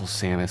asshole,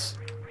 Samus.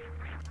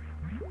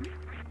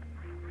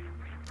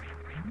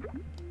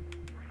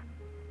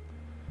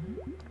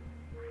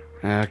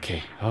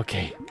 Okay,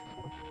 okay.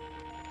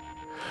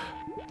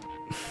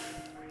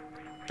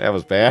 That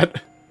was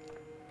bad.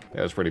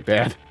 That was pretty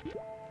bad.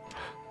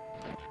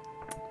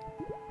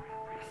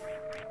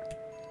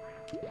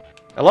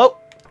 Hello?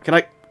 Can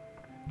I...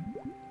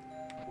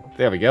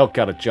 There we go.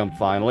 Got a jump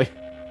finally.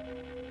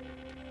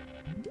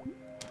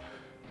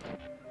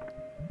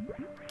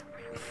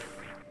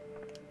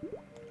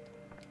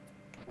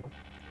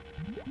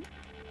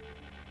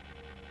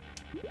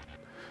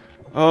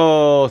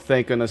 Oh,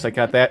 thank goodness I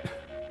got that.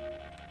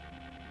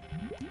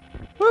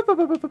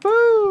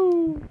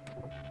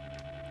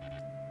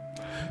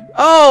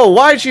 Oh,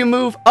 why'd you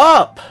move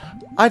up?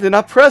 I did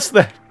not press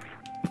that.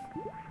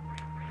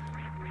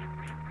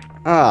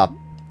 Ah,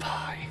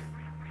 boy.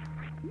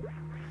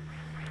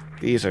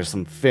 These are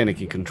some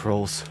finicky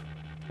controls,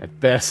 at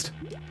best.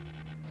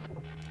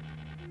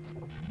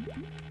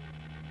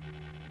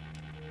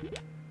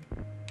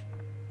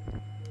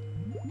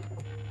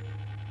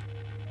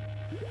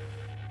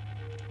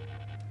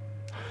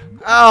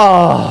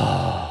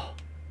 Oh.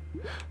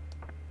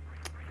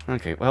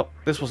 Okay, well,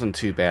 this wasn't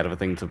too bad of a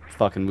thing to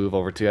fucking move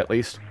over to, at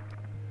least.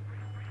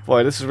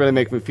 Boy, this is really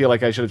making me feel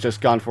like I should have just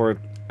gone for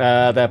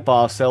that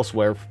boss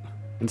elsewhere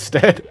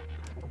instead.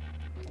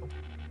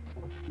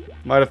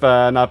 Might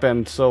have not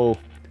been so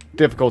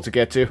difficult to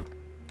get to.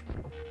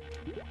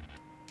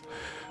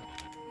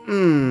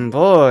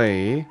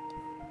 Boy.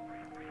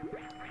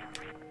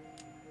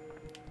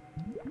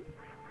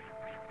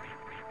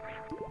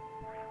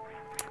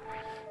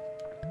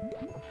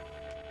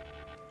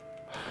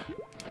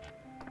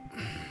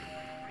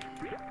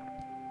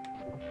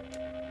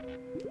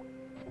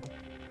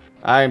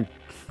 I'm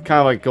kind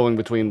of like going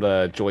between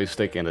the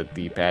joystick and the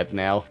D-pad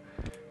now.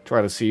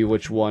 Try to see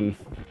which one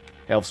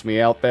helps me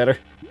out better.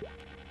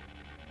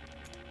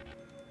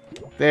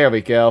 There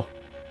we go.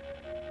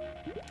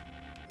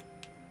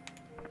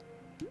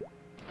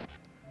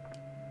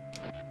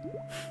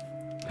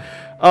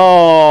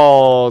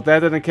 Oh, that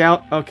didn't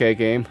count? Okay,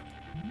 game.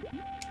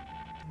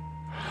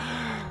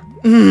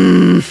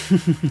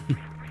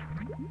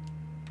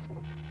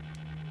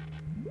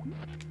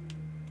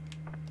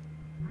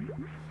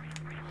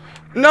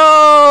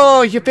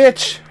 No, you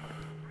bitch!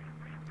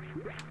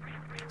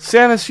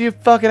 Samus, you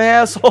fucking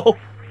asshole!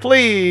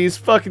 Please,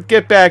 fucking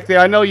get back there.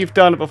 I know you've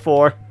done it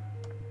before.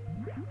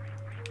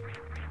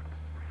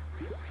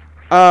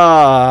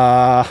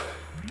 Ah.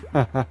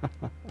 Come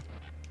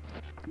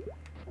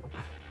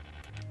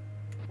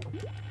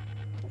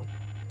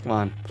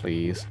on,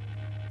 please.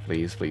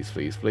 Please, please,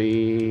 please,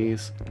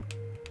 please.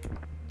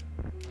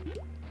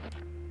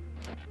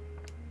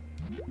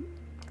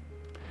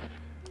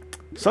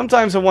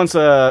 Sometimes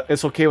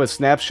it's okay with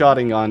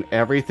snapshotting on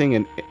everything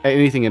and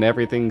anything and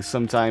everything.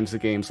 Sometimes the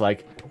game's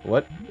like,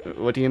 what?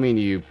 What do you mean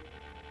you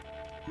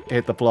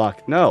hit the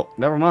block? No,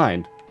 never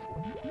mind.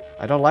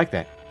 I don't like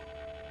that.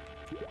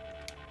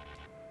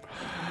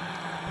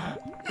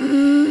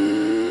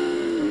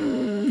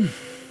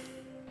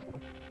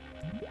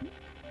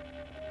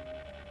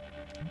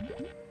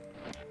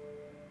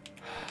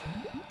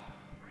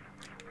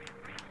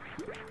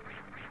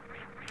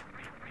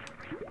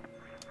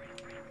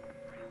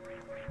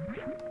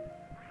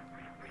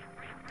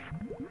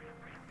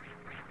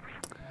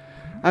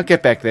 I'll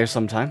get back there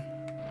sometime.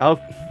 I'll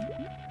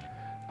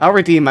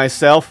redeem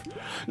myself.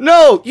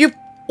 No, you...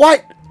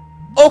 What?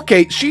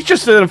 Okay, she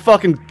just didn't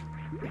fucking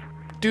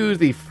do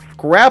the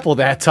grapple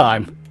that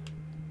time.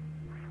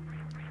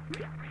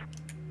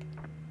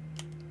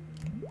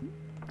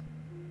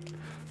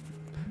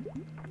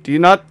 Do you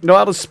not know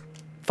how to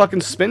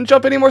fucking spin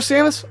jump anymore,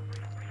 Samus?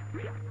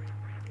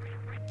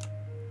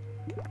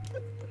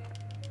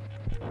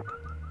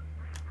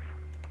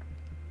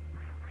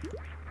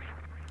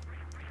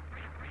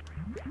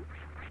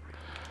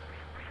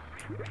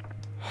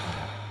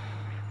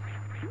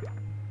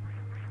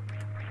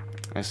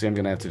 I see I'm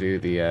gonna have to do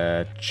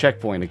the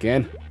checkpoint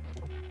again.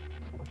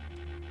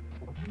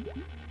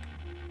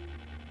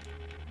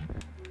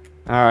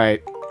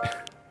 Alright.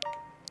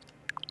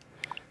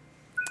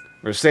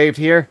 We're saved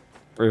here.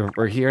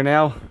 We're here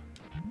now.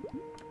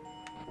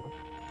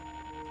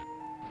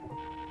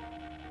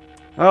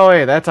 Oh,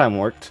 hey, that time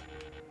worked.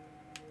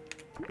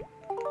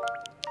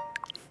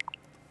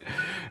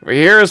 We're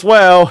here as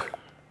well.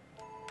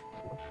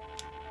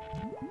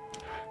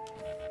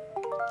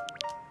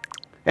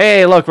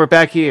 Hey, look, we're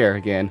back here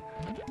again.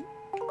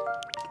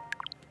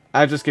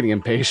 I'm just getting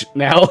impatient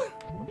now.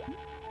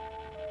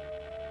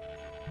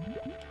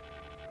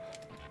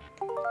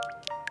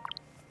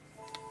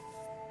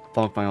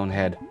 Bonk my own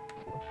head.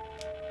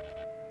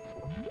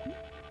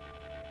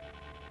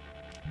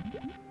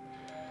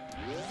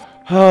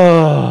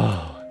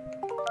 Oh.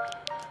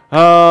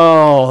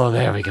 Oh,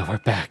 there we go. We're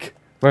back.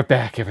 We're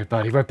back,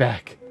 everybody. We're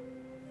back.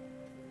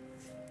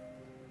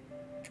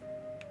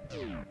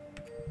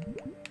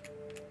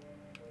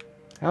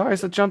 How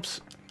is the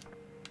jumps?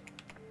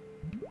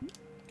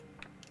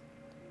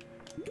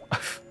 I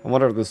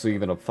wonder if there's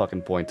even a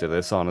fucking point to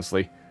this,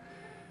 honestly.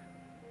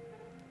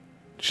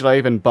 Should I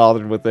even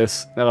bother with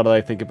this, now that I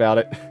think about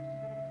it?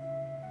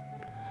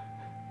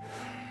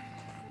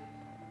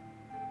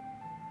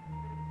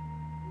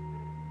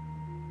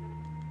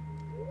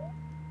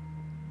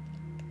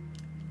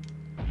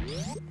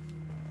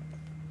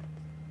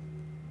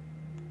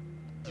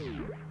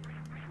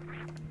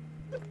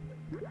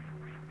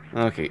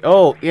 Okay.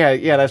 Oh,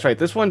 yeah, that's right.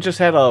 This one just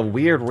had a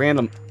weird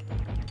random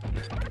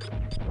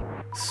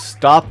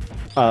stop,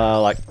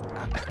 like,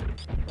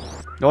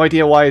 no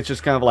idea why it's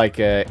just kind of like,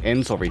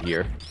 ends over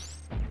here.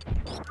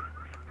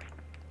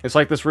 It's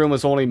like this room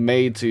was only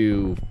made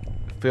to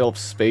fill up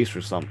space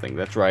or something.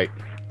 That's right.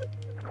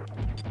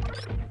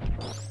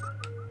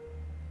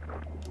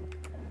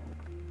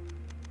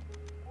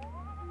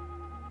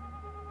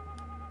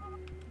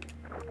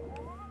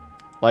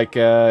 Like,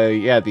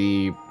 yeah,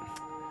 the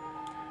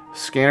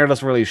scanner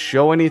doesn't really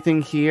show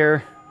anything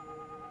here.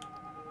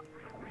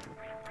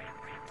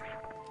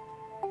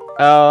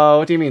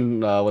 What do you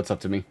mean, what's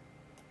up to me?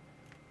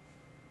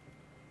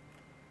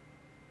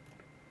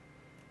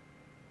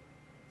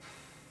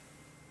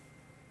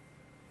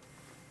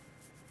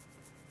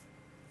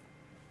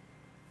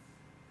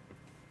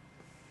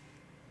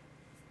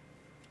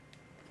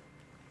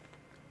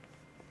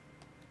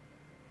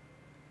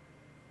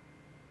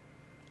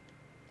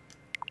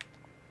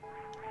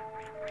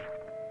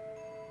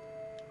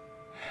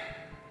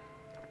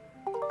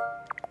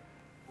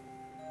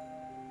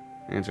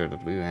 Enter the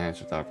blue hatch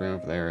without room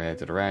for there, head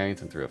to the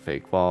right and through a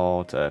fake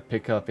wall to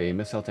pick up a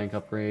missile tank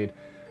upgrade.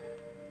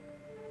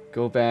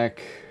 Go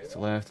back to the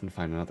left and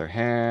find another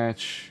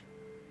hatch.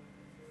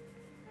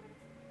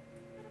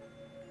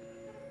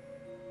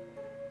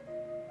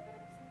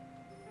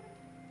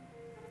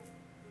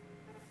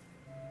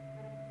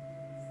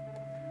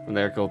 From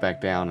there, go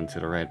back down and to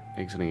the right,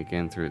 exiting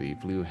again through the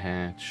blue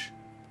hatch.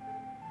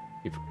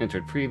 You've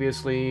entered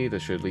previously.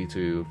 This should lead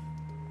to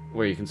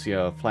where you can see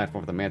a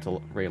platform with a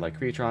mantle ray-like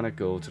creature on it.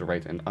 Go to the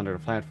right and under the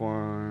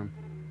platform.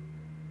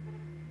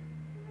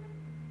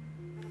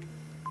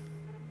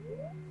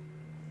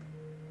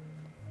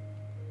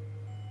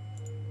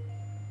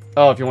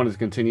 Oh, if you wanted to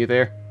continue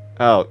there?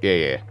 Oh,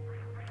 yeah.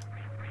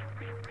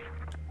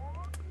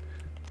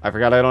 I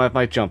forgot I don't have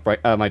my jump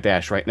right, my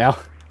dash right now.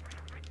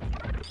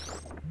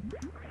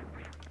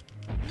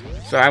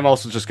 So I'm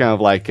also just kind of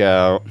like,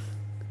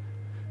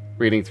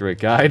 reading through a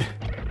guide.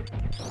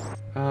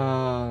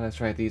 That's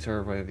right, these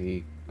are where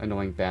the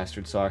annoying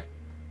bastards are.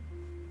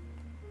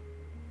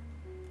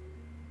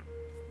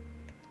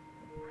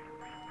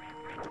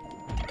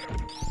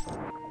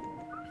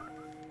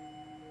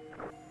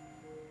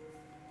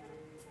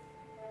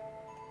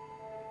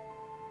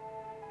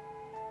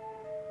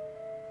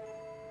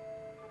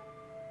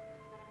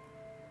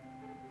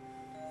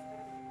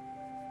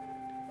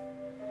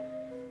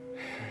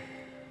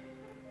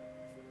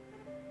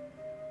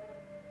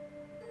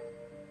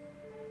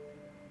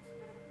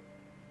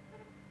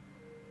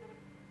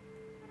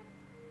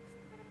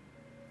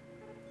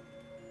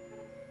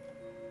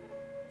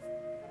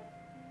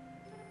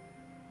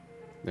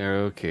 They're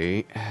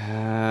okay.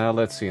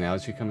 Let's see now.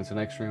 As you come into the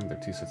next room, there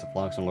are 2 sets of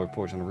blocks on the lower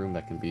portion of the room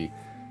that can be...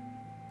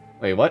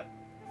 Wait, what?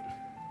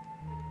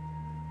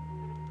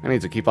 I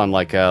need to keep on,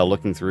 like,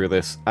 looking through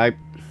this. Yeah,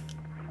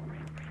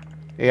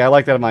 I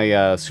like that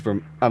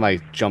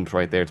my jump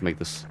right there to make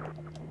this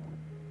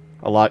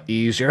a lot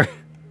easier.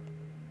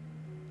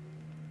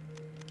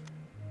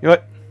 You know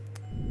what?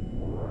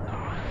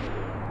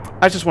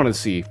 I just wanted to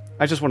see.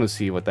 I just wanted to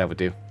see what that would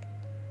do.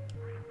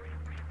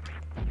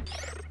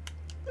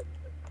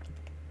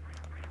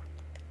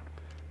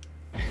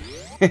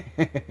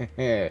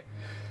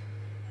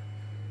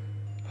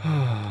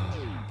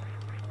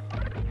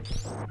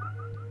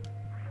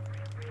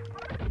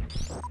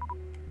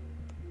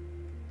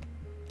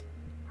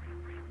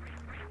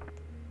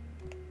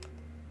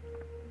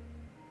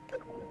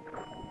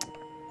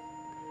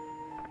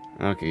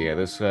 Okay, yeah,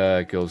 this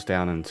goes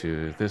down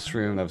into this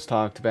room that was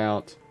talked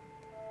about.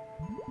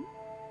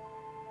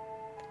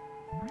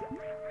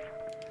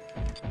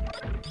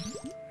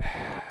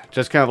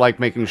 Just kind of like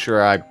making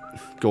sure I'm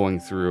going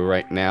through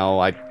right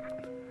now.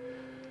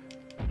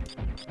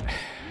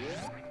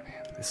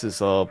 This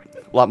is a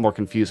lot more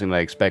confusing than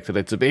I expected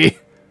it to be.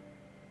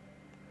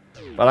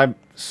 But I'm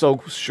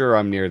so sure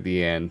I'm near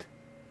the end.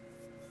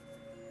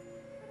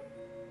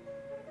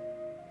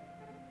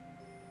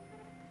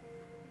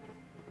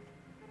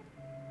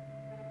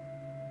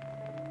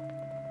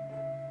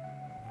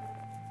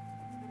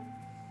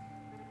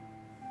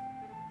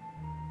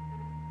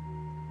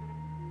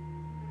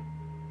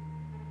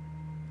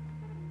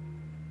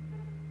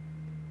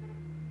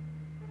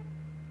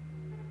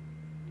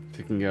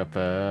 Picking up,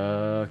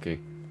 okay.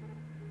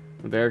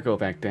 From there, go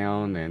back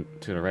down and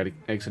to the right,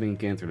 exiting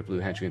again through the blue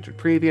hatch you entered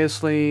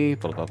previously.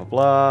 Blah, blah, blah,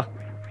 blah.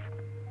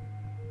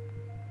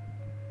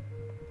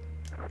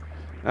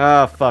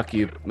 Ah, fuck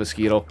you,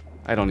 mosquito.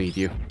 I don't need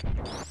you.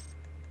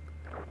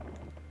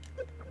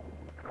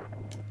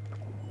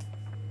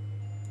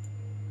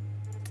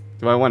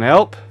 Do I want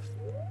help?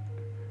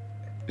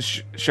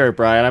 Sure,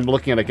 Brian. I'm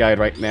looking at a guide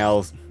right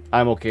now.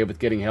 I'm okay with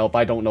getting help.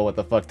 I don't know what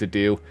the fuck to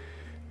do.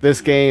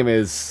 This game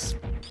is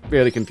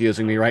really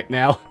confusing me right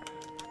now.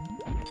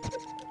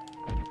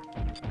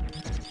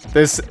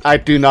 I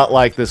do not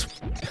like this.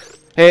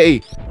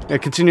 Hey, a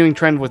continuing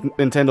trend with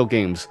Nintendo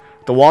games.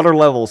 The water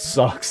level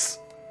sucks.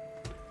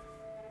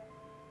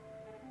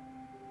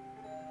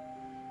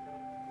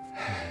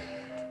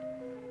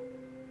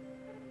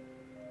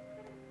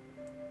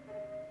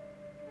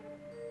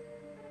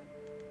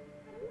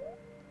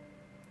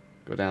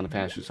 Go down the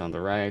passages on the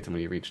right, and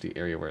when you reach the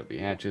area where the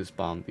hatches,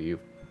 bomb the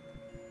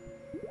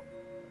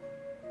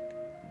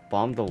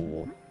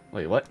wall.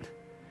 Wait, what?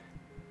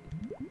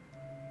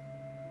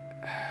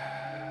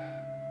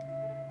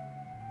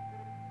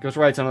 Goes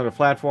right to another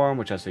platform,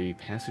 which has a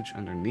passage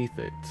underneath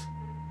it.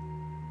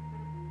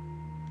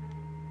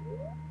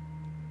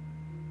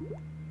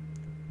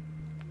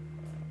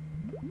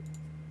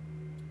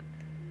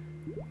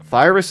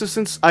 Fire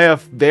resistance? I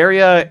have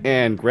Varia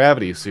and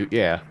Gravity Suit,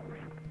 yeah.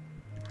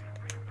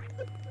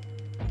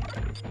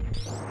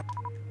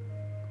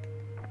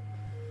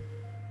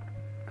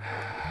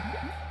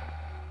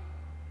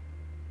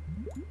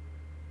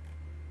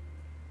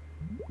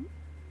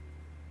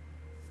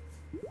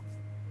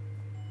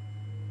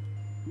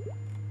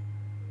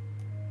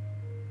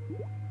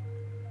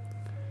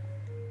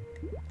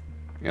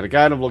 Yeah, the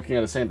guide I'm looking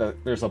at is saying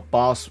that there's a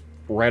boss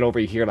right over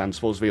here that I'm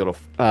supposed to be able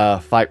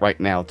to fight right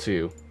now,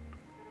 too.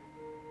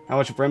 How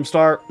much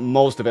Brimstar?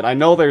 Most of it. I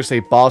know there's a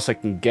boss I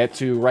can get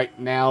to right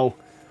now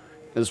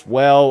as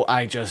well.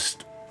 I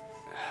just...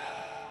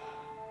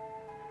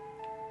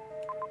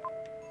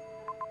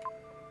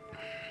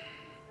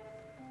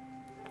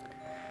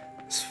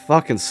 This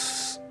fucking...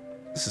 This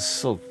is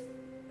so...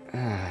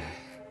 I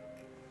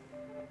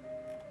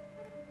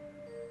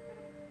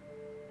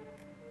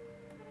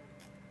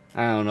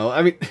don't know.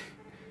 I mean...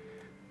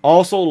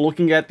 Also,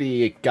 looking at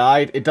the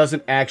guide, it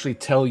doesn't actually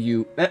tell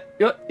you...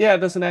 Yeah, it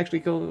doesn't actually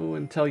go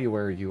and tell you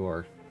where you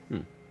are.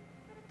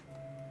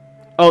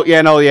 Oh,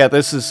 yeah, no, yeah,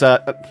 this is... yeah,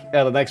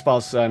 the next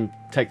boss I'm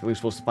technically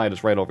supposed to fight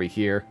is right over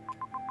here.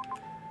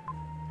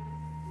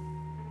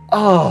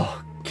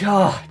 Oh,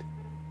 God.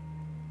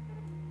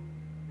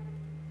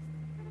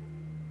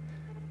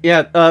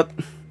 Yeah,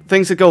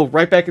 things that go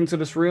right back into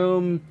this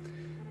room.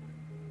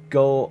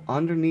 Go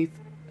underneath...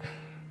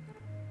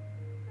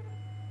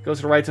 Go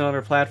to the right to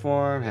another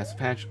platform, has a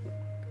patch.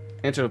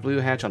 Enter the blue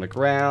hatch on the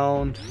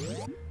ground.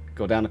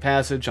 Go down the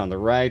passage on the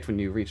right when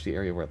you reach the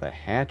area where the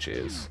hatch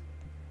is.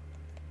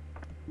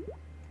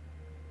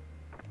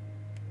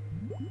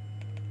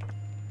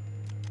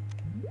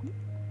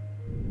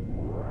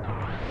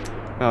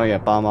 Oh yeah,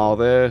 bomb all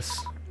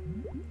this.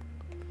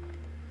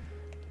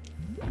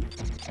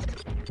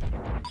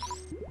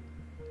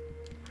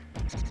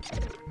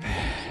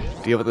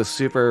 Deal with this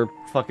super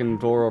fucking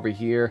door over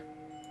here.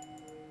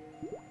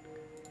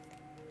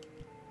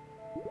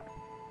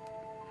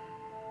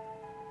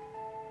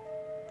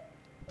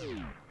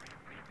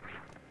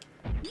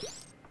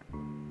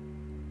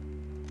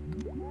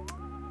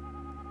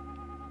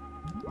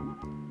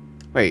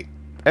 Wait,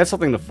 that's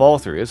something to fall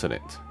through, isn't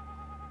it?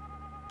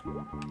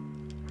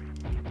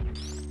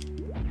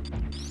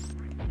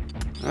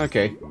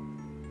 Okay.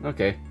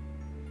 Okay.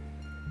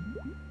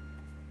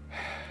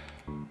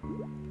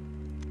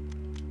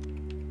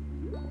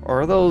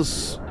 Are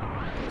those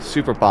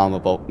super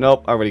bombable?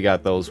 Nope, I already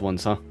got those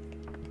ones, huh?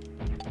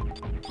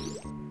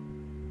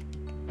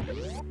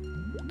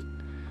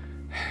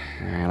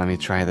 Alright, let me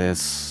try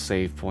this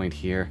save point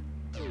here.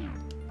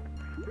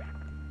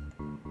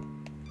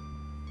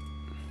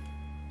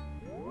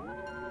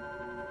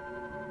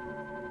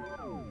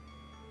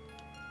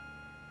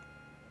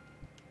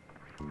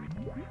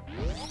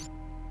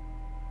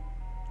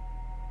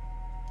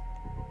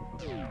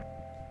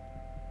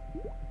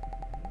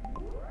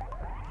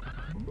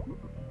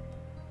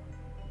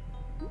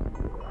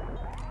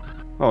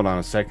 Hold on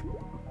a sec.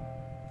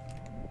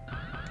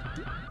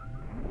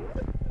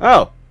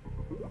 Oh!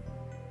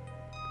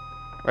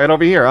 Right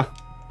over here, huh?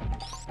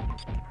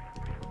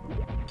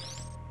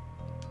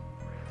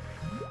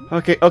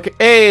 Okay, okay.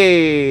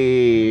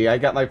 Hey! I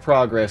got my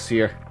progress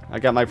here. I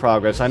got my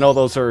progress. I know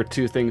those are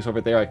two things over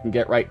there I can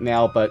get right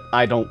now, but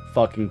I don't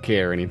fucking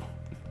care anymore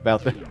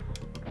about that.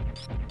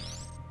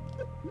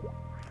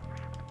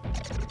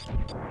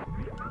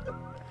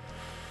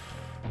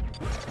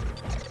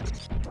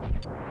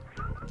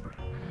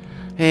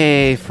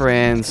 Hey,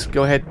 friends.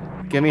 Go ahead.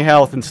 Give me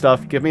health and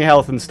stuff. Give me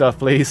health and stuff,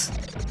 please.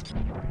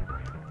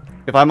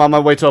 If I'm on my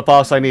way to a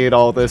boss, I need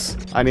all this.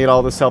 I need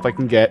all this help I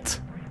can get.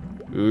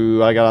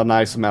 Ooh, I got a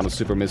nice amount of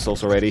super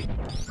missiles already.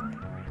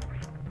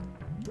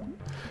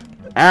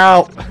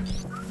 Ow!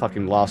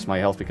 Fucking lost my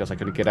health because I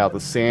couldn't get out of the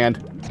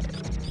sand.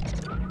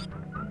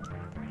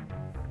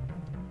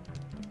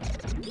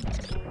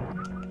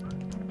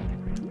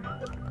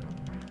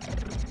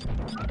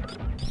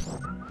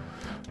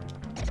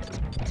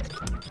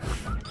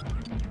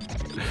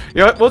 You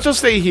know what? We'll just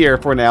stay here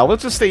for now. We'll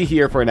just stay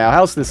here for now.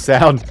 How's this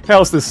sound?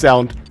 How's this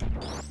sound?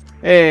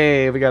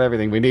 Hey, we got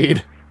everything we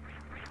need.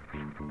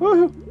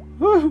 Woohoo!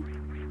 Woohoo!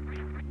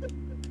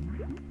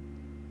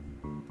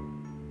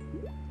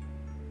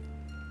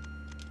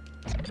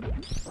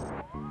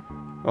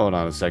 Hold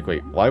on a sec.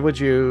 Wait, why would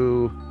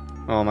you...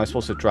 Oh, am I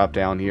supposed to drop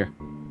down here?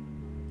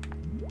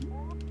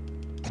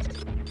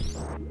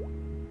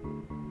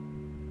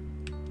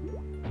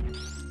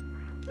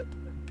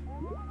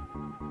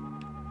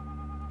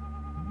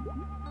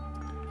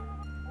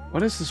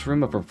 What is this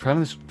room of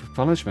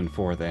replenishment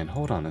for, then?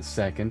 Hold on a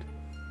second.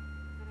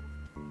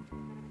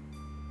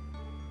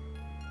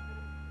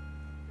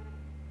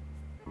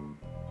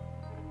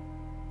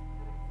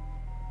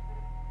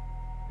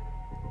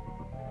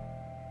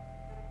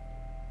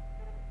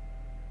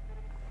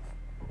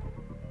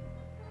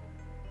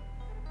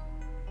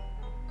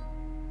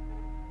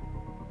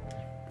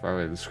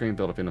 Probably the screen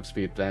built up enough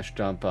speed. Dash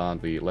jump on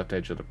the left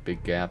edge of the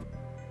big gap.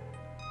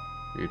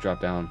 You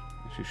drop down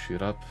as you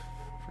shoot up.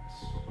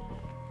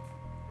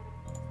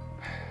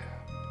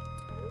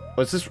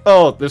 What's this?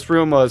 Oh, this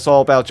room was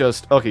all about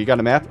just... Okay, you got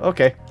a map?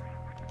 Okay.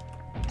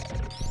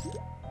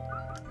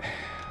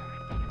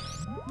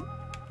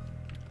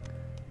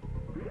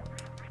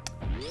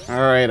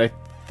 Alright, I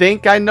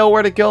think I know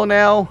where to go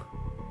now.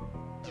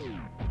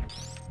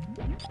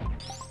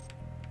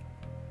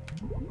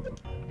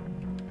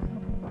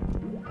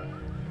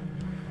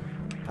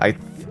 I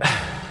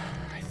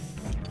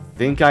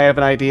think I have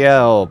an idea.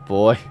 Oh,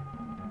 boy.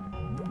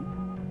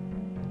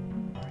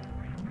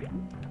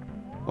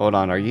 Hold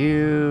on, are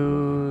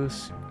you...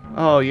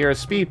 Oh, you're a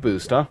speed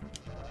boost, huh?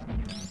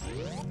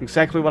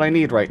 Exactly what I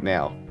need right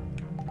now.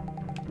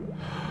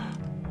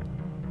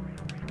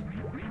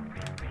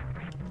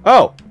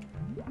 Oh!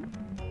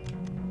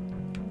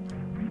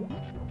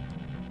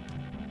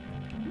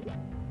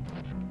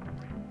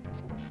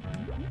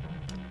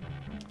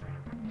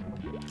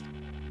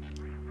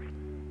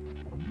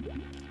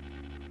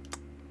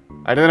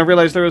 I didn't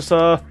realize there was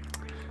a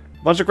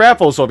bunch of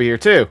grapples over here,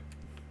 too.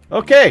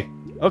 Okay.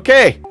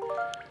 Okay.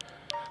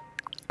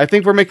 I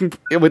think we're making...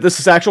 This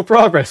is actual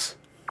progress.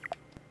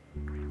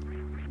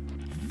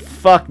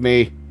 Fuck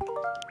me.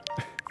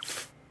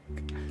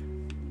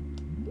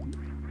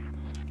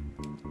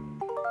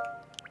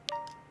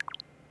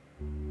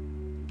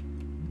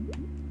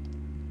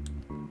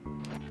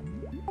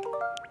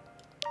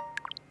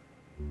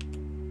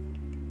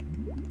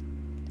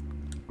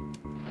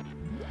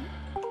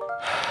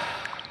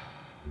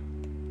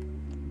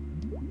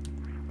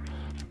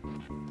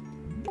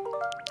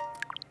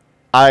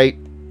 I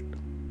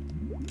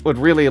would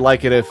really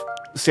like it if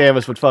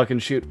Samus would fucking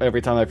shoot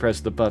every time I press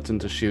the button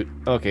to shoot.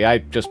 Okay,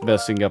 I'm just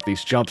messing up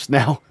these jumps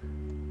now.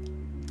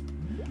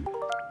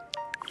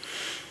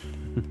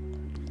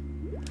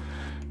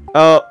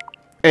 Oh,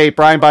 hey,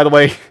 Brian, by the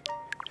way,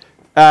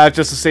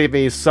 just to save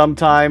me some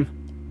time.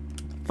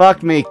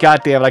 Fuck me,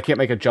 goddamn it, I can't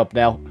make a jump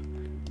now.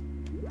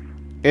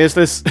 Is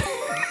this...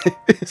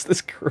 is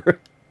this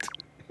correct?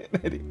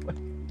 Anyway.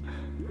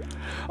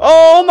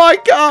 Oh my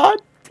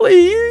god,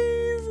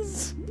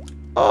 please!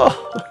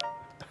 Oh...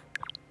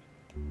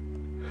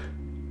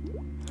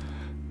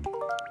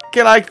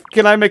 Can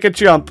I make a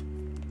jump?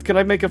 Can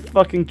I make a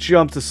fucking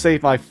jump to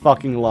save my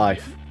fucking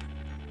life?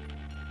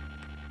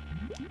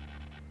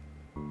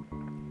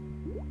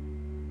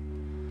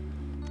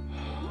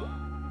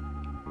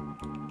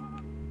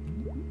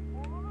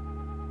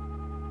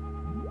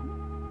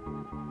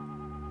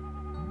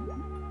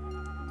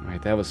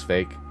 Alright, that was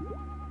fake.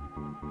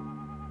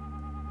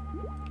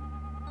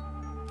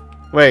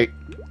 Wait,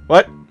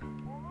 what?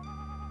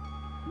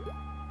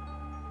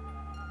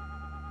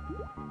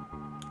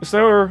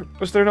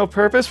 Was there no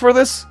purpose for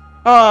this?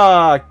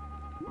 Ah.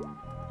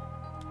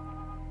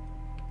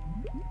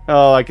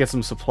 Oh, I get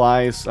some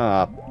supplies.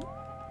 Ah.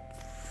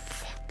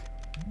 Fuck.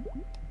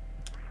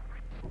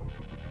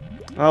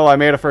 Oh, I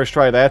made a first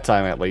try that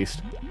time at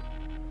least.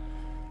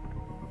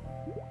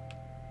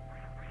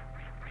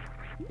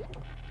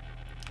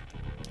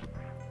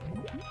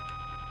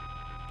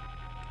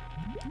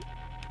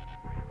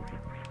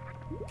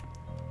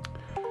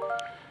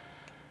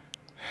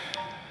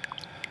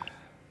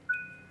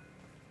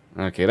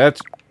 Okay,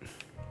 that's...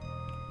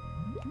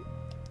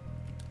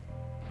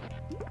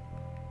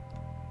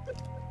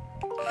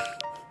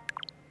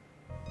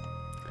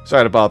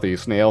 Sorry to bother you,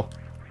 Snail.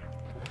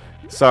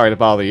 Sorry to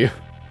bother you.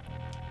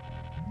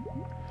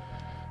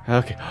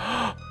 Okay.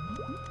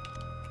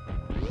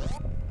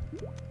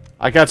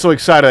 I got so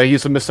excited I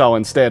used a missile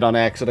instead on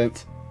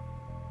accident.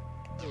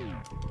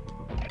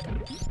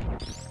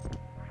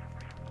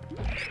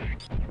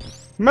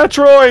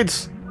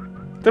 Metroids!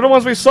 They're the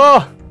ones we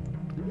saw!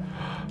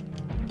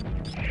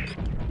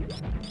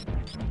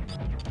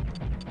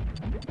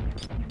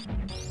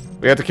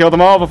 We have to kill them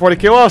all before they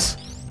kill us.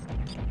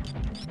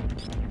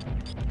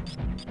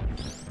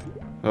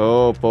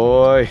 Oh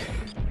boy.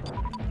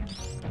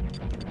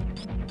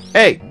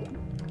 Hey!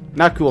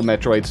 Not cool,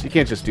 Metroids. You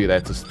can't just do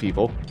that to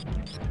people.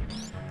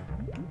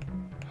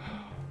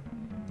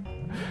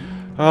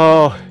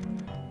 Oh.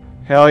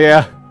 Hell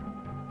yeah.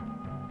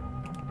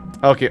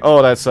 Okay,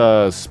 oh, that's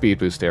a speed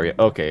boost area.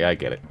 Okay, I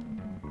get it.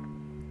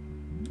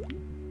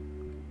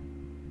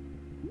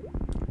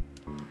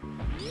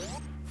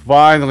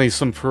 Finally,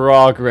 some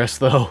progress,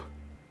 though.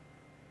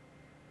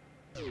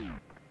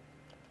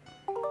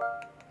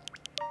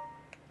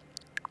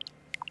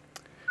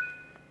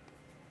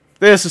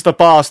 This is the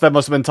boss that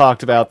must have been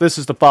talked about. This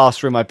is the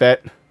boss room, I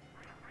bet.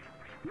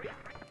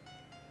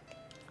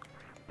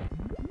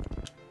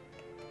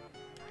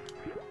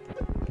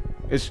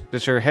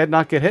 Does your head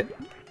not get hit?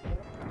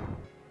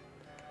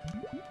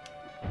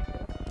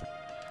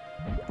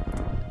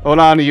 Hold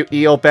on, you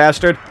eel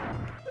bastard.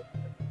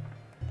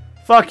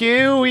 Fuck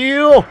you,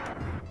 eel!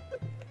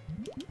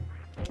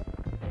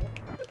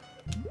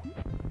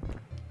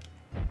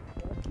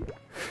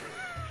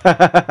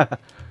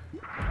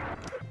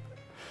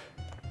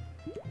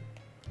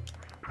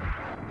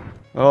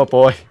 Oh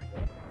boy.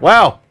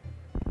 Wow!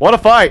 What a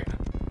fight!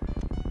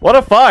 What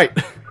a fight!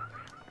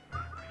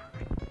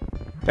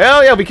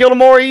 Hell yeah, we killed a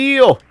more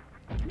eel!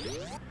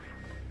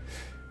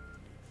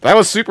 That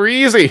was super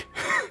easy!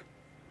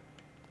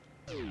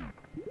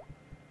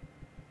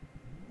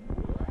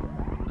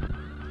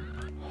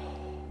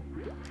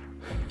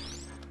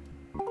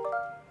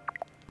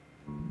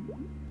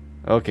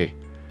 Okay.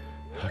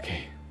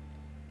 Okay.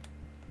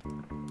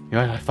 You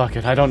know what, fuck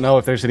it. I don't know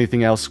if there's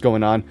anything else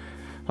going on.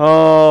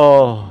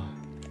 Oh.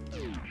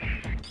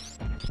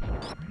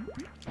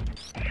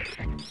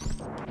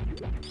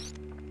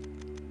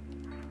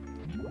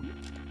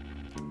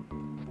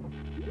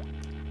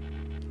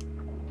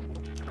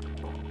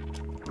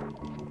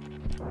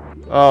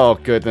 Oh,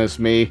 goodness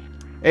me.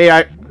 Hey,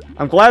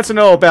 I'm glad to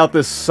know about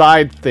this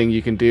side thing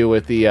you can do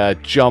with the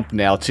jump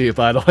now, too,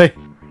 by the way.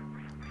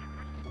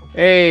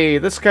 Hey,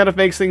 this kind of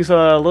makes things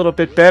a little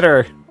bit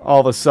better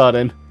all of a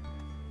sudden.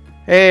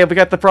 Hey, we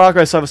got the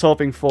progress I was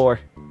hoping for.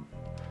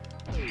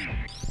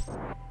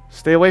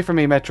 Stay away from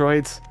me,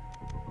 Metroids.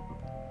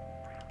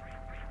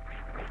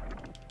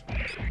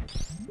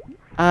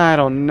 I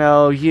don't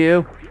know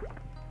you.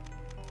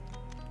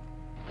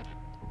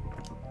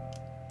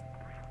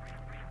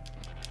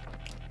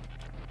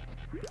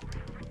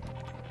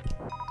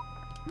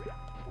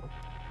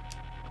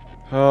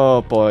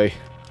 Oh boy.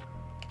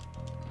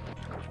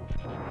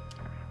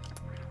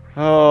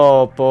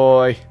 Oh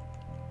boy.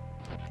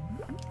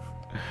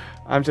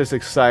 I'm just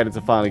excited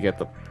to finally get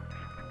the...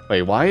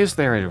 Wait, why is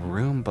there a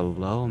room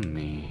below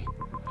me?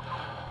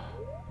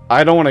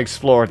 I don't want to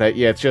explore that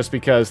yet, just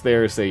because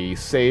there's a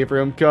save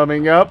room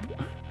coming up.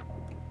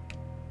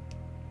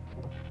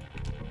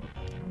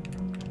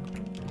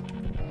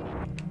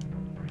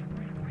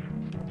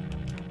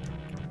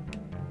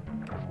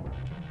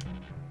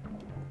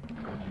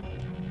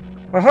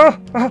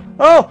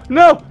 Oh,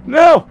 no,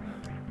 no!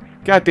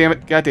 God damn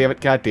it, god damn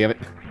it, god damn it.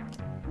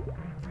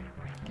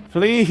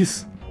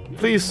 Please,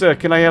 please, sir,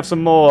 can I have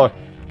some more?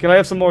 Can I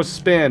have some more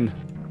spin?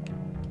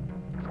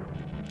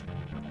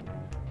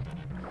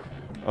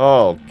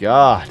 Oh,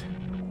 God.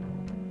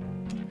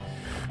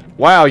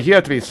 Wow, you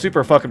have to be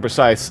super fucking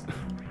precise.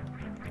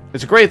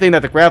 It's a great thing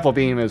that the grapple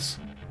beam is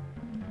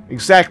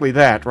exactly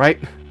that, right?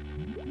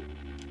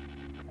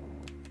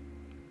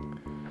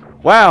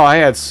 Wow, I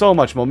had so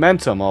much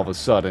momentum all of a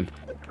sudden.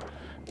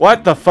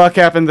 What the fuck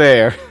happened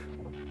there?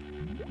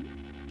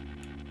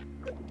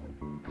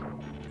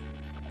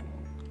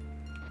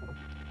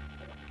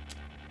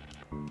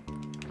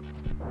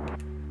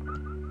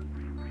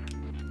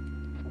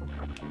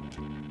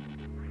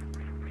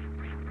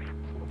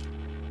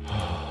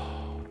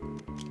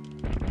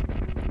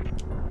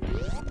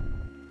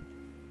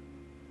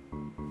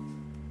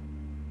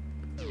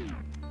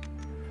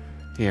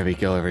 Here we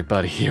go,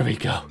 everybody. Here we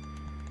go.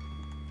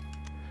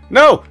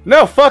 No!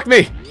 No! Fuck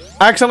me!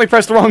 I accidentally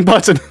pressed the wrong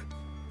button.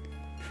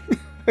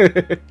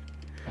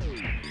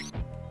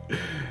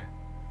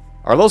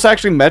 Are those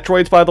actually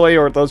Metroids, by the way,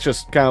 or are those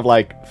just kind of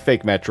like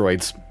fake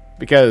Metroids?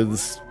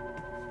 Because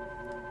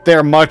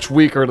they're much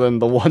weaker than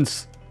the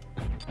ones...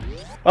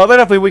 Oh, they're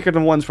definitely weaker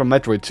than ones from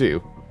Metroid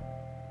 2.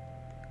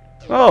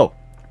 Oh!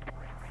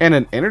 And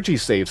an energy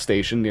save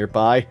station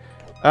nearby.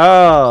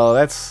 Oh,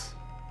 that's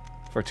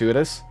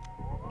fortuitous.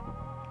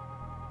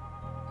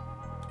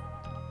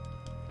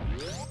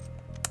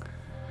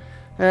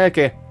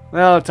 Okay,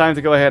 well, time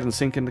to go ahead and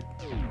sink into...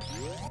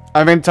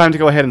 I mean, time to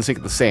go ahead and sink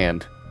in the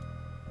sand.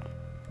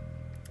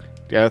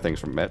 The other thing's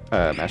from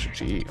Master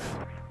Chief.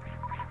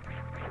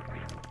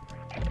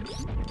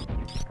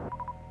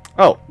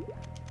 Oh.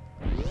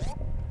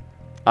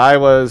 I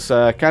was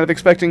kind of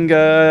expecting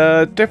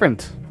a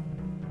different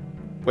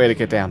way to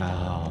get down.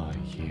 Oh,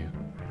 you.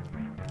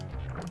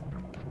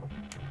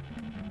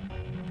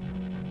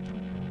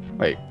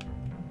 Wait.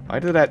 Why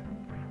did that...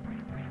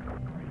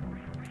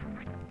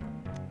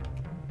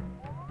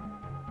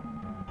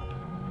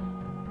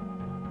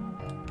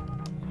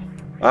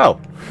 Oh.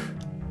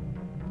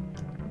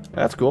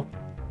 That's cool.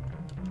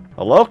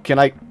 Hello? Can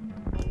I...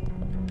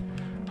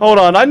 Hold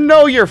on, I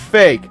know you're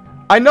fake.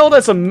 I know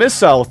that's a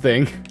missile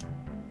thing.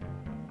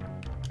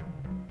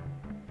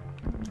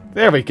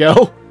 There we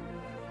go.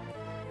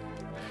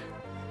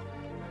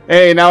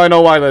 Hey, now I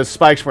know why the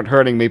spikes weren't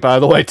hurting me, by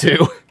the way,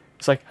 too.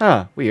 It's like,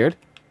 huh, weird.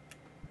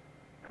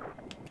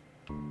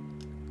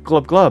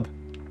 Glub glub.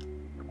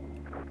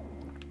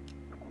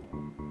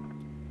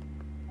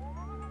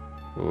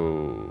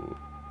 Ooh.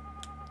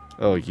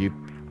 Oh, you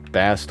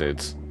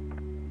bastards.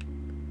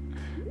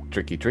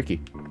 Tricky,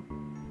 tricky.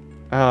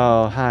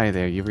 Oh, hi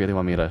there. You really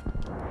want me to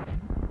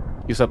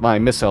use up my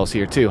missiles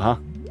here too, huh?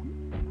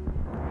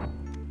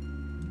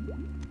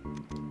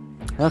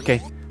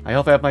 Okay. I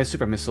hope I have my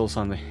super missiles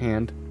on the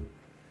hand.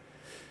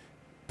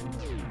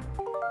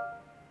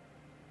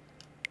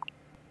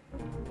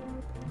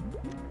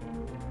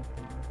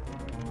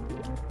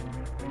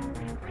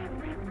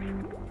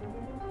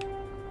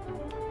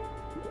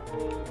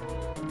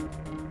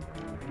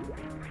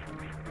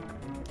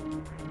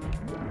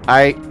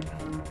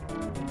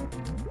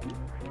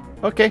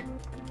 Okay.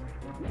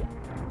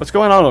 What's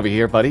going on over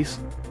here, buddies?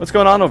 What's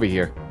going on over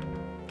here?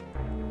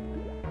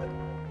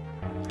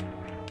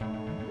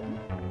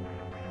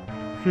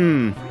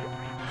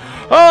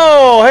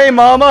 Oh, hey,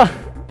 mama!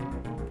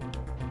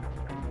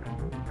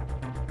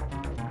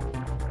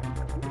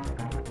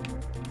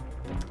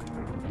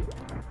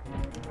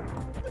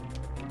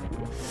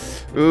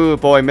 Ooh,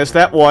 boy, missed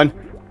that one.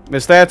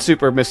 Missed that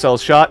super missile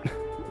shot.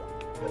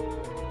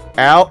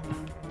 Out.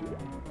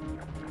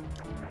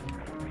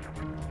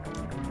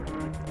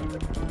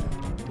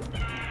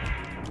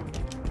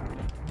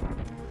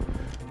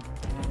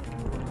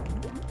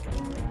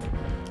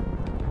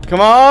 Come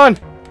on!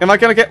 Am I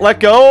gonna get let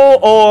go,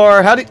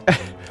 or how do you...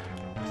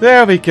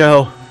 There we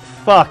go.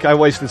 Fuck, I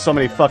wasted so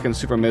many fucking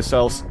super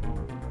missiles.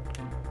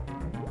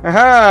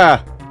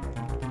 Aha!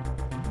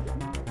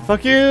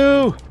 Fuck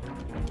you!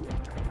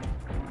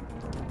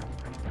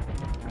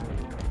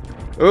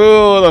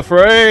 Ooh, the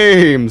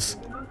frames!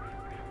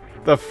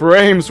 The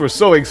frames were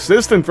so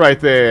existent right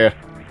there.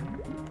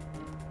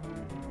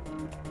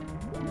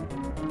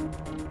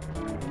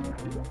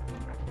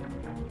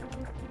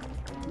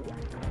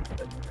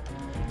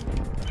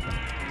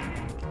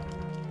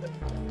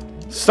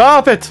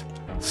 Stop it!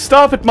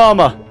 Stop it,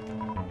 Mama!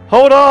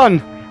 Hold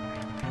on!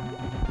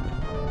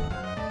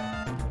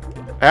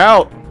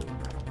 Out!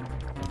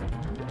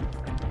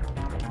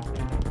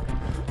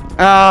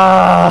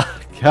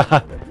 Ah!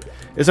 God.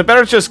 Is it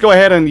better to just go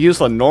ahead and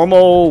use a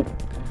normal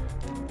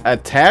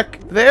attack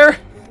there?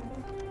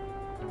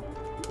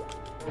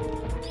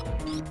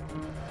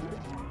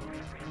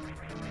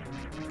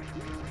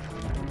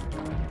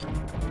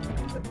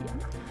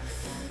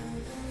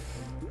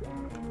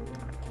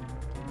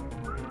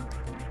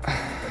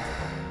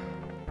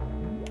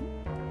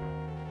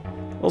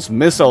 Those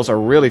missiles are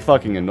really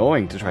fucking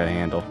annoying to try to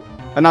handle.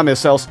 Not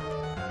missiles.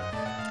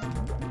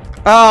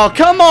 Oh,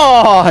 come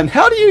on!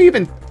 How do you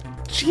even...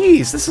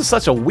 Jeez, this is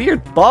such a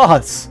weird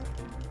boss.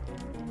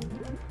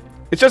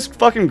 It just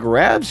fucking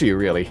grabs you,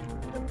 really.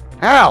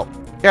 Ow!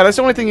 Yeah, that's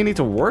the only thing you need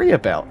to worry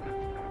about.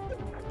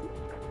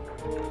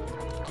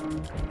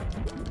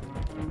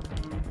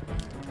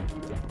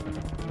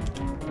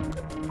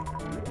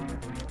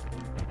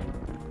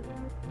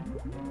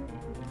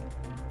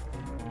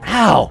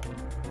 Ow!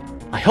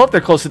 I hope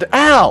they're closer to...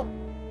 Ow!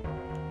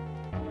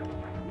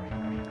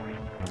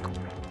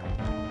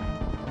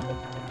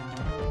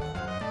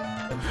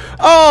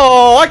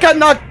 Oh, I got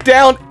knocked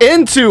down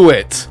into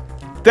it!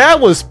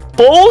 That was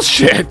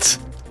bullshit!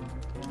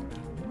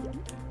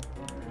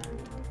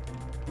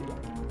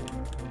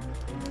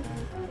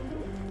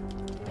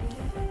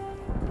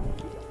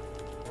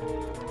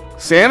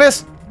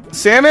 Samus?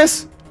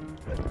 Samus?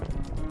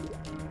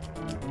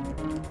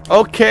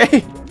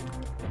 Okay.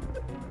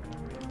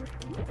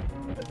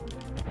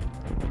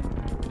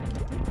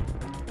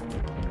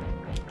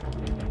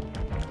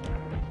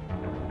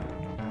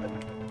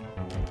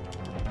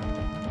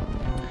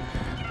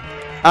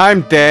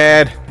 I'm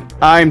dead.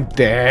 I'm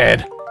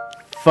dead.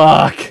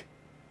 Fuck.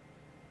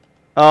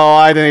 Oh,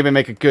 I didn't even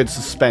make a good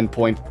suspend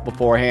point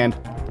beforehand.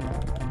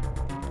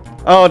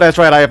 Oh, that's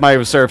right. I have my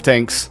reserve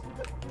tanks.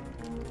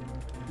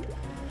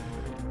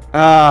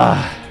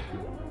 Ah.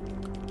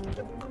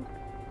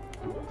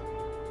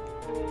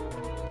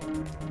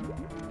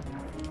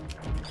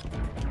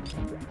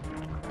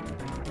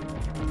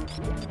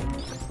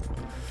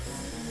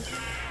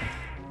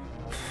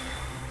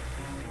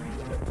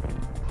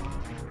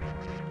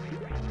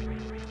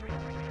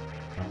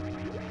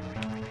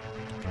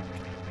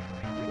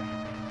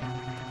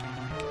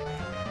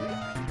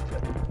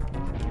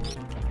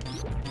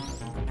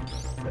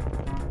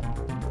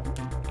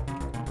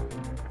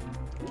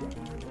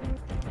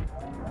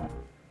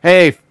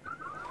 Hey,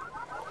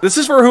 this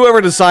is for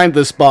whoever designed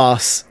this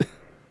boss.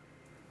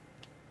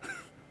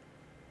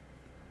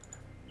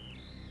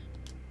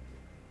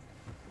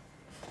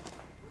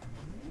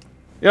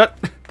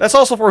 Yep, that's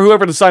also for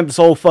whoever designed this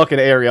whole fucking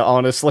area,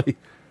 honestly.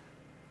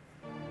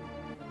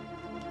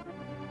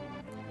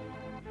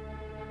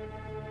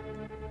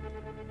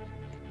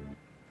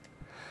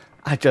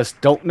 I just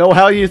don't know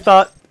how you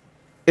thought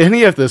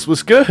any of this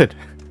was good.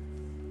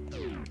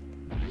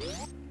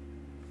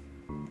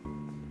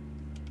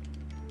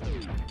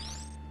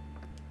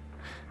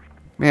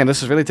 Man,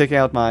 this is really taking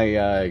out my,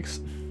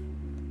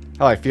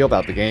 how I feel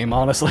about the game,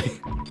 honestly.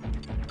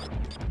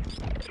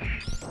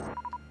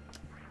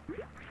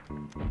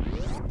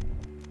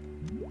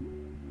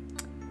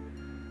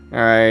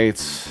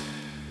 Alright.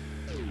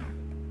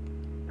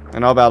 I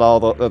know about all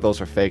those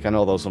are fake. I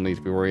know those will need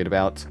to be worried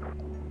about.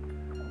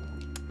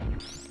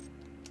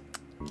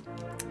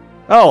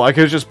 Oh, I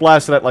could have just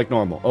blasted that like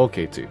normal.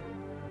 Okay, too.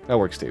 That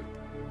works, too.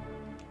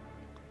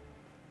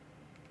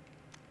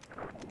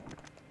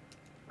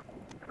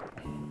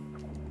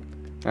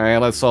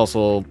 Alright, let's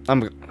also... I'm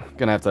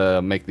gonna have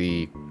to make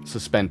the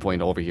suspend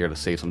point over here to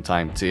save some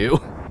time, too.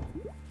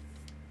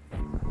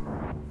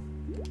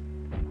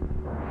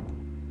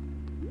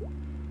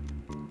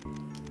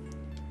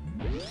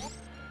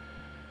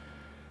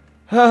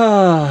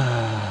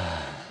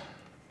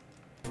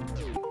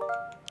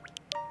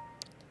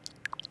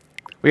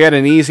 We had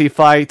an easy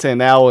fight, and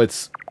now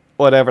it's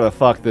whatever the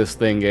fuck this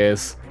thing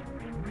is.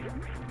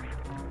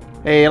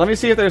 Hey, let me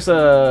see if there's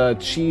a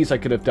cheese I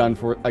could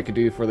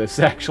do for this,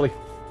 actually.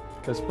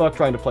 Because fuck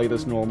trying to play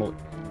this normal.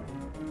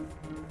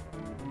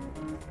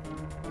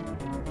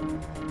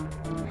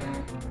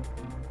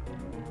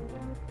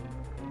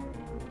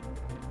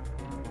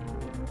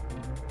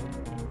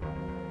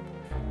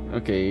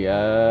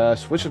 Okay,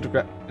 switch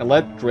to and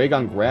let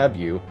Dragon grab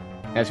you.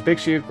 As he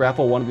picks you,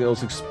 grapple one of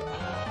those.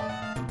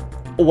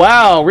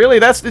 Wow, really?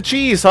 That's the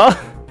cheese, huh?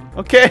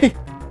 Okay.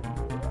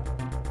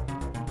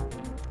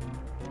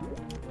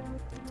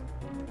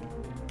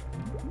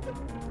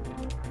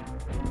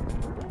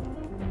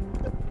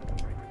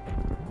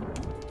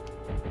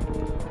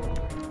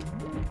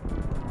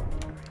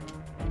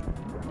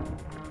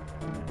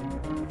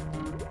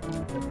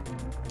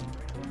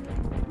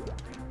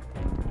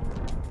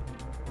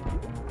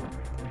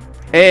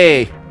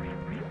 Hey!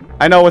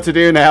 I know what to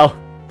do now,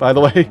 by the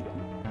way.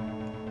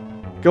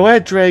 Go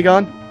ahead,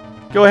 Dragon.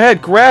 Go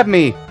ahead, grab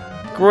me!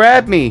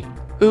 Grab me!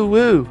 Ooh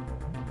woo!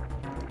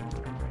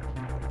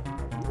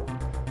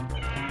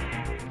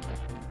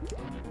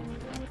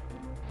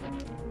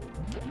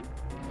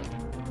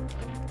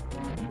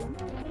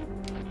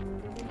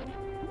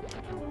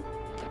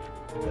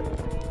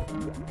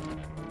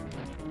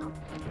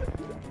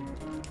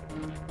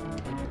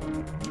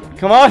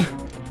 Come on!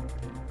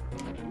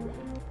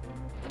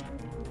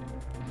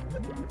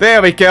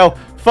 There we go!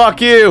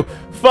 Fuck you!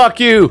 Fuck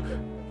you!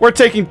 We're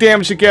taking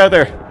damage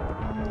together!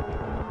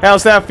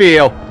 How's that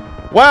feel?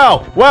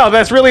 Wow! Wow,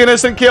 that's really an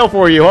instant kill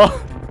for you, huh?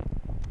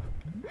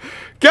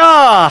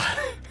 Gah!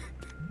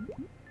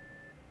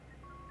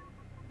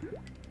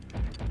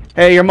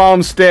 Hey, your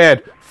mom's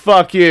dead.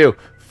 Fuck you.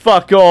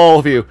 Fuck all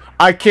of you.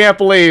 I can't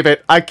believe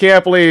it. I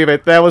can't believe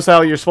it. That was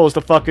how you're supposed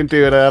to fucking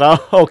do that.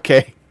 Oh,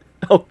 okay.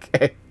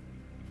 Okay.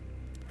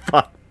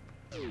 Fuck.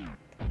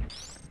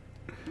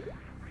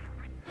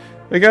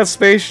 We got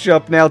space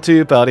jump now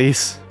too,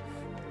 buddies.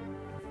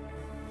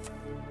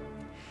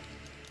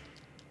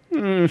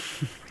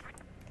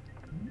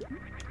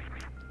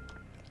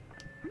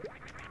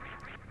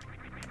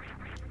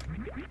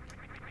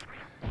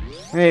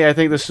 Hey, I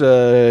think this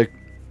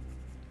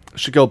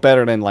should go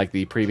better than like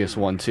the previous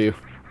one too.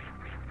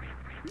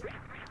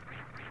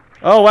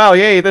 Oh wow,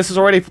 yay, this is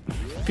already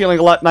feeling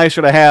a lot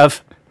nicer to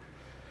have.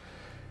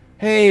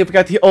 Hey, we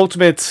got the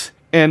ultimate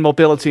in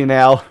mobility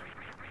now.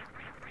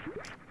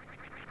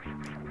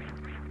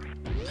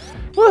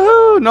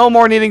 Woohoo! No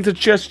more needing to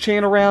just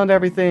chain around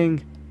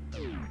everything.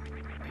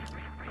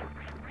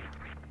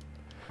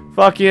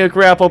 Fuck you,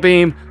 grapple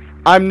beam.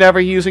 I'm never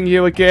using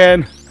you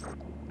again.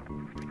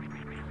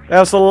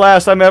 That's the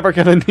last I'm ever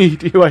gonna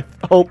need you, I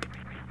hope.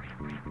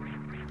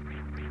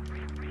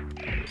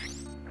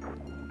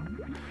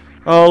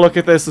 Oh, look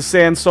at this. The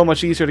sand's so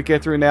much easier to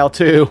get through now,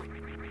 too.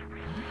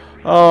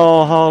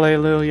 Oh,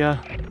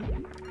 hallelujah.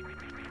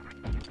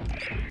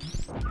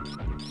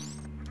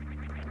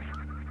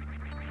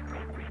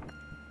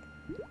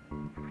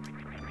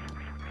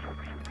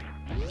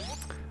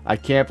 I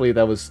can't believe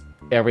that was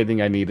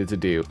everything I needed to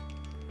do.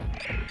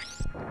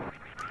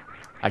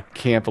 I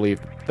can't believe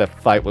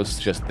that fight was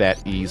just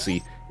that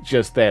easy.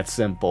 Just that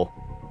simple.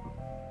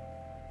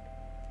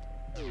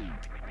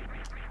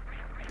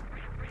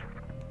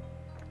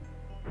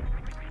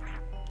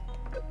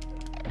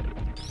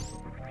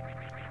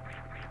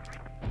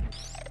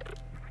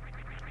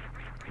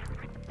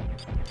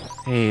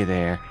 Hey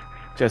there.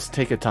 Just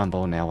take a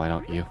tumble now, why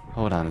don't you?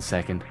 Hold on a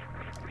second.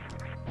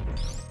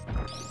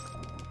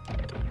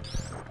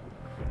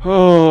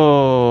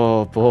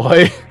 Oh,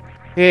 boy.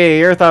 Hey,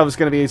 you thought it was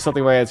going to be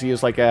something where I had to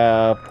use, like,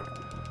 a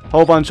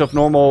whole bunch of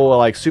normal,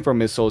 like, super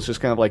missiles, just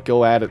kind of, like,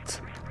 go at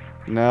it.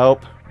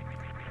 Nope.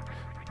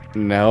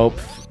 Nope.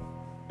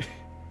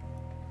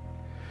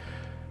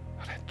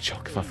 What a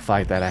joke of a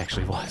fight that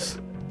actually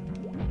was.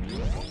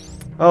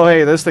 Oh,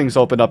 hey, this thing's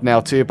opened up now,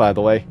 too, by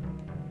the way.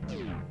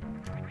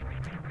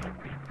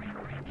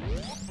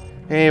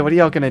 Hey, what are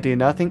y'all gonna do?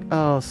 Nothing?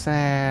 Oh,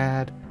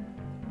 sad.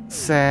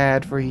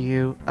 Sad for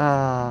you.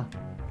 Ah.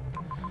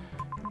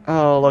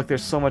 Oh, look,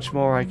 there's so much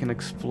more I can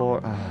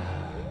explore.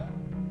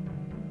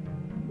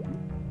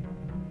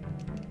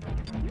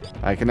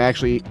 I can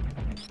actually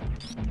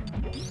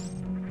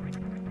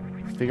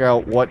figure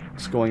out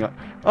what's going on.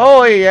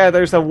 Oh, yeah,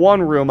 there's that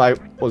one room I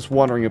was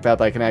wondering about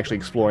that I can actually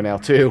explore now,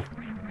 too.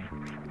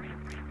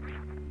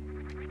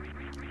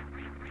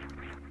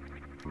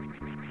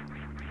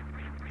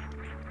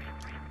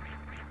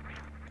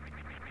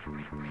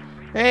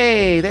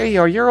 Hey, there you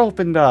are. You're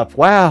opened up.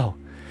 Wow.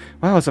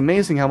 Wow, it's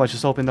amazing how much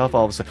it's opened up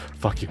all of a sudden.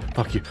 Fuck you,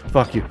 fuck you,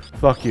 fuck you,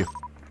 fuck you.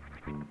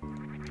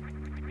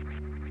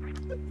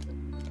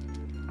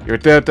 You're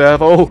dead,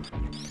 devil.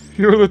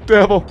 You're the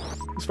devil,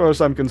 as far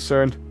as I'm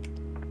concerned.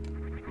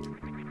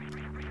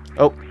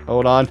 Oh,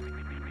 hold on.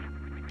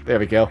 There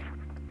we go.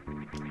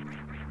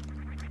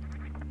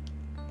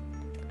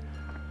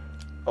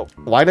 Oh,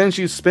 why didn't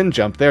you spin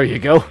jump? There you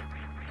go.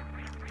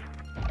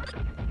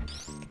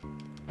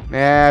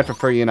 Nah, I'd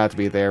prefer you not to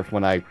be there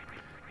when I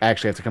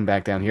actually have to come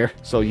back down here.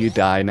 So you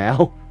die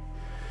now.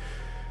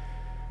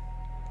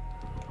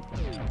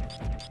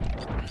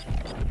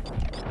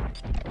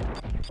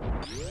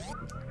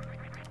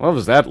 What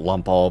was that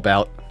lump all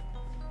about?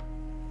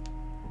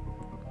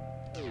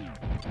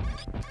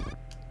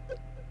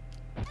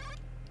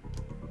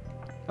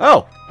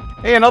 Oh!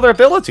 Hey, another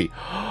ability!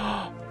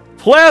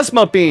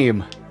 Plasma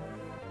beam!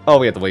 Oh,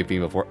 we had the wave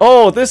beam before.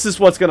 Oh, this is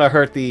what's gonna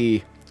hurt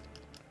the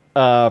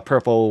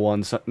purple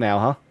ones now,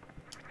 huh?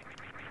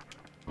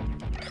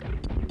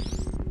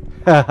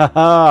 Ha ha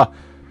ha!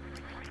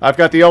 I've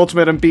got the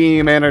ultimate and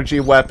beam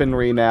energy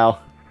weaponry now.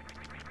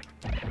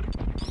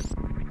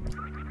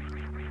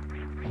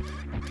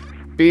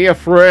 Be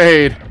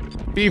afraid.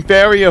 Be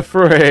very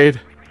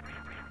afraid.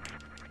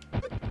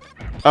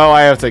 Oh,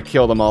 I have to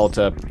kill them all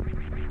to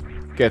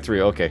get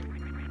through. Okay.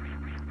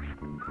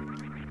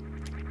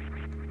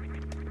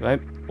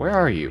 Where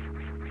are you?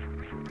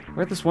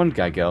 Where'd this one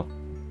guy go?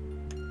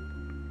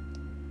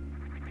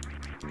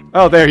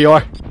 Oh, there you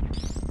are.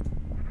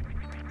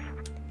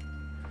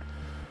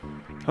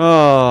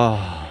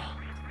 Oh.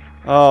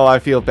 Oh, I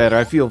feel better.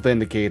 I feel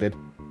vindicated.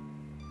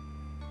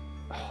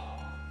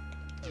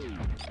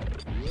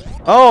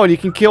 Oh, and you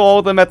can kill all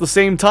of them at the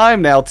same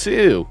time now,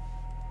 too.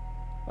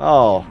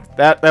 Oh,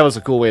 that was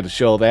a cool way to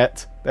show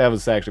that. That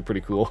was actually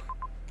pretty cool.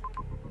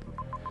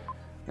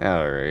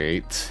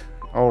 Alright.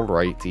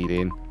 Alright,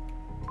 Eden.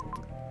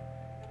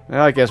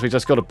 Well, I guess we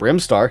just go to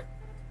Brimstar.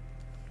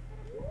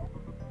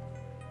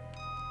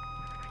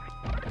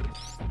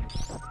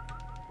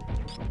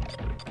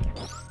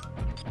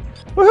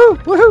 Woohoo!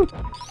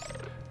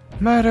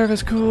 Woohoo! Murder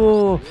is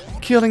cool!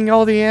 Killing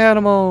all the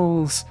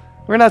animals!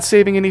 We're not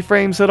saving any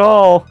frames at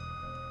all!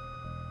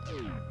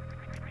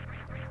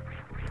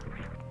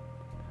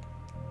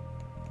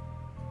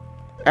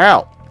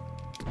 Ow!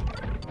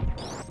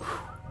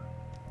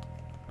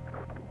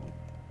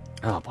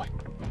 Oh boy.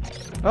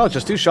 Oh,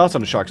 just 2 shots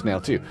on the sharks now,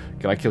 too.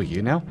 Can I kill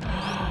you now?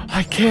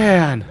 I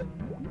can!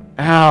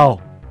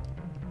 Ow!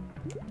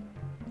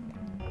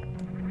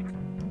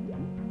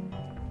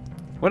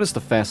 What is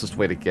the fastest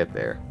way to get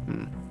there?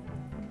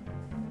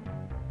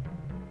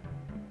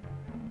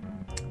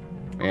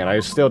 Man,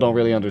 I still don't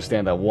really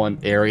understand that one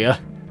area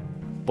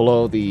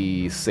below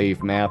the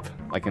save map,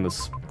 like in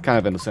this, kind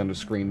of in the center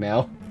screen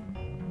now.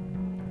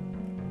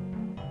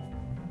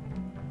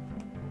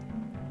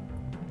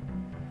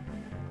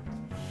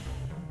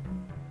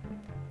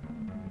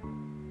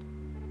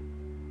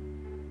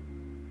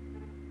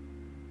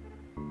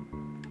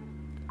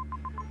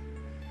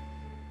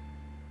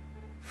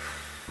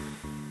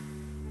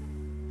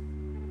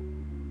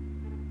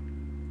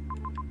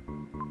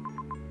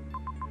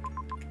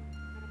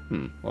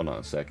 Hold on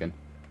a second.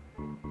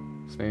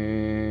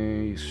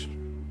 Space.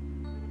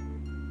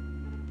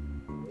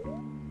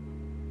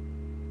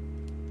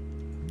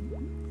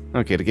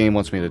 Okay, the game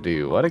wants me to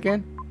do what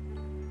again?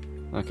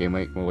 Okay,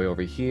 make my way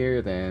over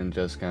here, then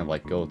just kind of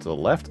like go to the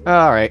left.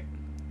 Alright.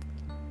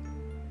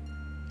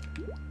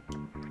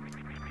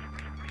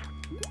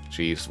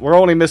 Jeez, we're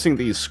only missing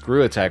the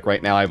screw attack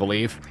right now, I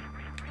believe.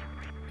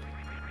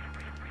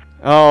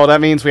 Oh,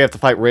 that means we have to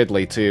fight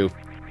Ridley, too.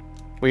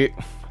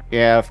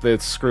 Yeah, if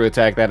it's screw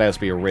attack, that has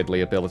to be a Ridley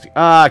ability.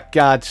 Ah,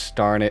 god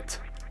darn it.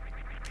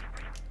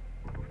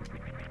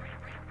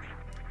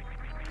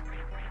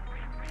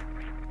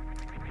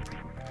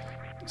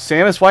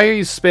 Samus, why are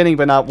you spinning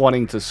but not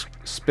wanting to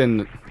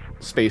spin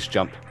space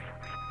jump?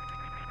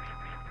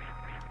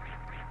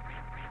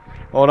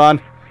 Hold on.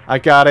 I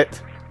got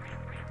it.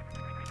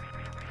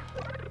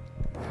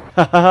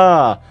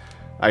 Haha.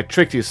 I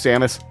tricked you,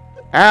 Samus.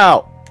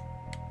 Ow!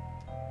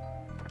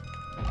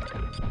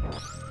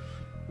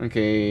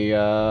 Okay,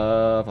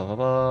 ba ba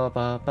ba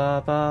ba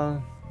ba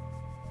ba.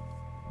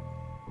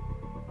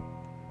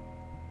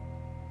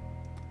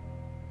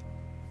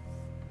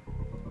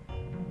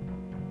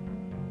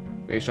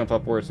 Base jump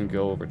upwards and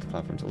go over to the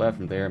platform to the left.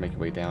 From there, make your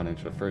way down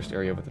into the first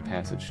area with the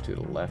passage to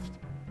the left.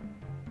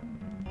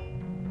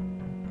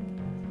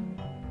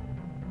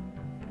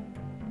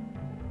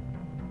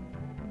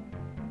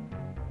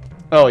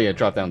 Oh yeah,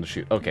 drop down to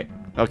shoot. Okay,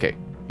 okay.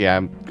 Yeah,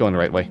 I'm going the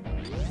right way.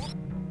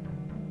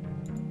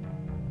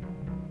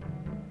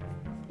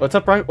 What's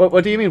up, Brian?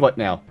 What do you mean, what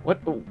now?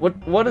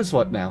 What is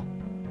what now?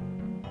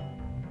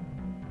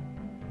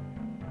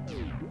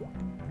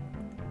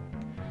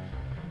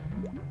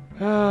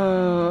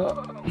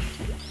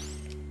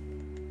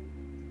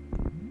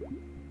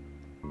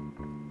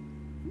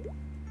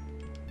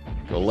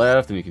 Go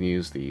left, and you can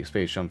use the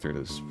space jump through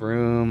this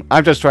room.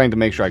 I'm just trying to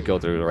make sure I go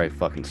through the right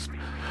fucking...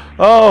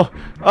 Oh!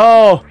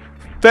 Oh!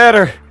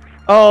 Better!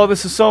 Oh,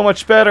 this is so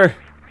much better!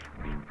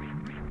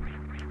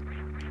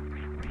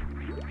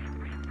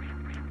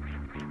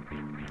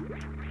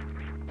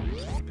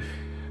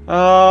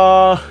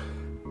 Oh,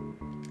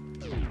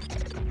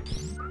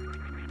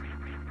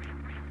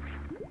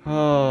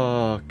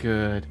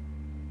 good.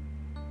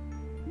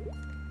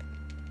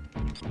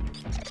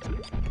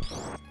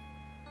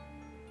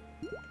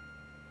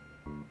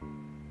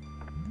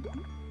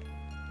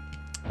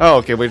 Oh,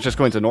 okay, we're just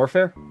going to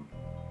Norfair?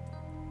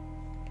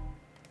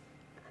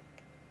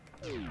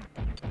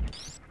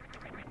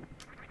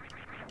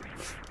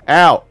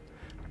 Ow!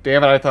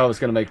 Damn it, I thought I was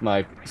gonna make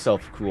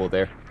myself cool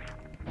there.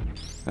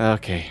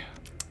 Okay.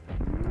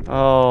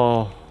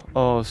 Oh,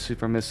 oh,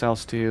 super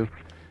missiles too.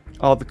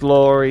 All the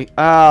glory.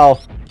 Ow!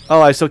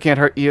 Oh, I still can't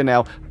hurt you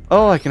now.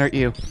 Oh, I can hurt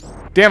you.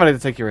 Damn it, I had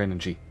to take your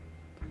energy.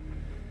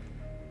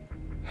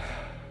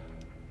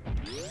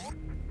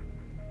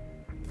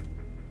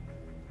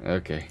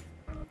 Okay.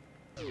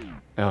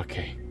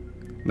 Okay.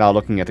 Now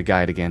looking at the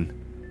guide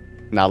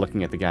again. Now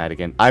looking at the guide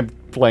again. I'm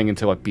playing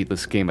until I beat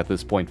this game at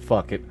this point.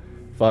 Fuck it.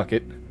 Fuck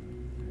it.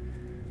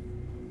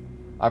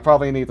 I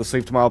probably need to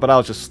sleep tomorrow, but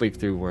I'll just sleep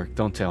through work.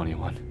 Don't tell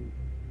anyone.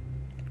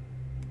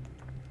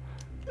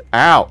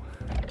 Ow!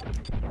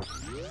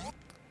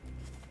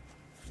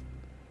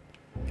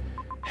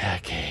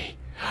 Okay.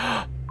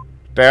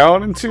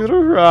 Down and to the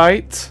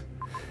right.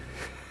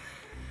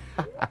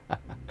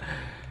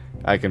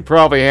 I can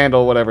probably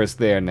handle whatever's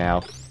there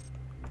now.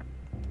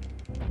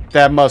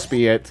 That must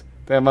be it.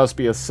 That must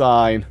be a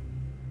sign.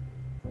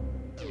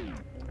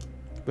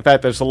 The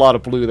fact there's a lot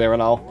of blue there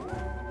and all.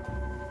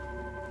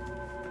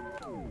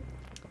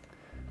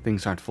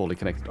 Things aren't fully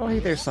connected. Oh, hey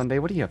there, Sunday.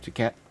 What are you up to,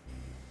 cat?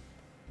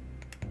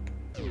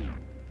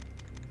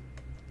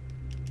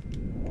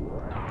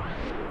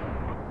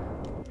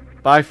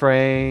 Bye,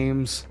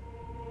 frames.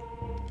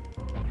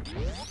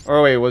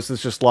 Or wait, was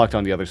this just locked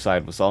on the other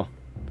side was all?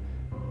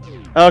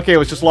 Okay, it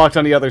was just locked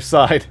on the other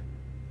side.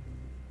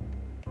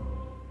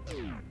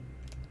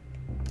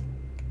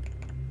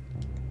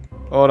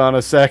 Hold on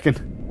a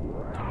second.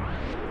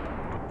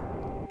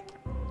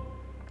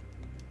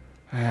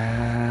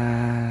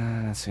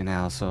 Let's see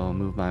now, so I'll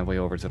move my way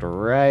over to the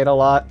right a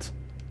lot.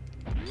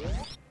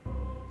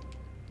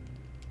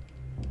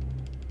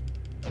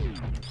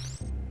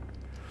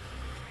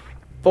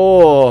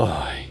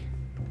 Boy.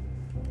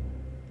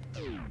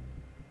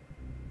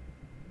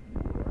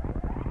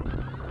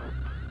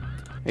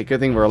 Hey, good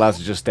thing we're allowed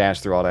to just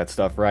dash through all that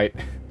stuff, right?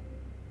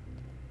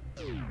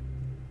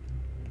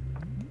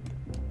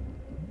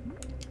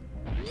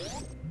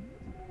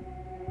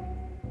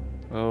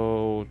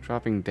 Oh,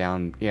 dropping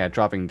down. Yeah,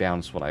 dropping down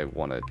is what I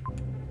want to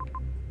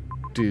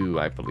do,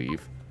 I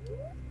believe.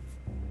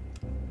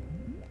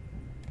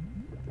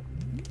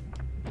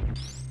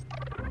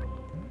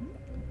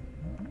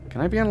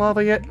 Can I be on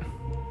lava yet?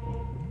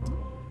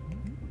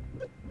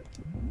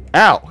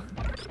 Ow!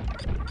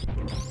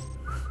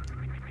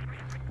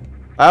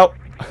 Ow!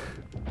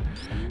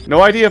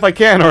 No idea if I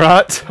can or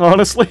not,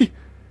 honestly.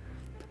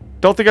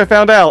 Don't think I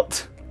found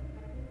out.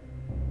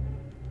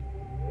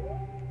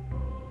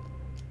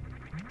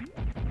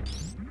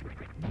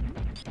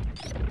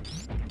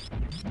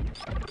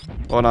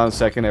 Hold on a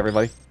second,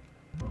 everybody.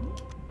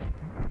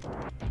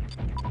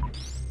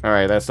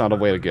 Alright, that's not a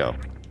way to go.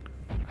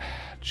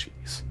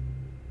 Jeez.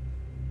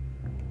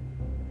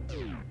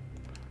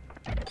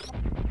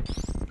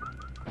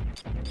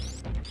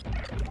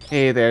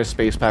 Hey there,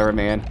 Space Pirate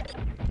Man.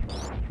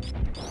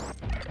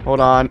 Hold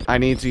on, I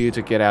need you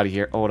to get out of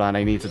here. Hold on,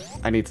 I need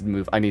to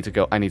move. I need to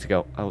go.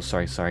 Oh,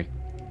 sorry.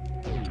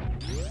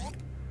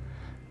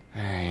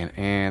 Alright,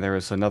 and there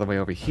is another way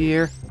over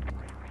here.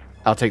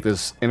 I'll take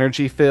this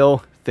energy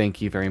fill.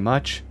 Thank you very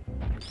much.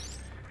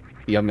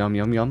 Yum, yum,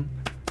 yum, yum.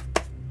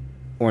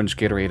 Orange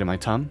Gatorade in my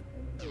tum.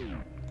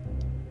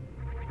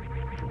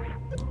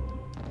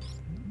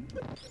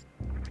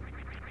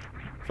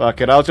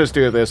 Fuck it, I'll just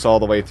do this all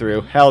the way through.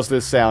 How's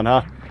this sound,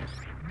 huh?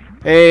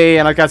 Hey,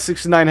 and I got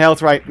 69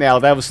 health right now.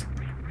 That was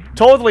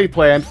totally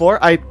planned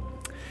for. I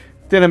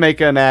didn't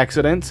make an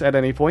accident at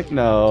any point.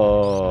 No.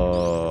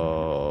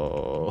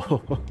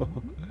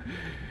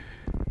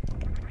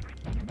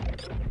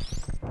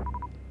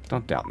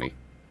 Don't doubt me.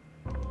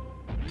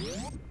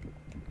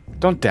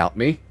 Don't doubt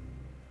me.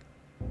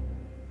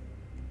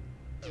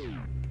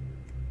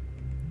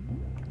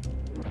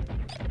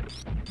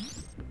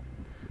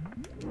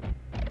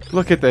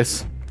 Look at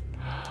this.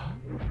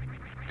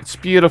 It's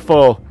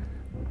beautiful.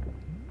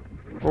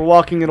 We're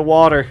walking in the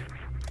water.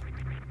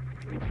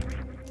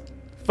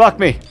 Fuck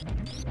me.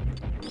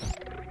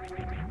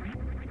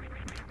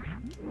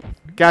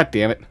 God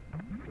damn it.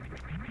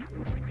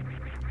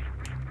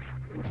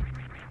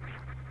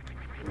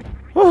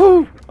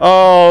 Woohoo!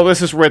 Oh,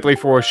 this is Ridley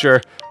for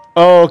sure.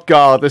 Oh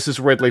god, this is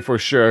Ridley for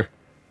sure.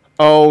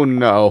 Oh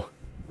no.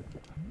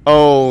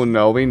 Oh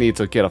no, we need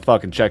to get a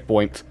fucking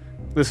checkpoint.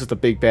 This is the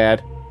big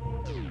bad.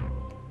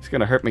 It's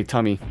gonna hurt my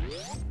tummy.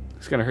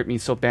 It's gonna hurt me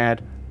so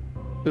bad.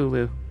 Ooh,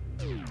 ooh.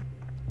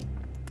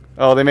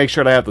 Oh, they make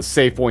sure to have the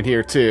safe point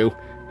here too.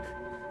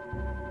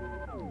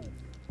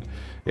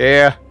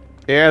 Yeah,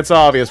 it's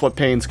obvious what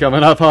pain's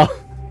coming up, huh?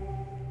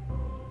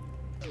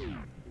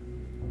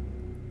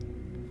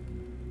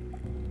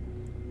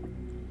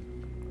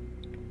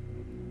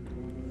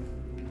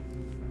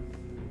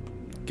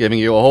 Giving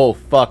you a whole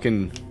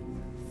fucking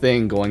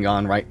thing going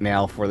on right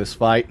now for this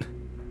fight.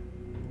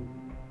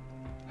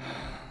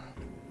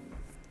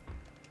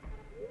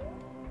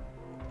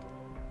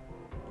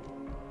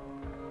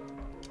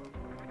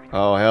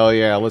 Oh, hell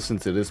yeah, listen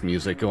to this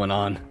music going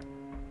on.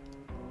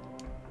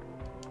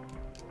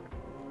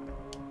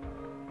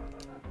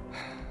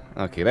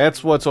 Okay,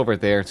 that's what's over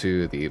there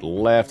to the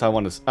left. I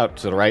want to... out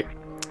to the right.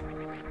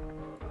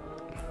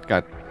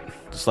 Got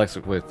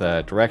dyslexic with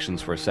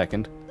directions for a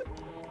second.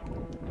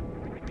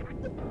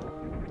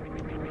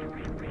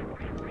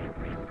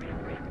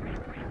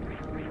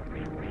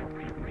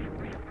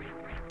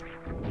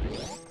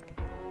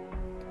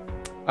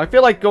 I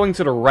feel like going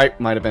to the right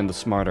might have been the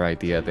smarter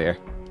idea there.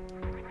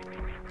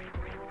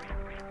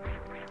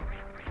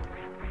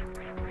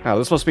 Now,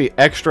 this must be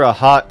extra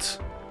hot.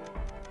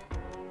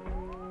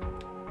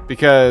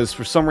 Because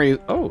for some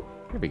reason... Oh,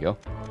 here we go.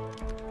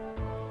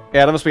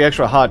 Yeah, that must be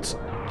extra hot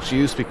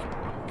juice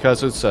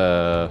because it's,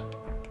 Hello?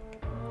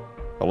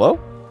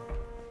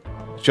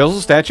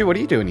 Joseph statue, what are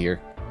you doing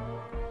here?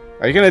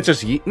 Are you gonna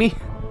just yeet me?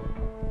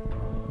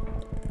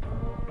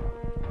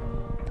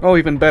 Oh,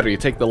 even better, you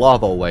take the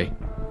lava away.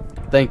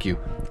 Thank you.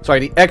 Sorry,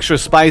 the extra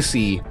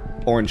spicy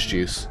orange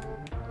juice.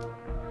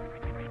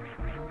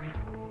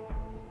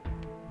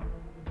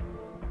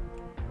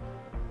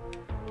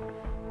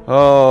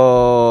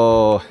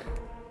 Oh.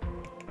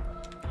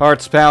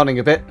 Heart's pounding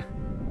a bit.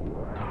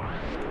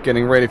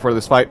 Getting ready for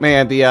this fight.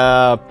 Man,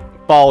 the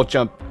ball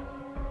jump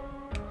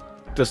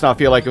does not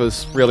feel like it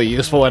was really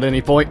useful at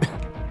any point.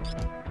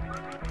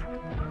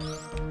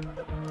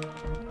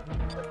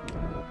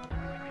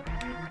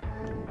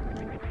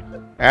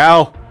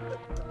 Ow!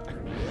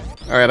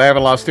 Alright, I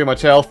haven't lost too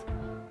much health.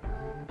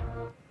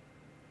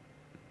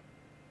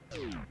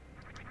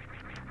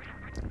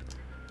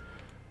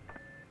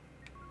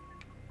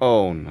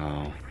 Oh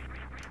no.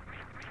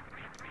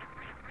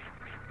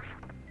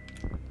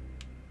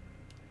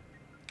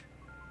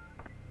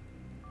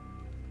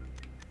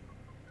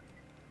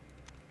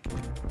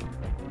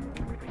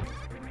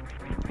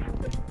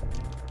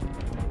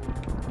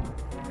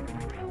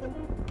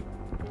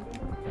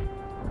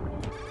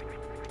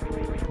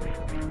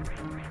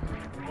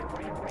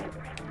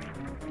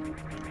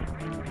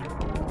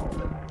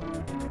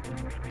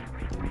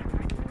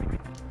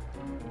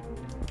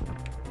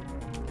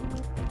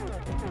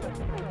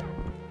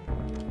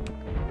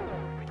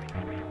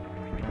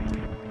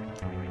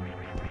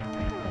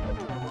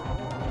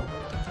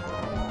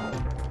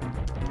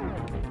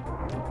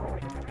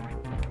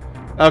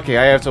 Okay,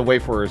 I have to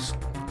wait for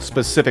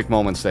specific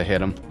moments to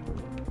hit him.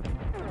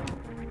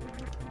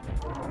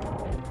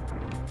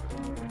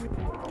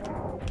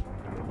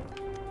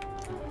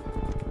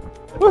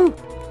 Woo!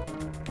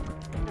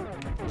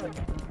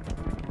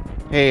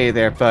 Hey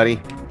there,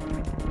 buddy.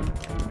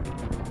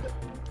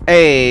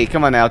 Hey,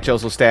 come on now,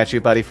 Joseph statue,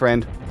 buddy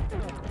friend.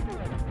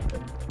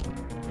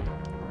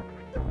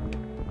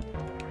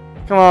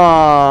 Come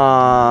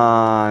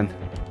on.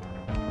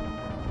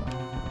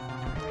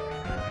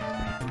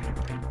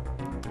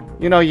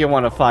 You know you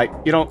want to fight.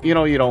 You don't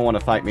want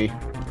to fight me.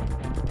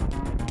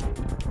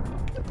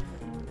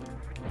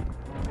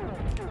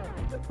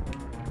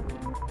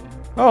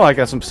 Oh, I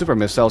got some super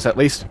missiles at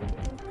least.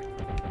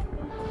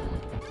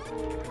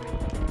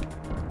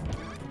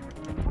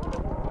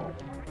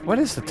 What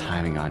is the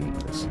timing on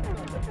this?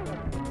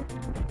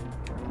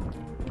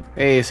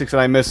 Hey,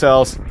 69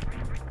 missiles.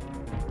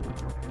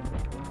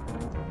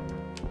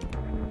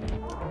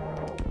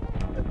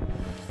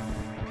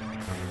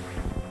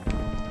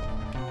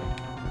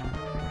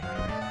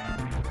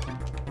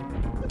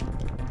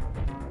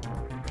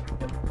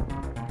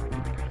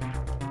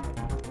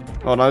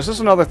 Oh no, is this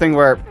another thing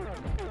where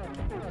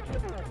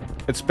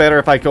it's better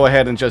if I go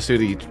ahead and just do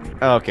the...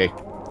 Oh, okay.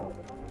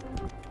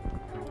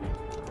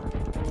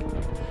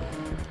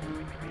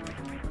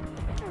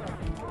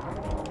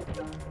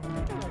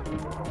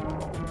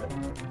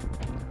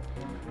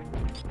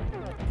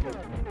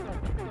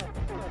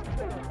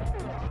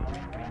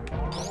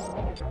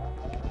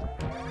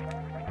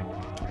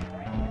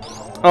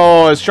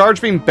 Oh, is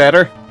charge beam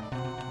better?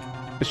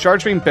 Is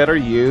charge beam better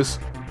use?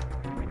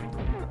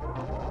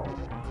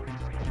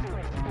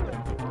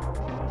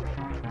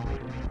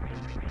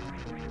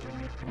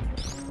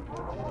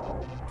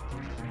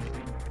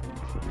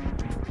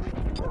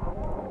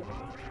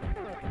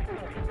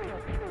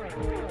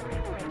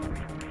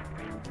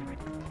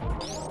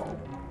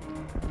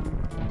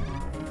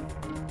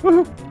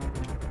 Woohoo!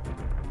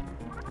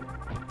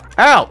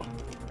 Ow!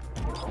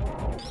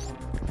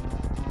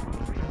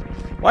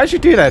 Why'd you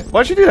do that?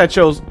 Why'd you do that,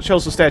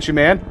 Chelsea statue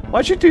man?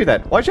 Why'd you do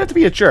that? Why'd you have to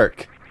be a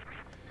jerk?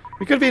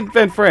 We could have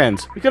been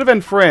friends. We could have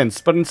been friends,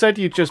 but instead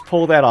you just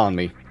pulled that on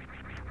me.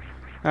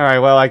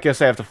 Alright, well, I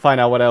guess I have to find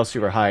out what else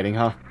you were hiding,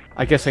 huh?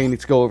 I guess I need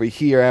to go over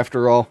here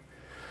after all.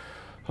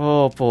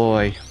 Oh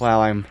boy.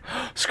 Wow, I'm...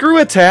 Screw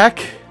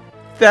attack!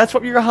 That's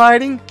what you're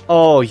hiding?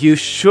 Oh, you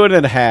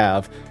shouldn't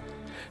have.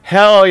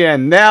 Hell yeah,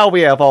 now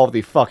we have all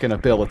the fucking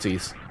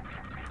abilities.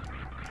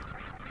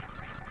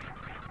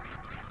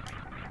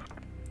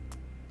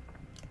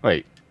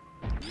 Wait.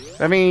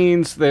 That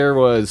means there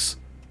was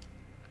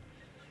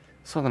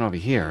something over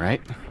here,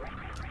 right?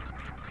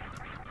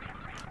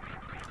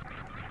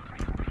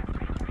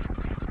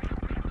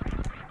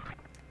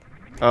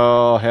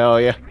 Oh, hell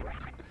yeah.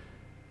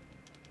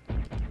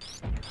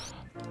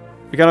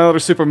 We got another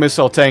super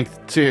missile tank,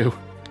 too.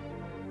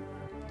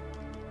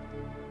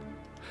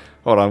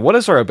 Hold on, what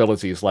is our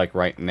abilities like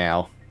right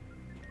now?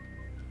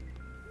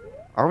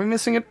 Are we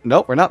missing it?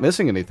 Nope, we're not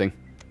missing anything.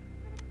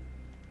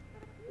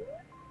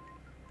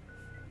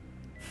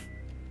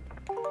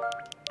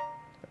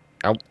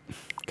 I'll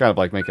kind of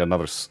like make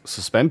another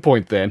suspend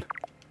point then.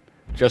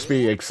 Just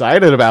be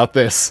excited about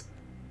this.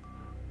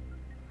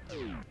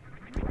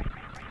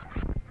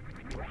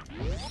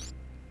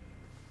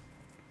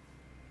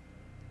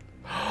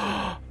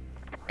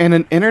 And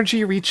an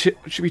energy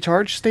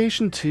recharge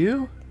station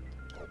too?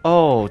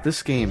 Oh,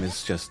 this game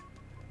is just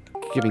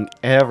giving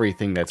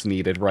everything that's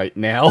needed right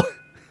now.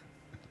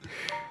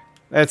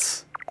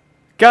 That's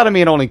gotta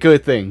mean only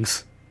good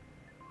things.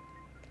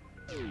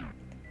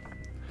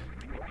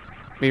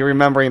 Me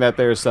remembering that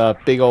there's a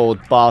big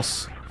old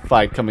boss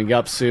fight coming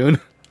up soon.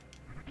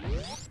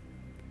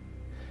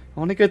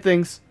 Only good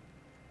things.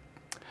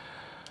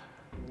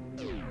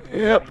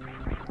 Yep.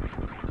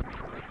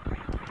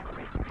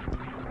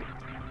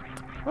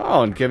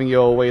 Oh, and giving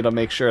you a way to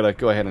make sure to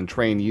go ahead and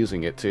train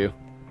using it too.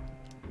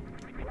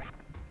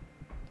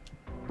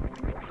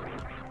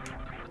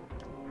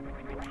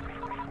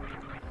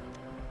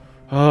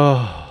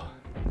 Oh.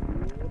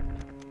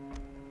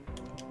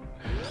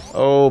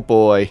 Oh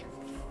boy.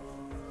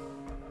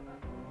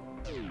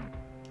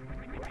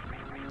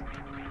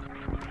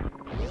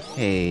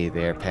 Hey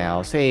there,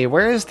 pals. Hey,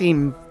 where's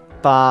the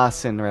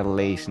boss in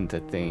relation to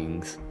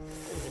things?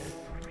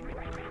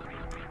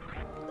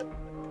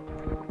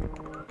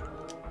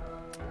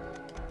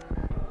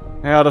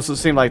 Now, it doesn't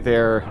seem like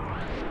they're...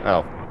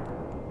 Oh.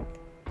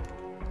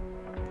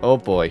 Oh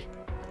boy.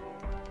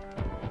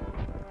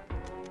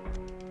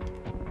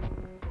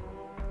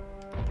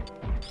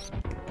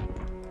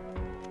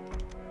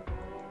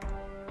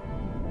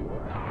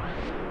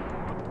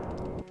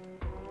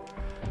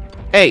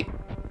 Hey!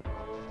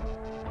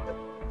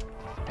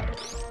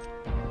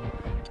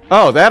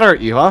 Oh, that hurt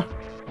you, huh?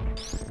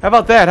 How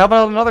about that? How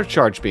about another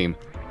charge beam?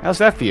 How's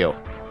that feel?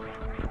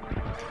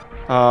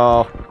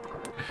 Oh...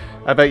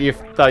 I bet you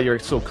thought you were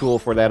so cool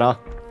for that, huh?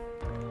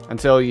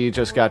 Until you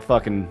just got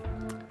fucking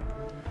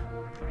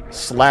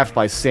slapped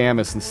by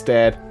Samus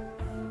instead.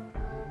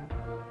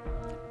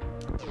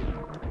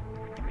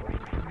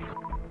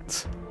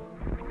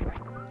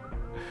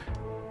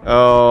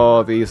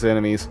 Oh, these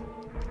enemies.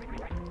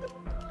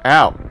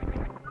 Ow.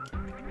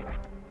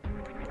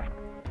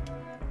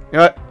 You know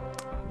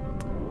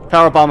what?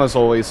 Power bomb as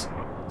always.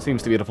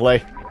 Seems to be the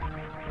play.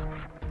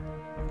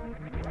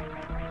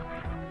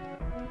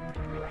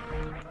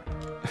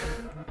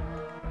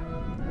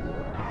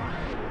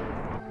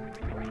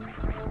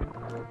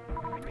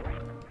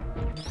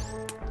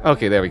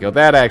 Okay, there we go.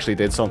 That actually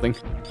did something.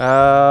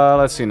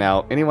 Let's see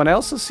now. Anyone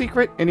else a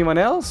secret? Anyone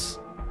else?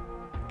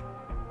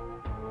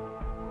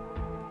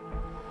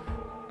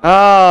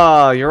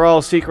 Ah, you're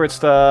all secrets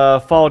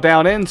to fall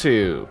down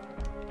into.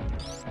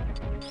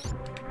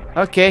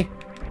 Okay.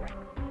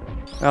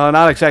 Oh,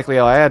 not exactly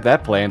how I had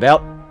that planned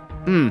out.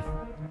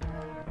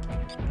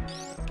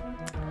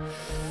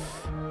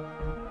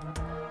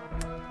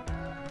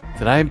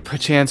 Did I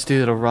perchance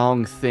do the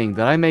wrong thing?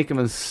 Did I make a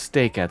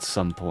mistake at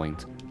some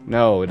point?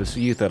 No, it is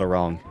you that are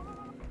wrong.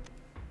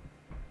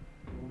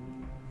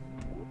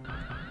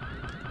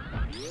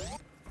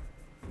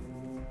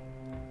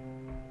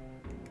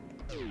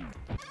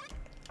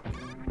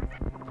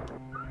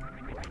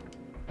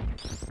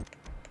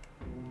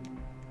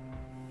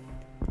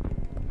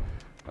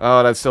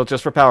 Oh, that's still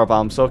just for power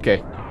bombs.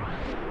 Okay.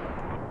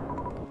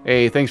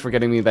 Hey, thanks for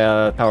getting me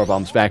the power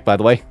bombs back, by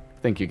the way.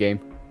 Thank you, game.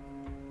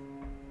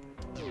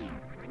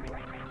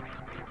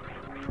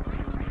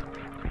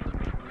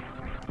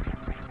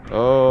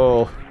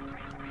 Oh.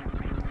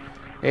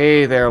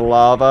 Hey there,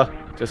 lava.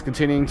 Just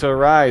continuing to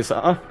rise,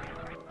 huh?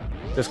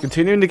 Just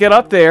continuing to get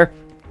up there.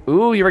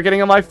 Ooh, you were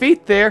getting on my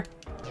feet there.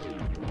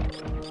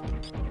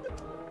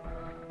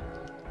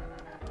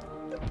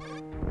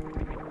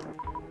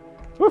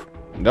 Whew.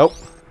 Nope.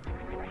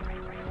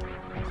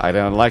 I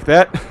don't like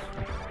that.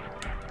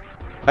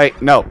 Hey,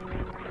 no.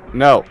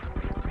 No.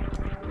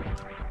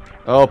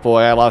 Oh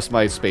boy, I lost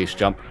my space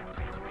jump.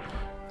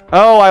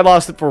 Oh, I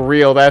lost it for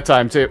real that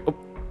time too. Oh,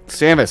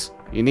 Samus,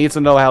 you need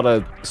to know how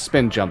to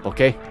spin jump,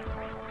 okay?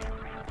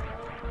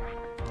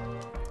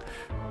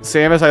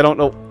 Samus, I don't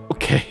know.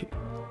 Okay.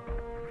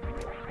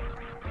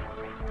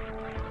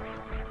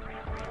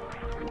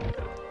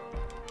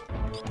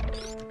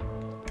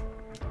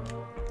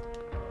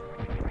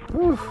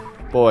 Whew.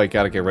 Boy,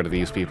 gotta get rid of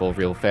these people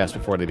real fast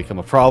before they become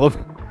a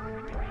problem.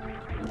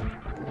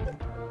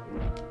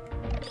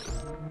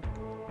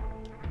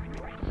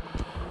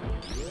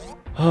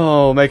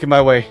 Oh, making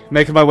my way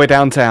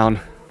downtown.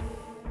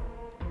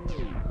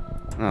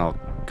 Oh,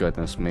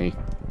 goodness me.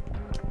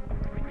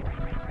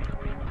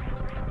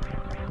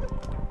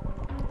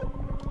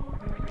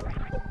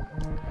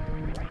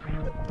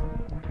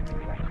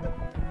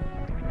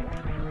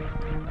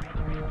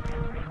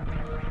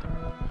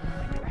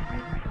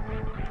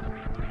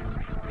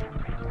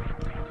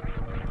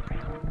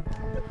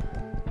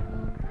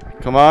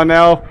 Come on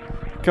now.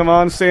 Come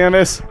on,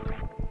 Samus.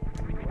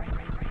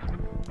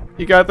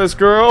 You got this,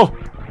 girl.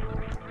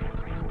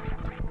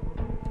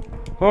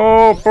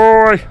 Oh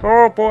boy.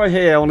 Oh boy.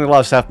 Hey, I only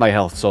lost half my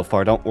health so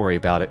far. Don't worry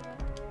about it.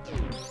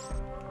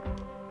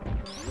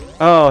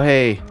 Oh,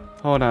 hey.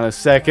 Hold on a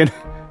second.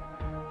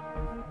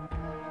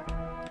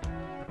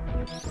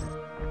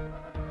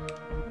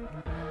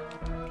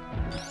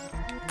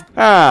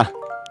 Ah.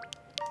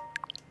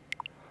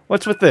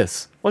 What's with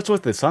this? What's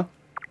with this, huh?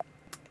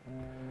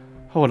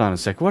 Hold on a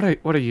sec. What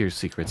are your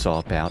secrets all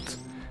about?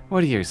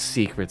 What are your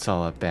secrets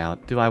all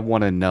about? Do I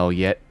want to know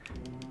yet?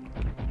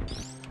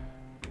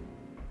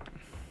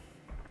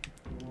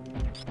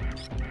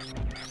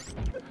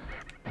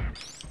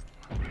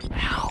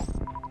 Ow.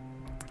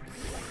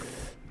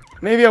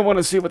 Maybe I want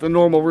to see what the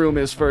normal room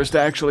is first,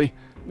 actually.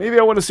 Maybe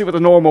I want to see what the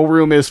normal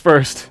room is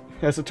first,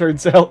 as it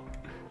turns out.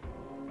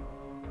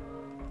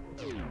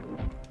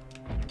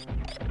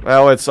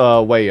 Well, it's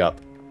way up.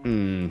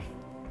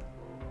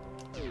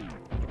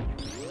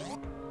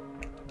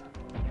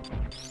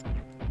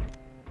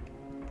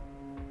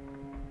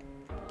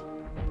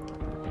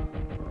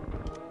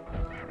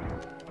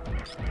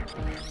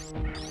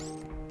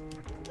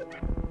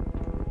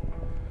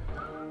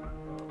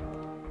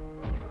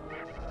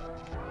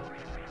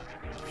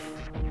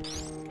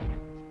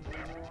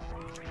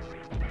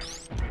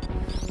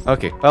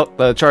 Okay, well,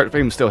 the charge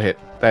beam still hit.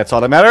 That's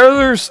all that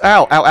matters.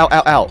 Ow, ow, ow,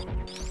 ow, ow.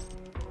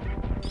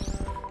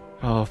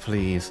 Oh,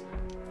 please.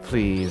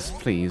 Please,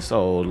 please.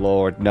 Oh,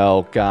 Lord,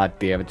 no. God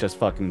damn it, just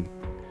fucking...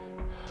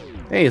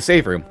 Hey, a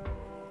save room.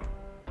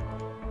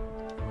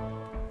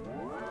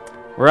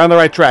 We're on the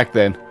right track,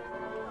 then.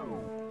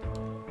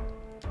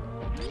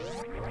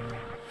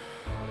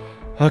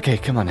 Okay,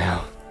 come on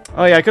now.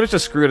 Oh, yeah, I could have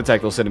just screwed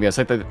attack those enemies.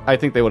 I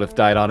think they would have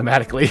died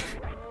automatically.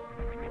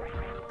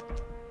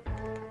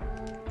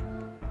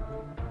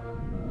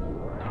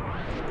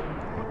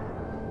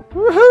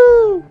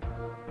 Woohoo!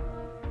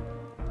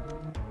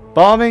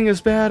 Bombing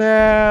is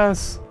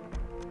badass!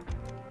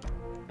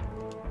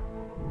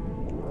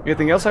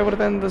 Anything else I would have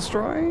been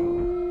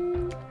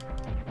destroying?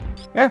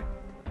 Yeah.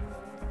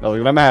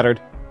 Nothing that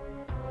mattered.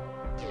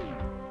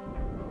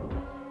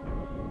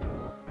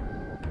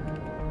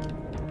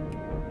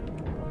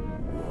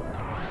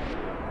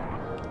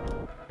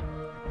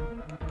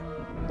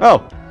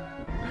 Oh.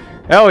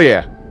 Hell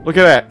yeah. Look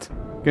at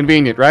that.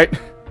 Convenient, right?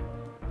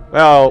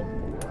 Well,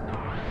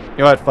 you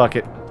know what? Fuck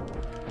it.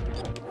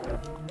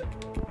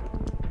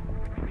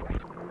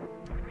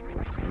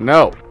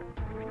 No.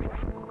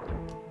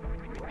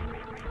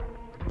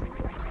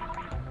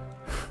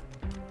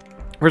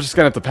 We're just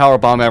gonna have to power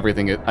bomb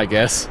everything, I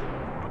guess.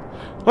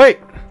 Wait!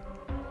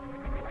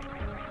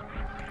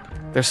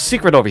 There's a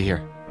secret over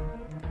here.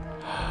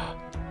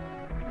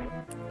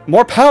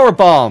 More power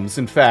bombs,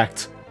 in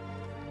fact.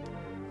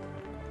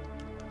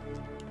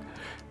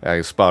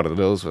 I spotted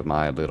those with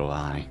my little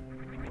eye.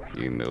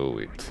 You know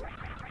it.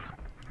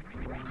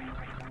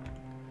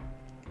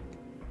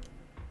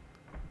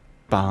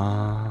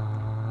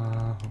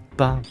 Bum,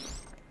 bum.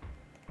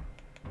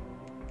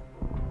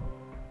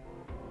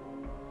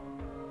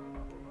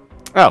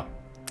 Oh.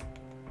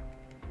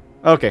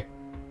 Okay.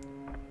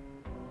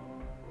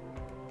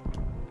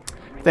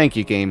 Thank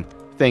you, game.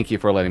 Thank you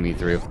for letting me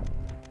through.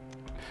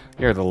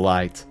 You're the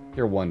light.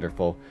 You're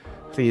wonderful.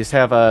 Please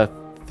have a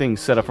thing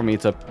set up for me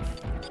to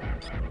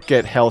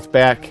get health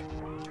back.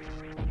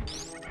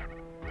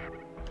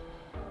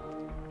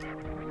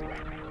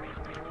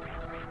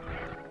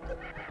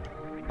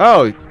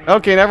 Oh,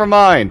 okay, never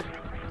mind.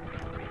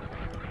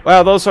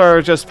 Wow, those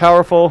are just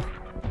powerful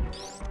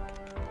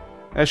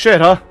as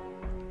shit, huh?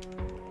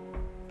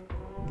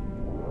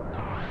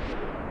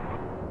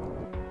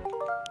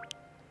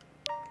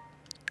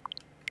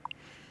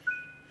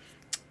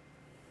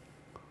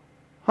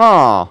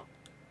 Huh.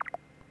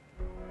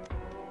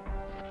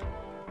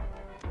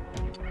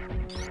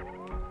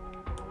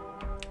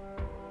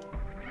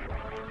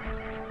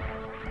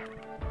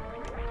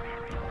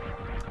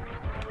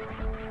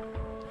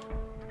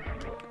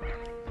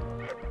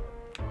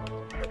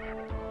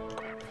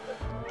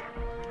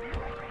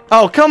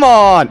 Oh, come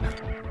on!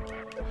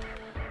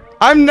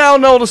 I'm now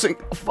noticing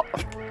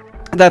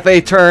that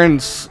they turn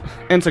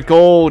into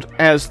gold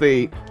as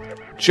they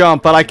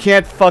jump, but I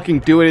can't fucking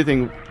do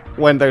anything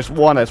when there's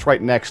one that's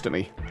right next to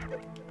me.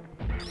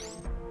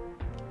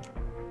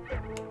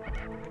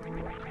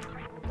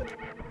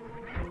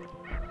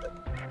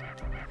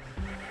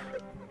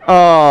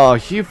 Oh,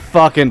 you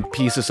fucking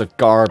pieces of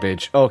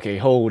garbage. Okay,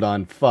 hold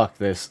on. Fuck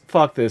this.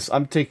 Fuck this.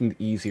 I'm taking the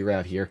easy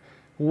route here.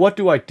 What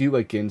do I do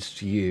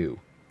against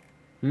you?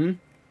 Hmm?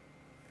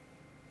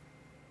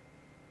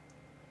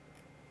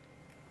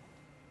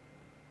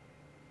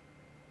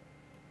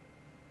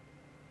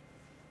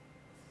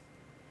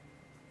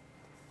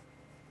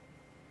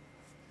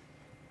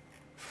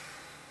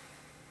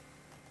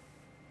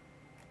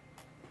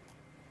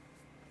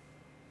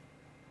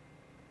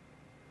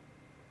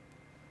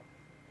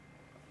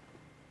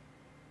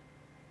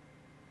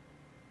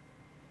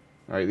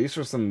 Alright, these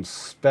are some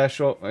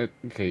special...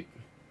 Okay.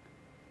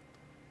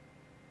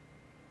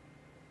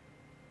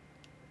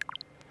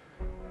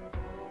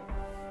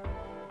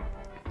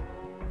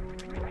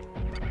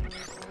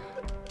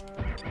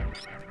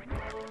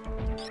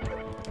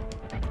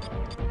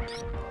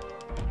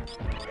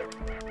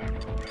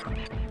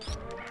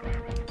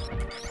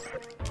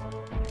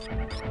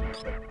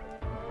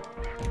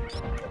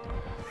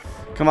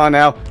 Come on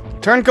now.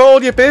 Turn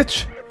gold, you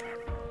bitch!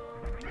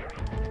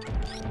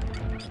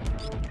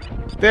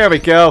 There we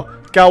go.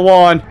 Got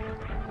one.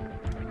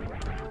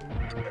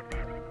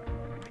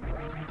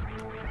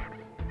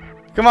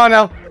 Come on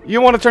now.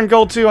 You want to turn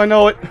gold too, I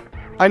know it.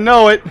 I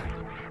know it.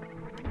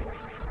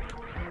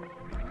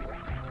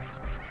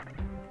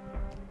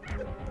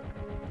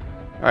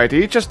 Alright,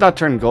 did he just not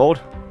turn gold?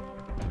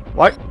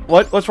 What?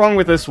 What's wrong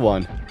with this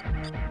one?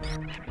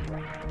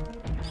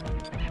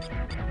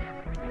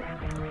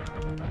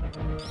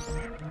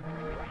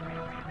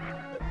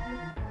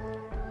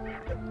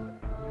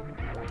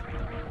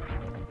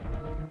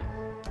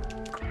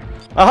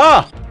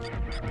 Aha!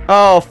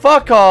 Oh,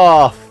 fuck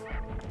off!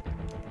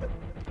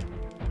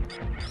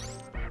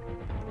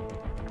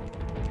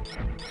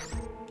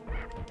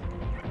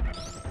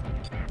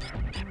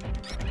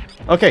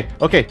 Okay,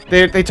 okay,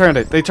 they turned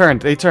it. They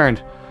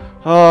turned.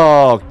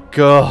 Oh,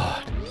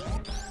 God.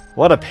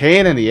 What a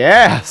pain in the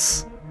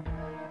ass!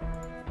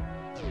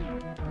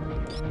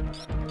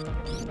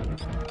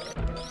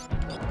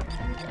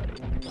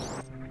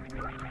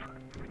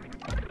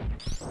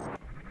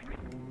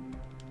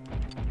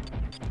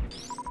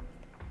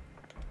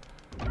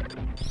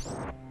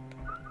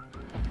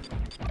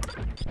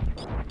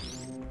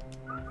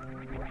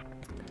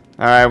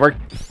 Alright,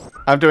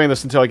 I'm doing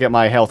this until I get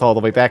my health all the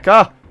way back.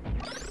 Ah!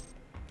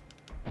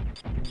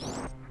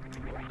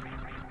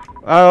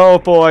 Oh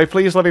boy,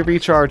 please let me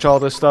recharge all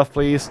this stuff,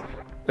 please.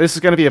 This is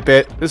gonna be a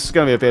bit. This is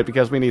gonna be a bit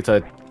because we need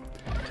to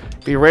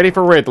be ready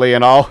for Ridley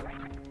and all.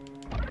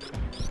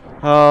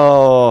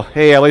 Oh,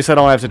 hey, at least I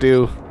don't have to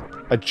do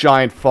a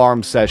giant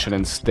farm session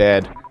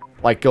instead.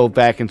 Like, go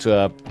back into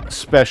a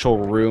special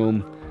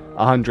room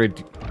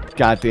 100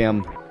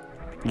 goddamn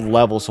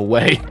levels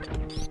away.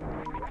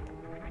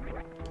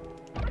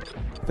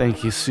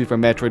 Thank you, Super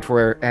Metroid,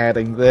 for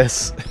adding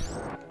this.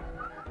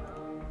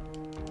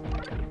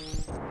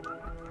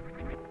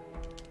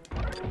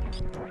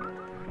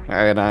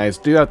 Alright, nice.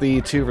 Do have the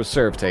 2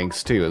 reserve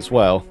tanks, too, as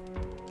well.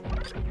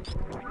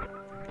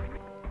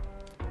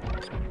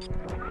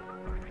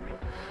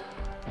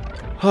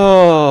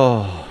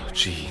 Oh,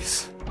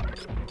 jeez.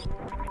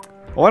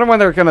 I wonder when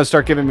they're gonna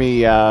start giving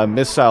me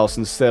missiles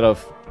instead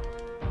of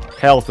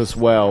health as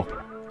well.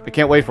 I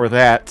can't wait for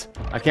that.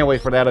 I can't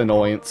wait for that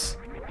annoyance.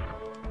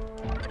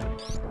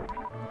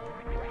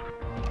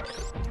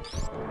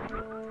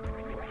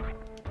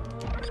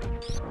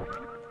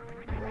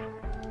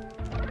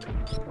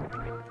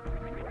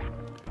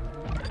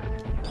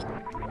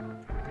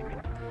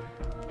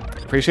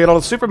 Appreciate all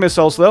the super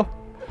missiles, though.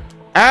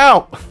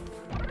 Ow!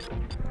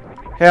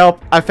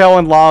 Help! I fell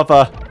in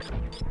lava.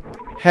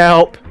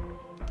 Help!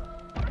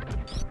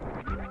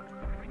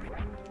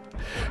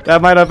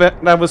 That might have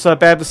been... That was a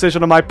bad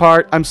decision on my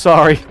part. I'm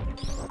sorry.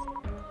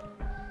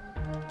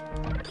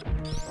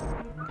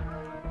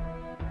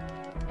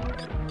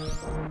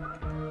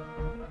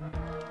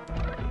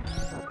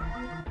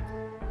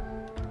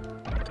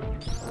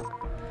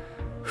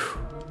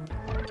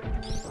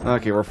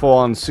 Okay, we're full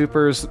on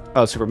super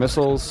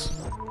missiles.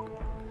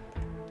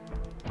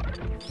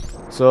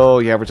 So,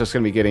 yeah, we're just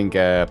going to be getting...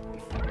 yeah,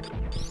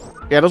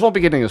 those won't be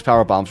getting as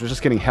power bombs. We're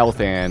just getting health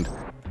and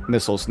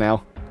missiles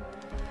now.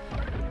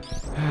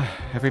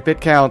 Every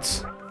bit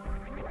counts.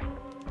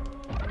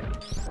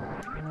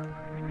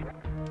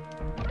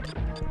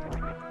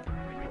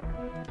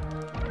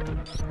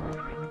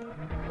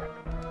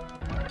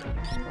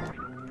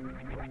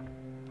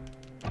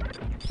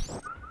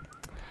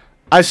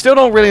 I still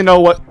don't really know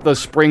what the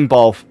spring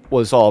ball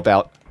was all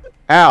about.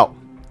 Ow.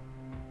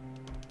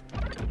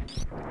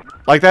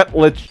 Like, that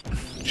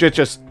legit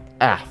just...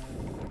 Ah.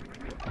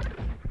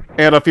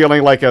 And a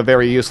feeling like a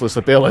very useless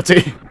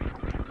ability.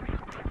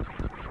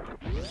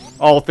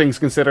 All things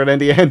considered in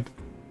the end.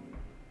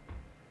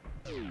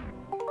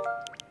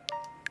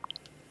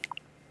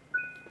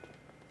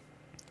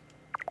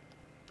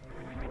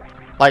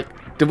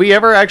 Like, did we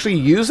ever actually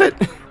use it?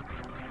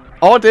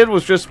 All it did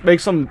was just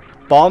make some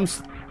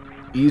bombs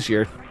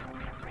easier.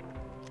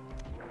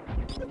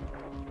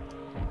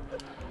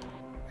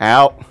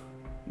 Ow.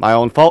 My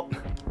own fault.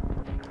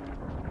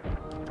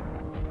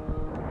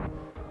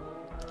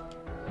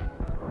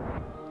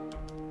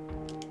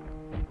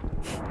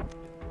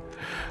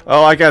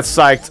 Oh, I got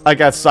psyched. I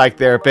got psyched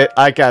there a bit.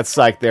 I got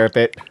psyched there a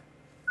bit.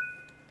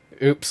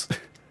 Oops.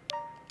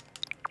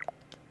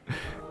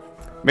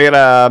 Made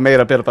a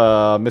bit of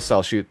a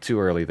missile shoot too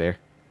early there.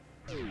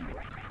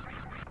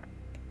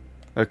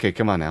 Okay,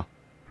 come on now.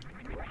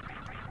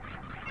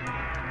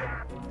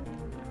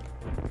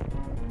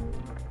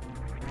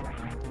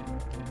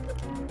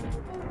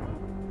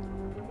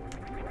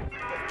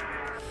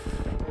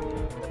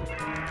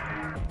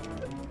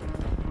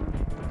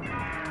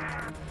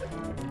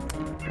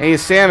 Hey,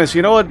 Samus,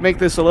 you know what would make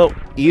this a little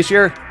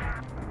easier?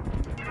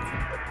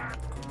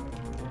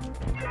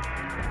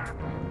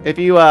 If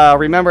you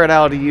remembered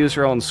how to use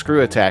your own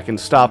screw attack and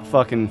stop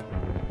fucking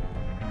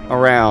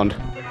around.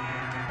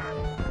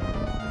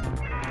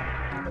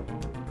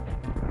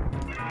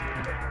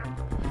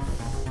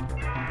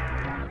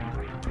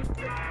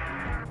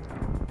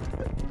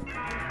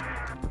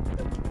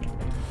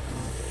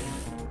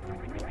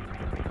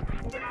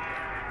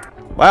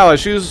 Wow,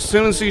 as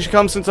soon as she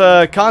comes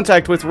into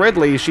contact with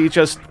Ridley, she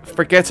just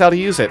forgets how to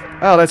use it.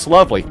 Oh, that's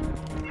lovely.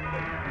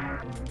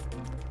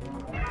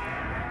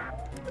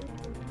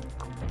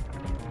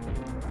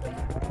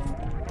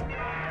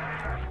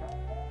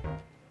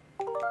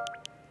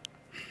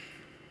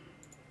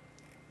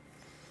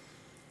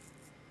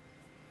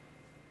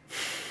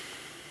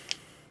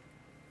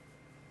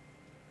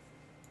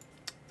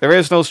 There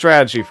is no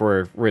strategy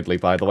for Ridley,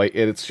 by the way.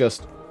 It's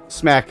just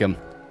smack him.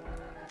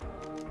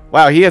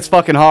 Wow, he hits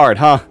fucking hard,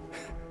 huh?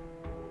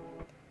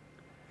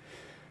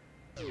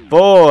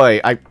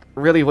 Boy, I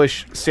really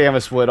wish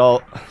Samus would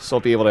also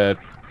be able to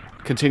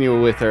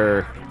continue with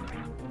her...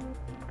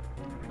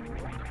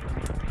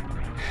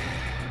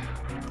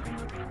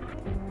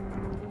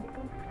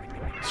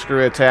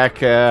 screw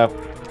attack,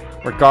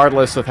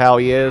 regardless of how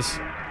he is.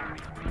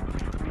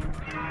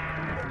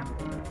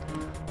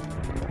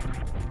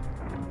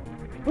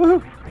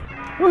 Woohoo!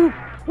 Woohoo!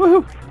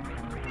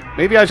 Woohoo!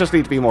 Maybe I just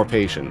need to be more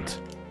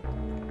patient.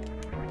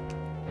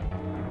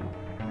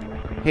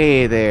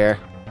 Hey there.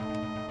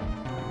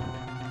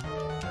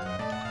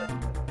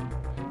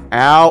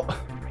 Ow.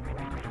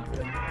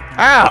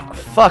 Ow!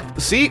 Fuck.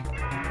 See?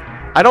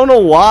 I don't know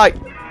why.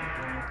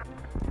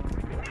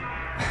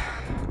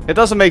 It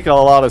doesn't make a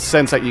lot of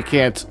sense that you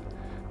can't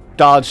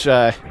dodge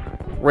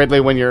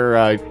Ridley when you're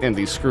in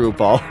the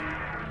screwball.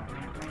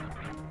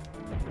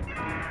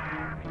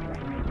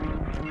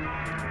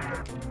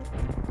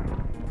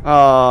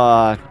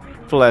 Ah,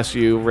 bless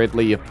you,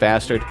 Ridley, you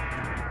bastard.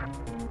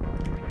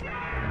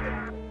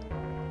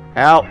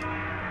 Ow.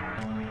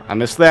 I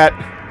missed that.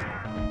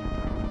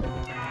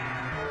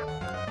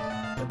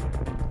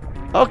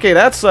 Okay,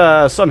 that's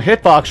some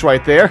hitbox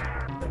right there.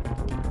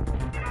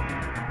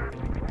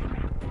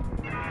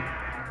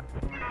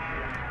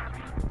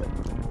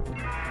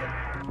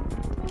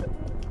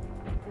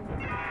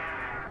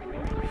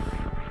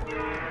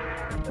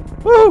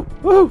 Woo!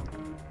 Woo!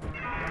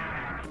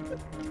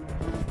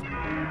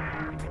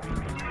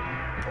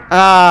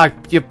 Ah,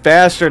 you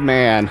bastard,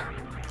 man.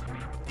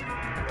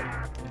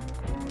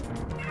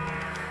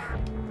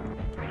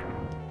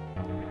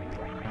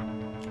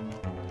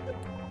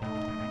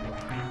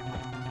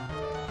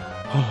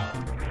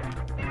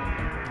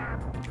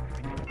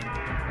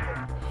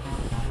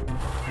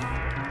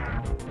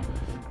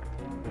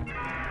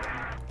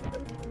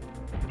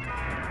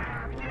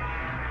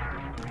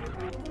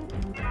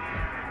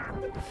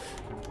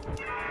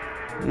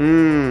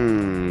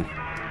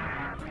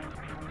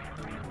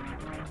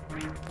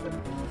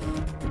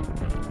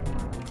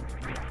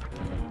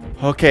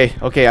 Okay,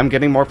 okay, I'm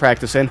getting more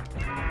practice in.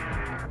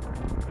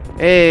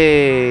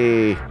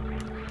 Hey.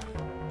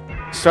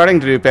 Starting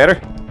to do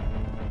better.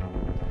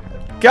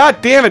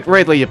 God damn it,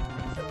 Ridley, you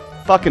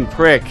fucking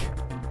prick.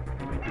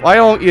 Why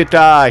don't you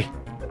die?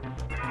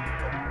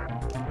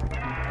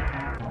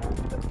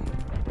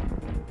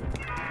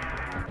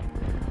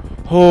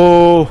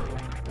 Oh.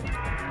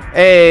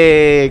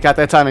 Hey, got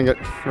that timing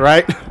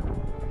right.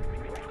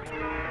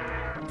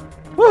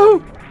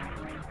 Woohoo!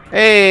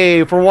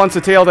 Hey, for once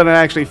the tail didn't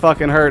actually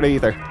fucking hurt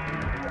either.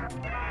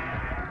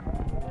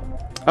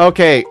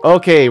 Okay,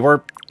 okay,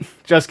 we're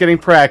just getting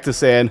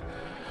practice in.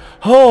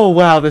 Oh,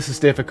 wow, this is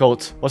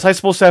difficult. Was I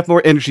supposed to have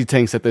more energy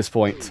tanks at this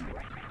point?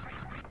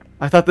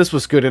 I thought this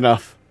was good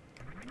enough.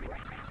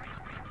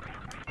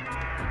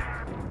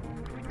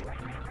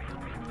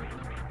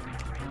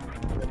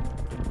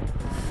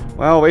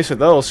 Well, wasted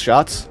those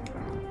shots.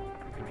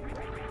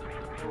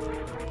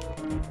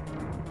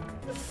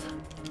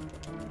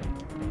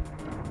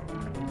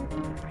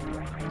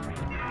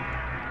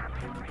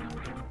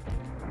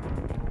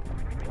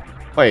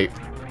 Wait.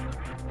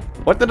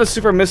 What did a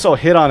super missile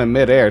hit on in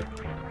midair?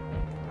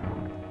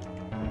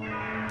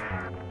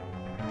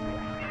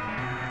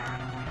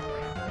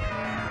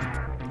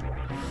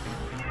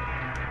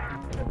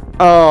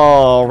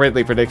 Oh,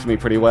 Ridley predicts me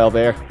pretty well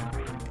there.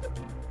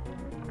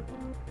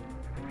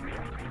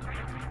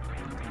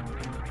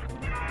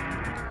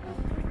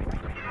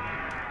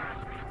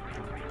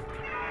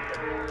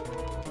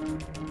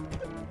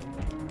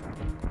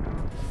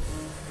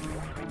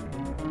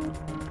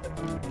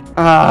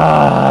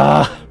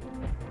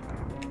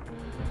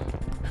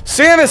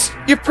 Samus,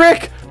 you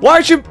prick!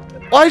 Why'd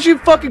you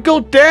fucking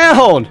go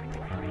down?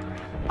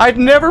 I'd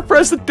never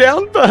press the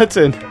down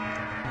button.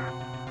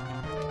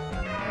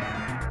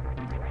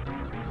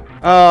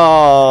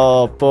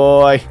 Oh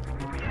boy.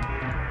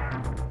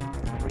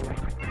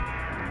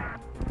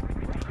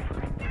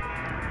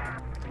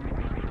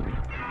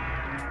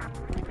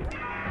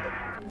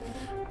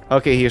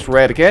 Okay, he's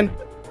red again.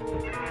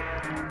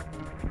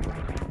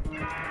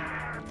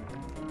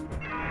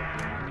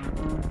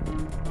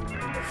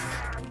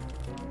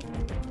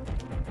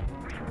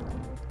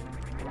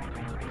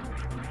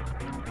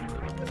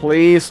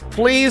 Please,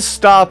 please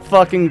stop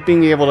fucking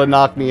being able to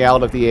knock me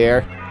out of the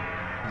air.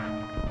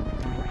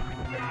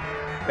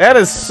 That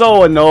is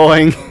so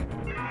annoying.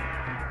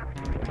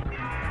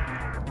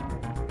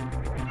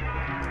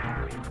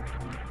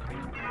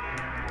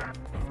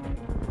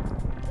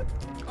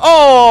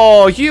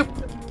 Oh, you...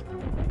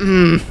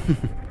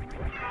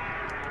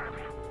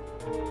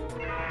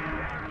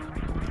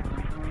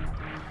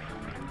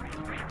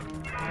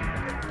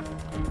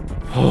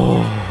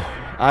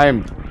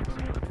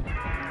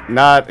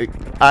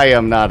 I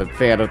am not a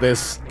fan of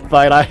this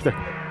fight either.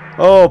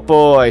 Oh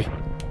boy.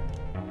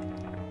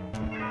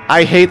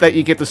 I hate that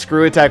you get the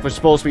screw attack, which is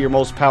supposed to be your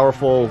most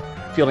powerful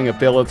feeling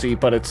ability,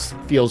 but it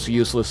feels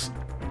useless.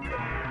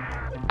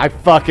 I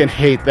fucking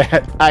hate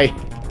that.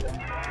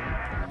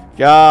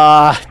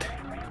 God.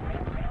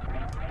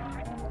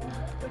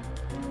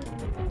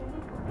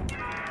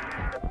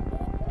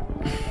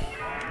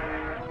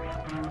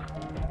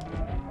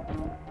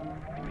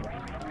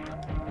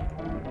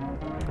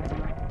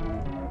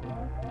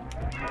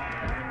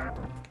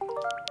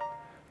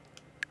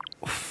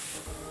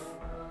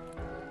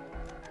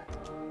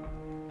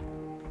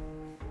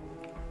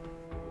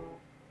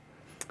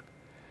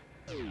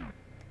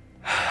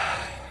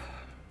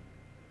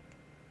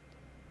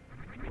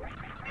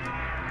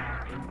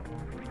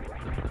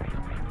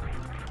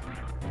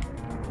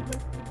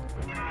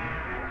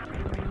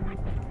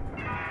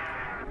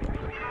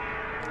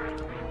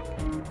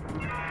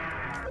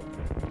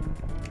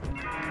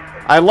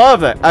 I love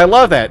that. I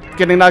love that.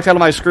 Getting knocked out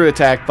of my screw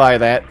attack by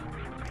that.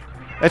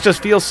 That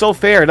just feels so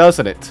fair,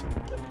 doesn't it?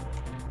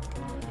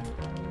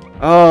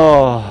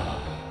 Oh.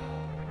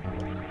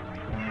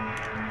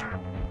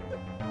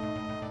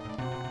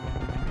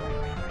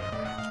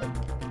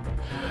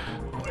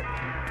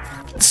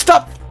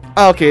 Stop!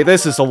 Okay,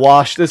 this is a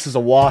wash. This is a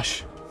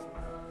wash.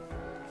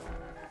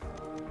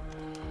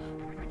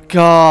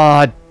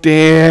 God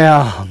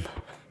damn.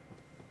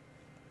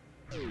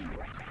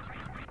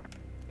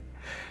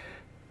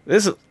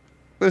 This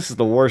is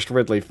the worst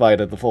Ridley fight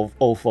of the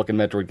whole fucking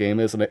Metroid game,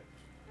 isn't it?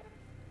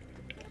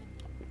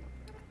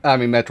 I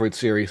mean, Metroid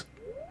series.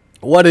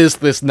 What is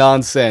this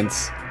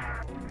nonsense?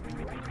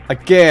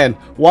 Again,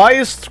 why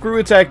is Screw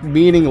Attack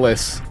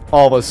meaningless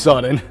all of a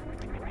sudden?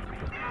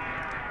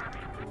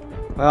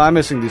 I'm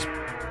missing these.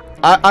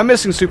 I'm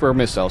missing super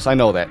missiles. I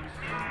know that.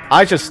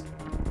 I just.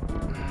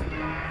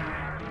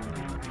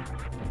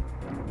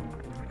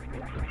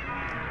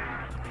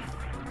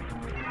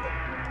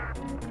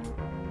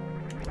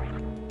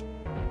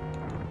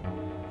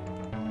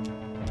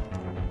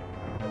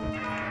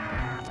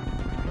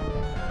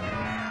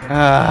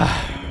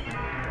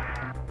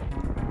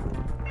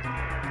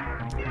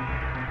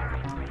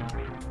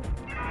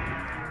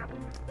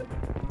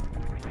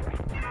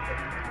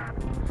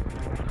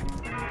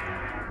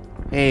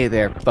 Hey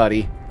there,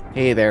 buddy.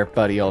 Hey there,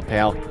 buddy, old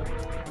pal.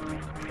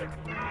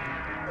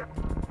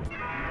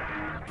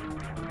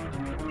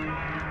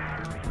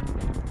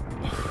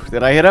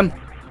 Did I hit him?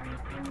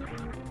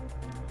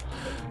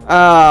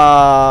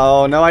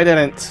 Oh, no, I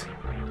didn't.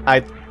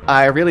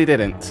 I really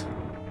didn't.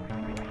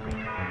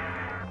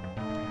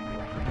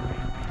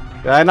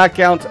 Did I not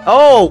count?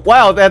 Oh,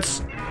 wow, that's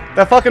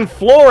that fucking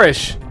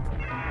flourish.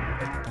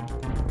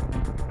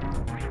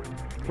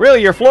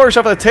 Really, your flourish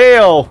of the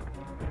tail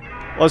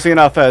wasn't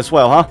enough as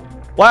well, huh?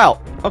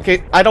 Wow.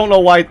 Okay, I don't know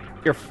why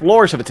your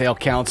flourish of the tail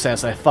counts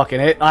as a fucking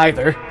hit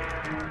either.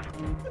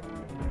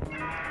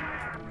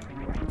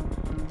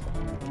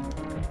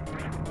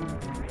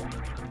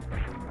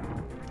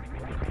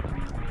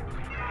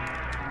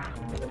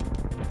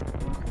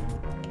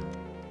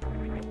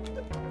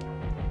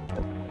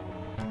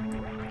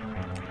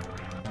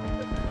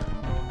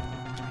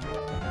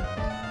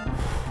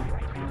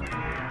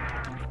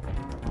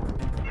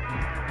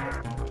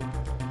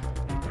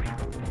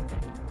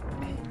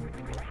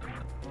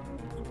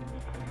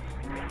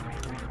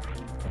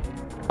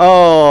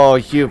 Oh,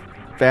 you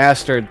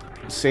bastard,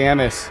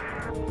 Samus.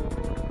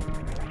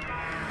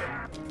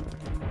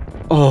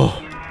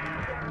 Oh.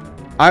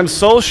 I'm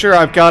so sure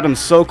I've got him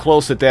so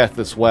close to death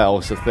as well,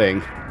 is the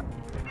thing.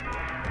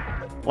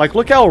 Like,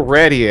 look how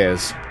red he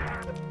is.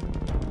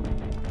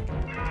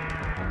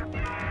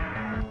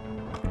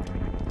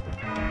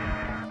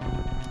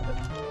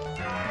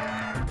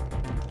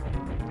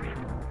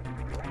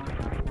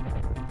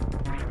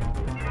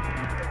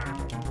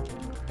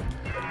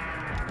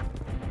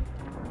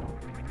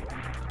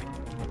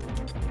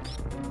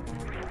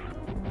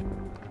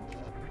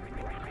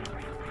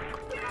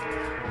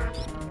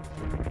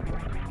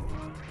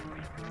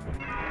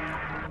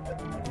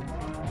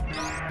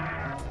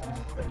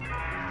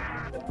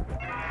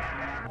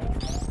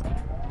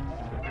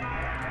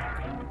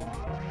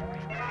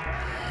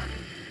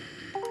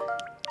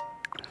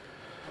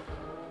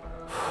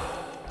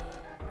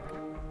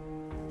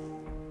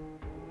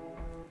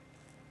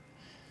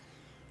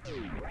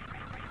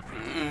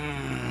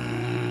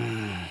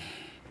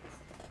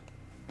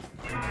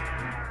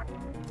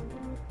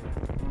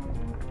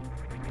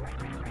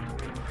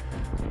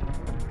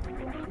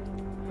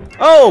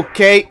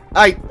 Okay,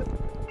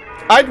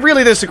 I'd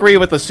really disagree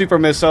with the super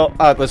missile,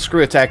 the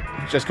screw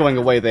attack just going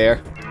away there.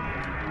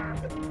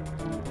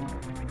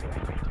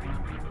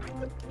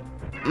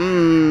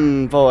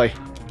 Boy.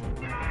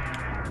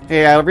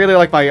 Hey, I really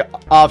like my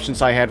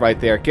options I had right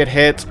there. Get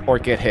hit or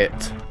get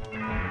hit.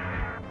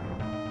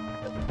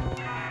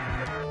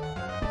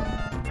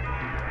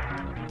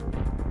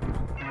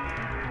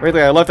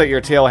 Really, I love that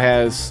your tail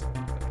has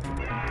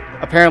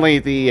apparently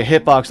the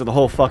hitbox of the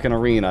whole fucking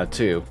arena,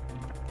 too.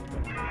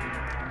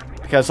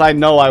 Because I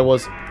know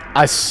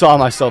I saw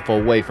myself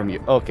away from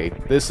you. Okay,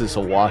 this is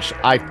a wash.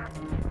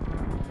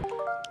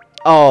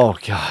 Oh,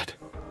 God.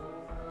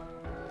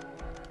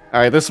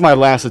 Alright, this is my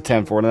last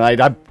attempt for tonight.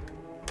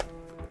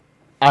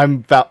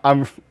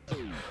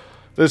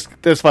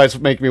 This fight's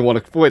making me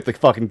want to quit the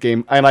fucking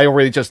game, and I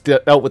already just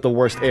dealt with the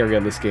worst area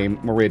in this game,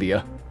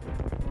 Meridia.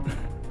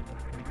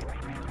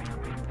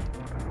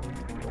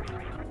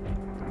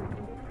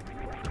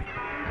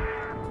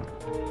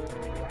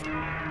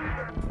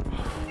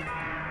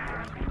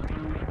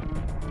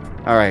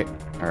 Alright,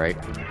 alright.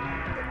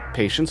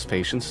 Patience,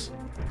 patience.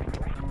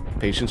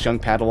 Patience, young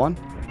Padawan.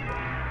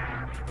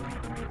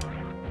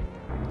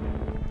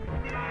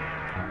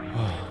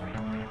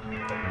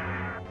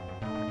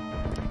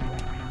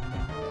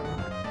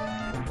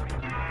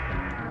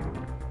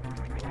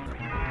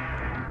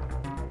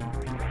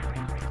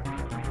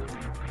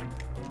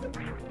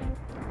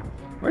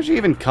 Where'd you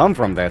even come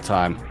from that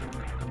time?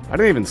 I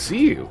didn't even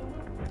see you.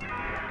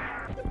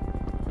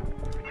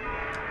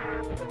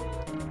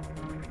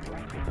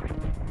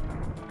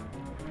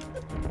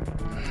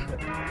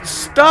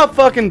 stop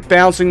fucking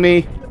bouncing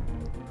me?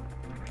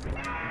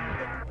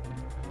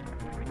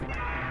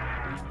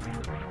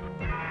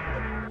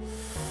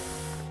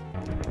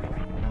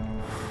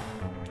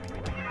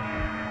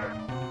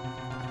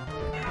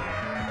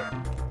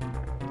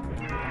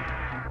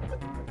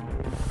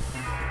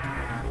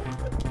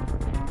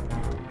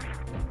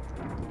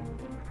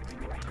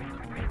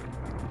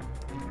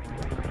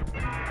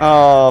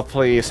 Oh,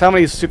 please. How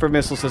many super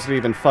missiles does it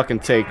even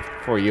fucking take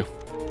for you?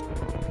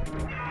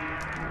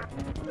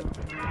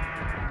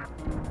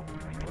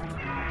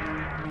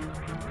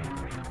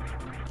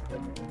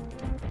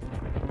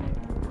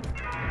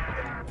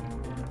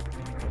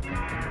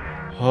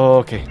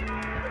 Okay.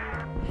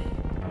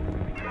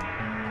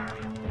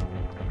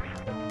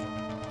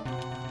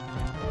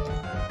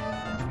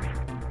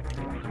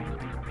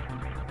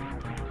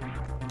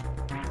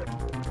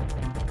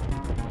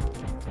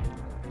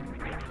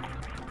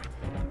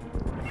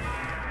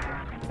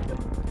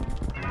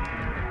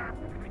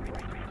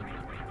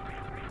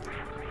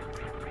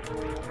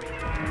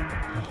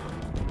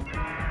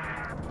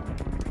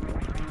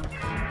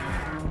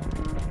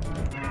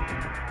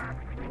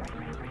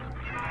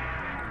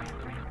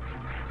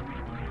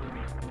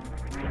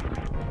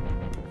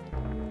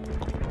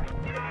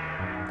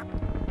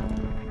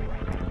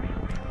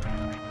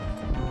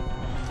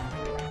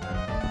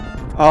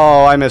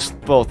 Oh, I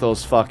missed both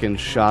those fucking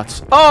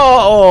shots.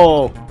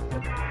 Oh!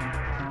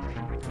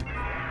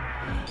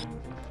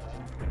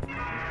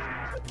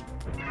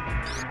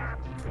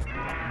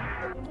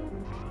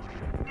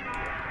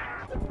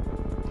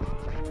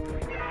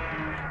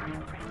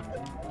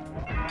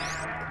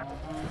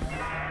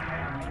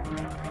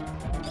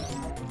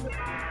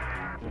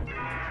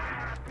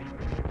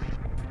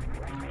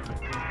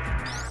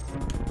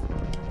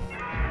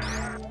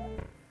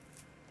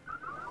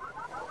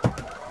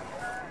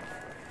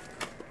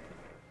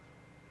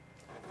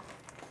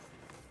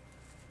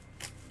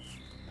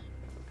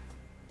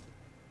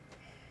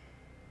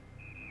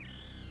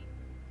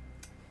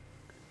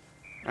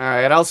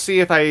 Alright, I'll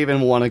see if I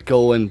even want to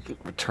go and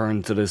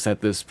return to this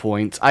at this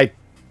point. Oh.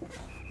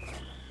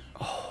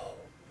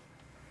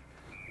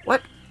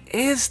 What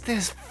is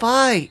this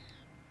fight?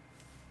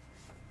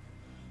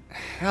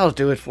 I'll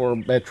do it for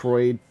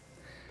Metroid.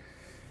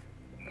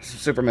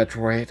 Super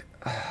Metroid.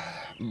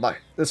 But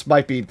this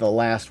might be the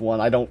last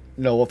one. I don't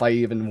know if I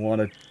even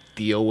want to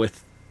deal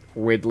with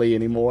Ridley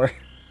anymore.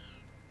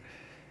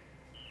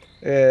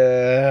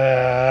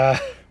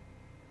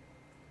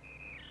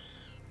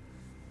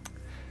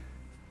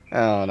 I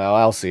don't know.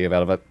 I'll see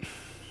about it, but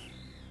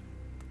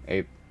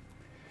hey,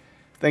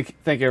 thank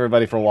you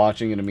everybody for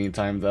watching. In the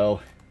meantime, though,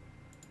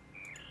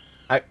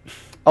 I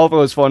hope it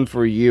was fun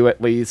for you at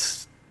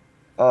least.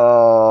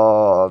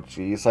 Oh,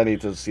 jeez, I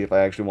need to see if I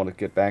actually want to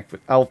get back.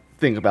 But I'll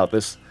think about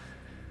this.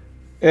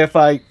 If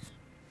I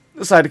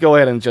decide to go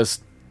ahead and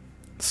just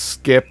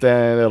skip,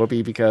 then it'll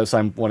be because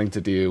I'm wanting to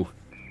do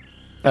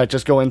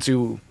just go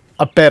into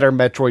a better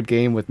Metroid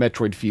game with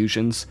Metroid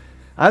fusions.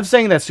 I'm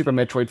saying that, Super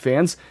Metroid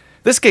fans.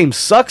 This game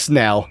sucks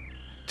now,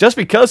 just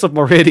because of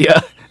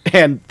Meridia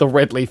and the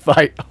Ridley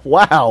fight.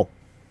 Wow.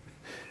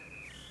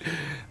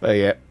 But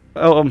yeah,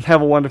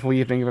 have a wonderful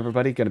evening,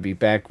 everybody. Gonna be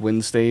back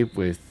Wednesday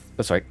with...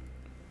 That's right.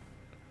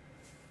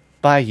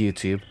 Bye,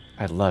 YouTube.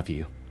 I love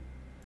you.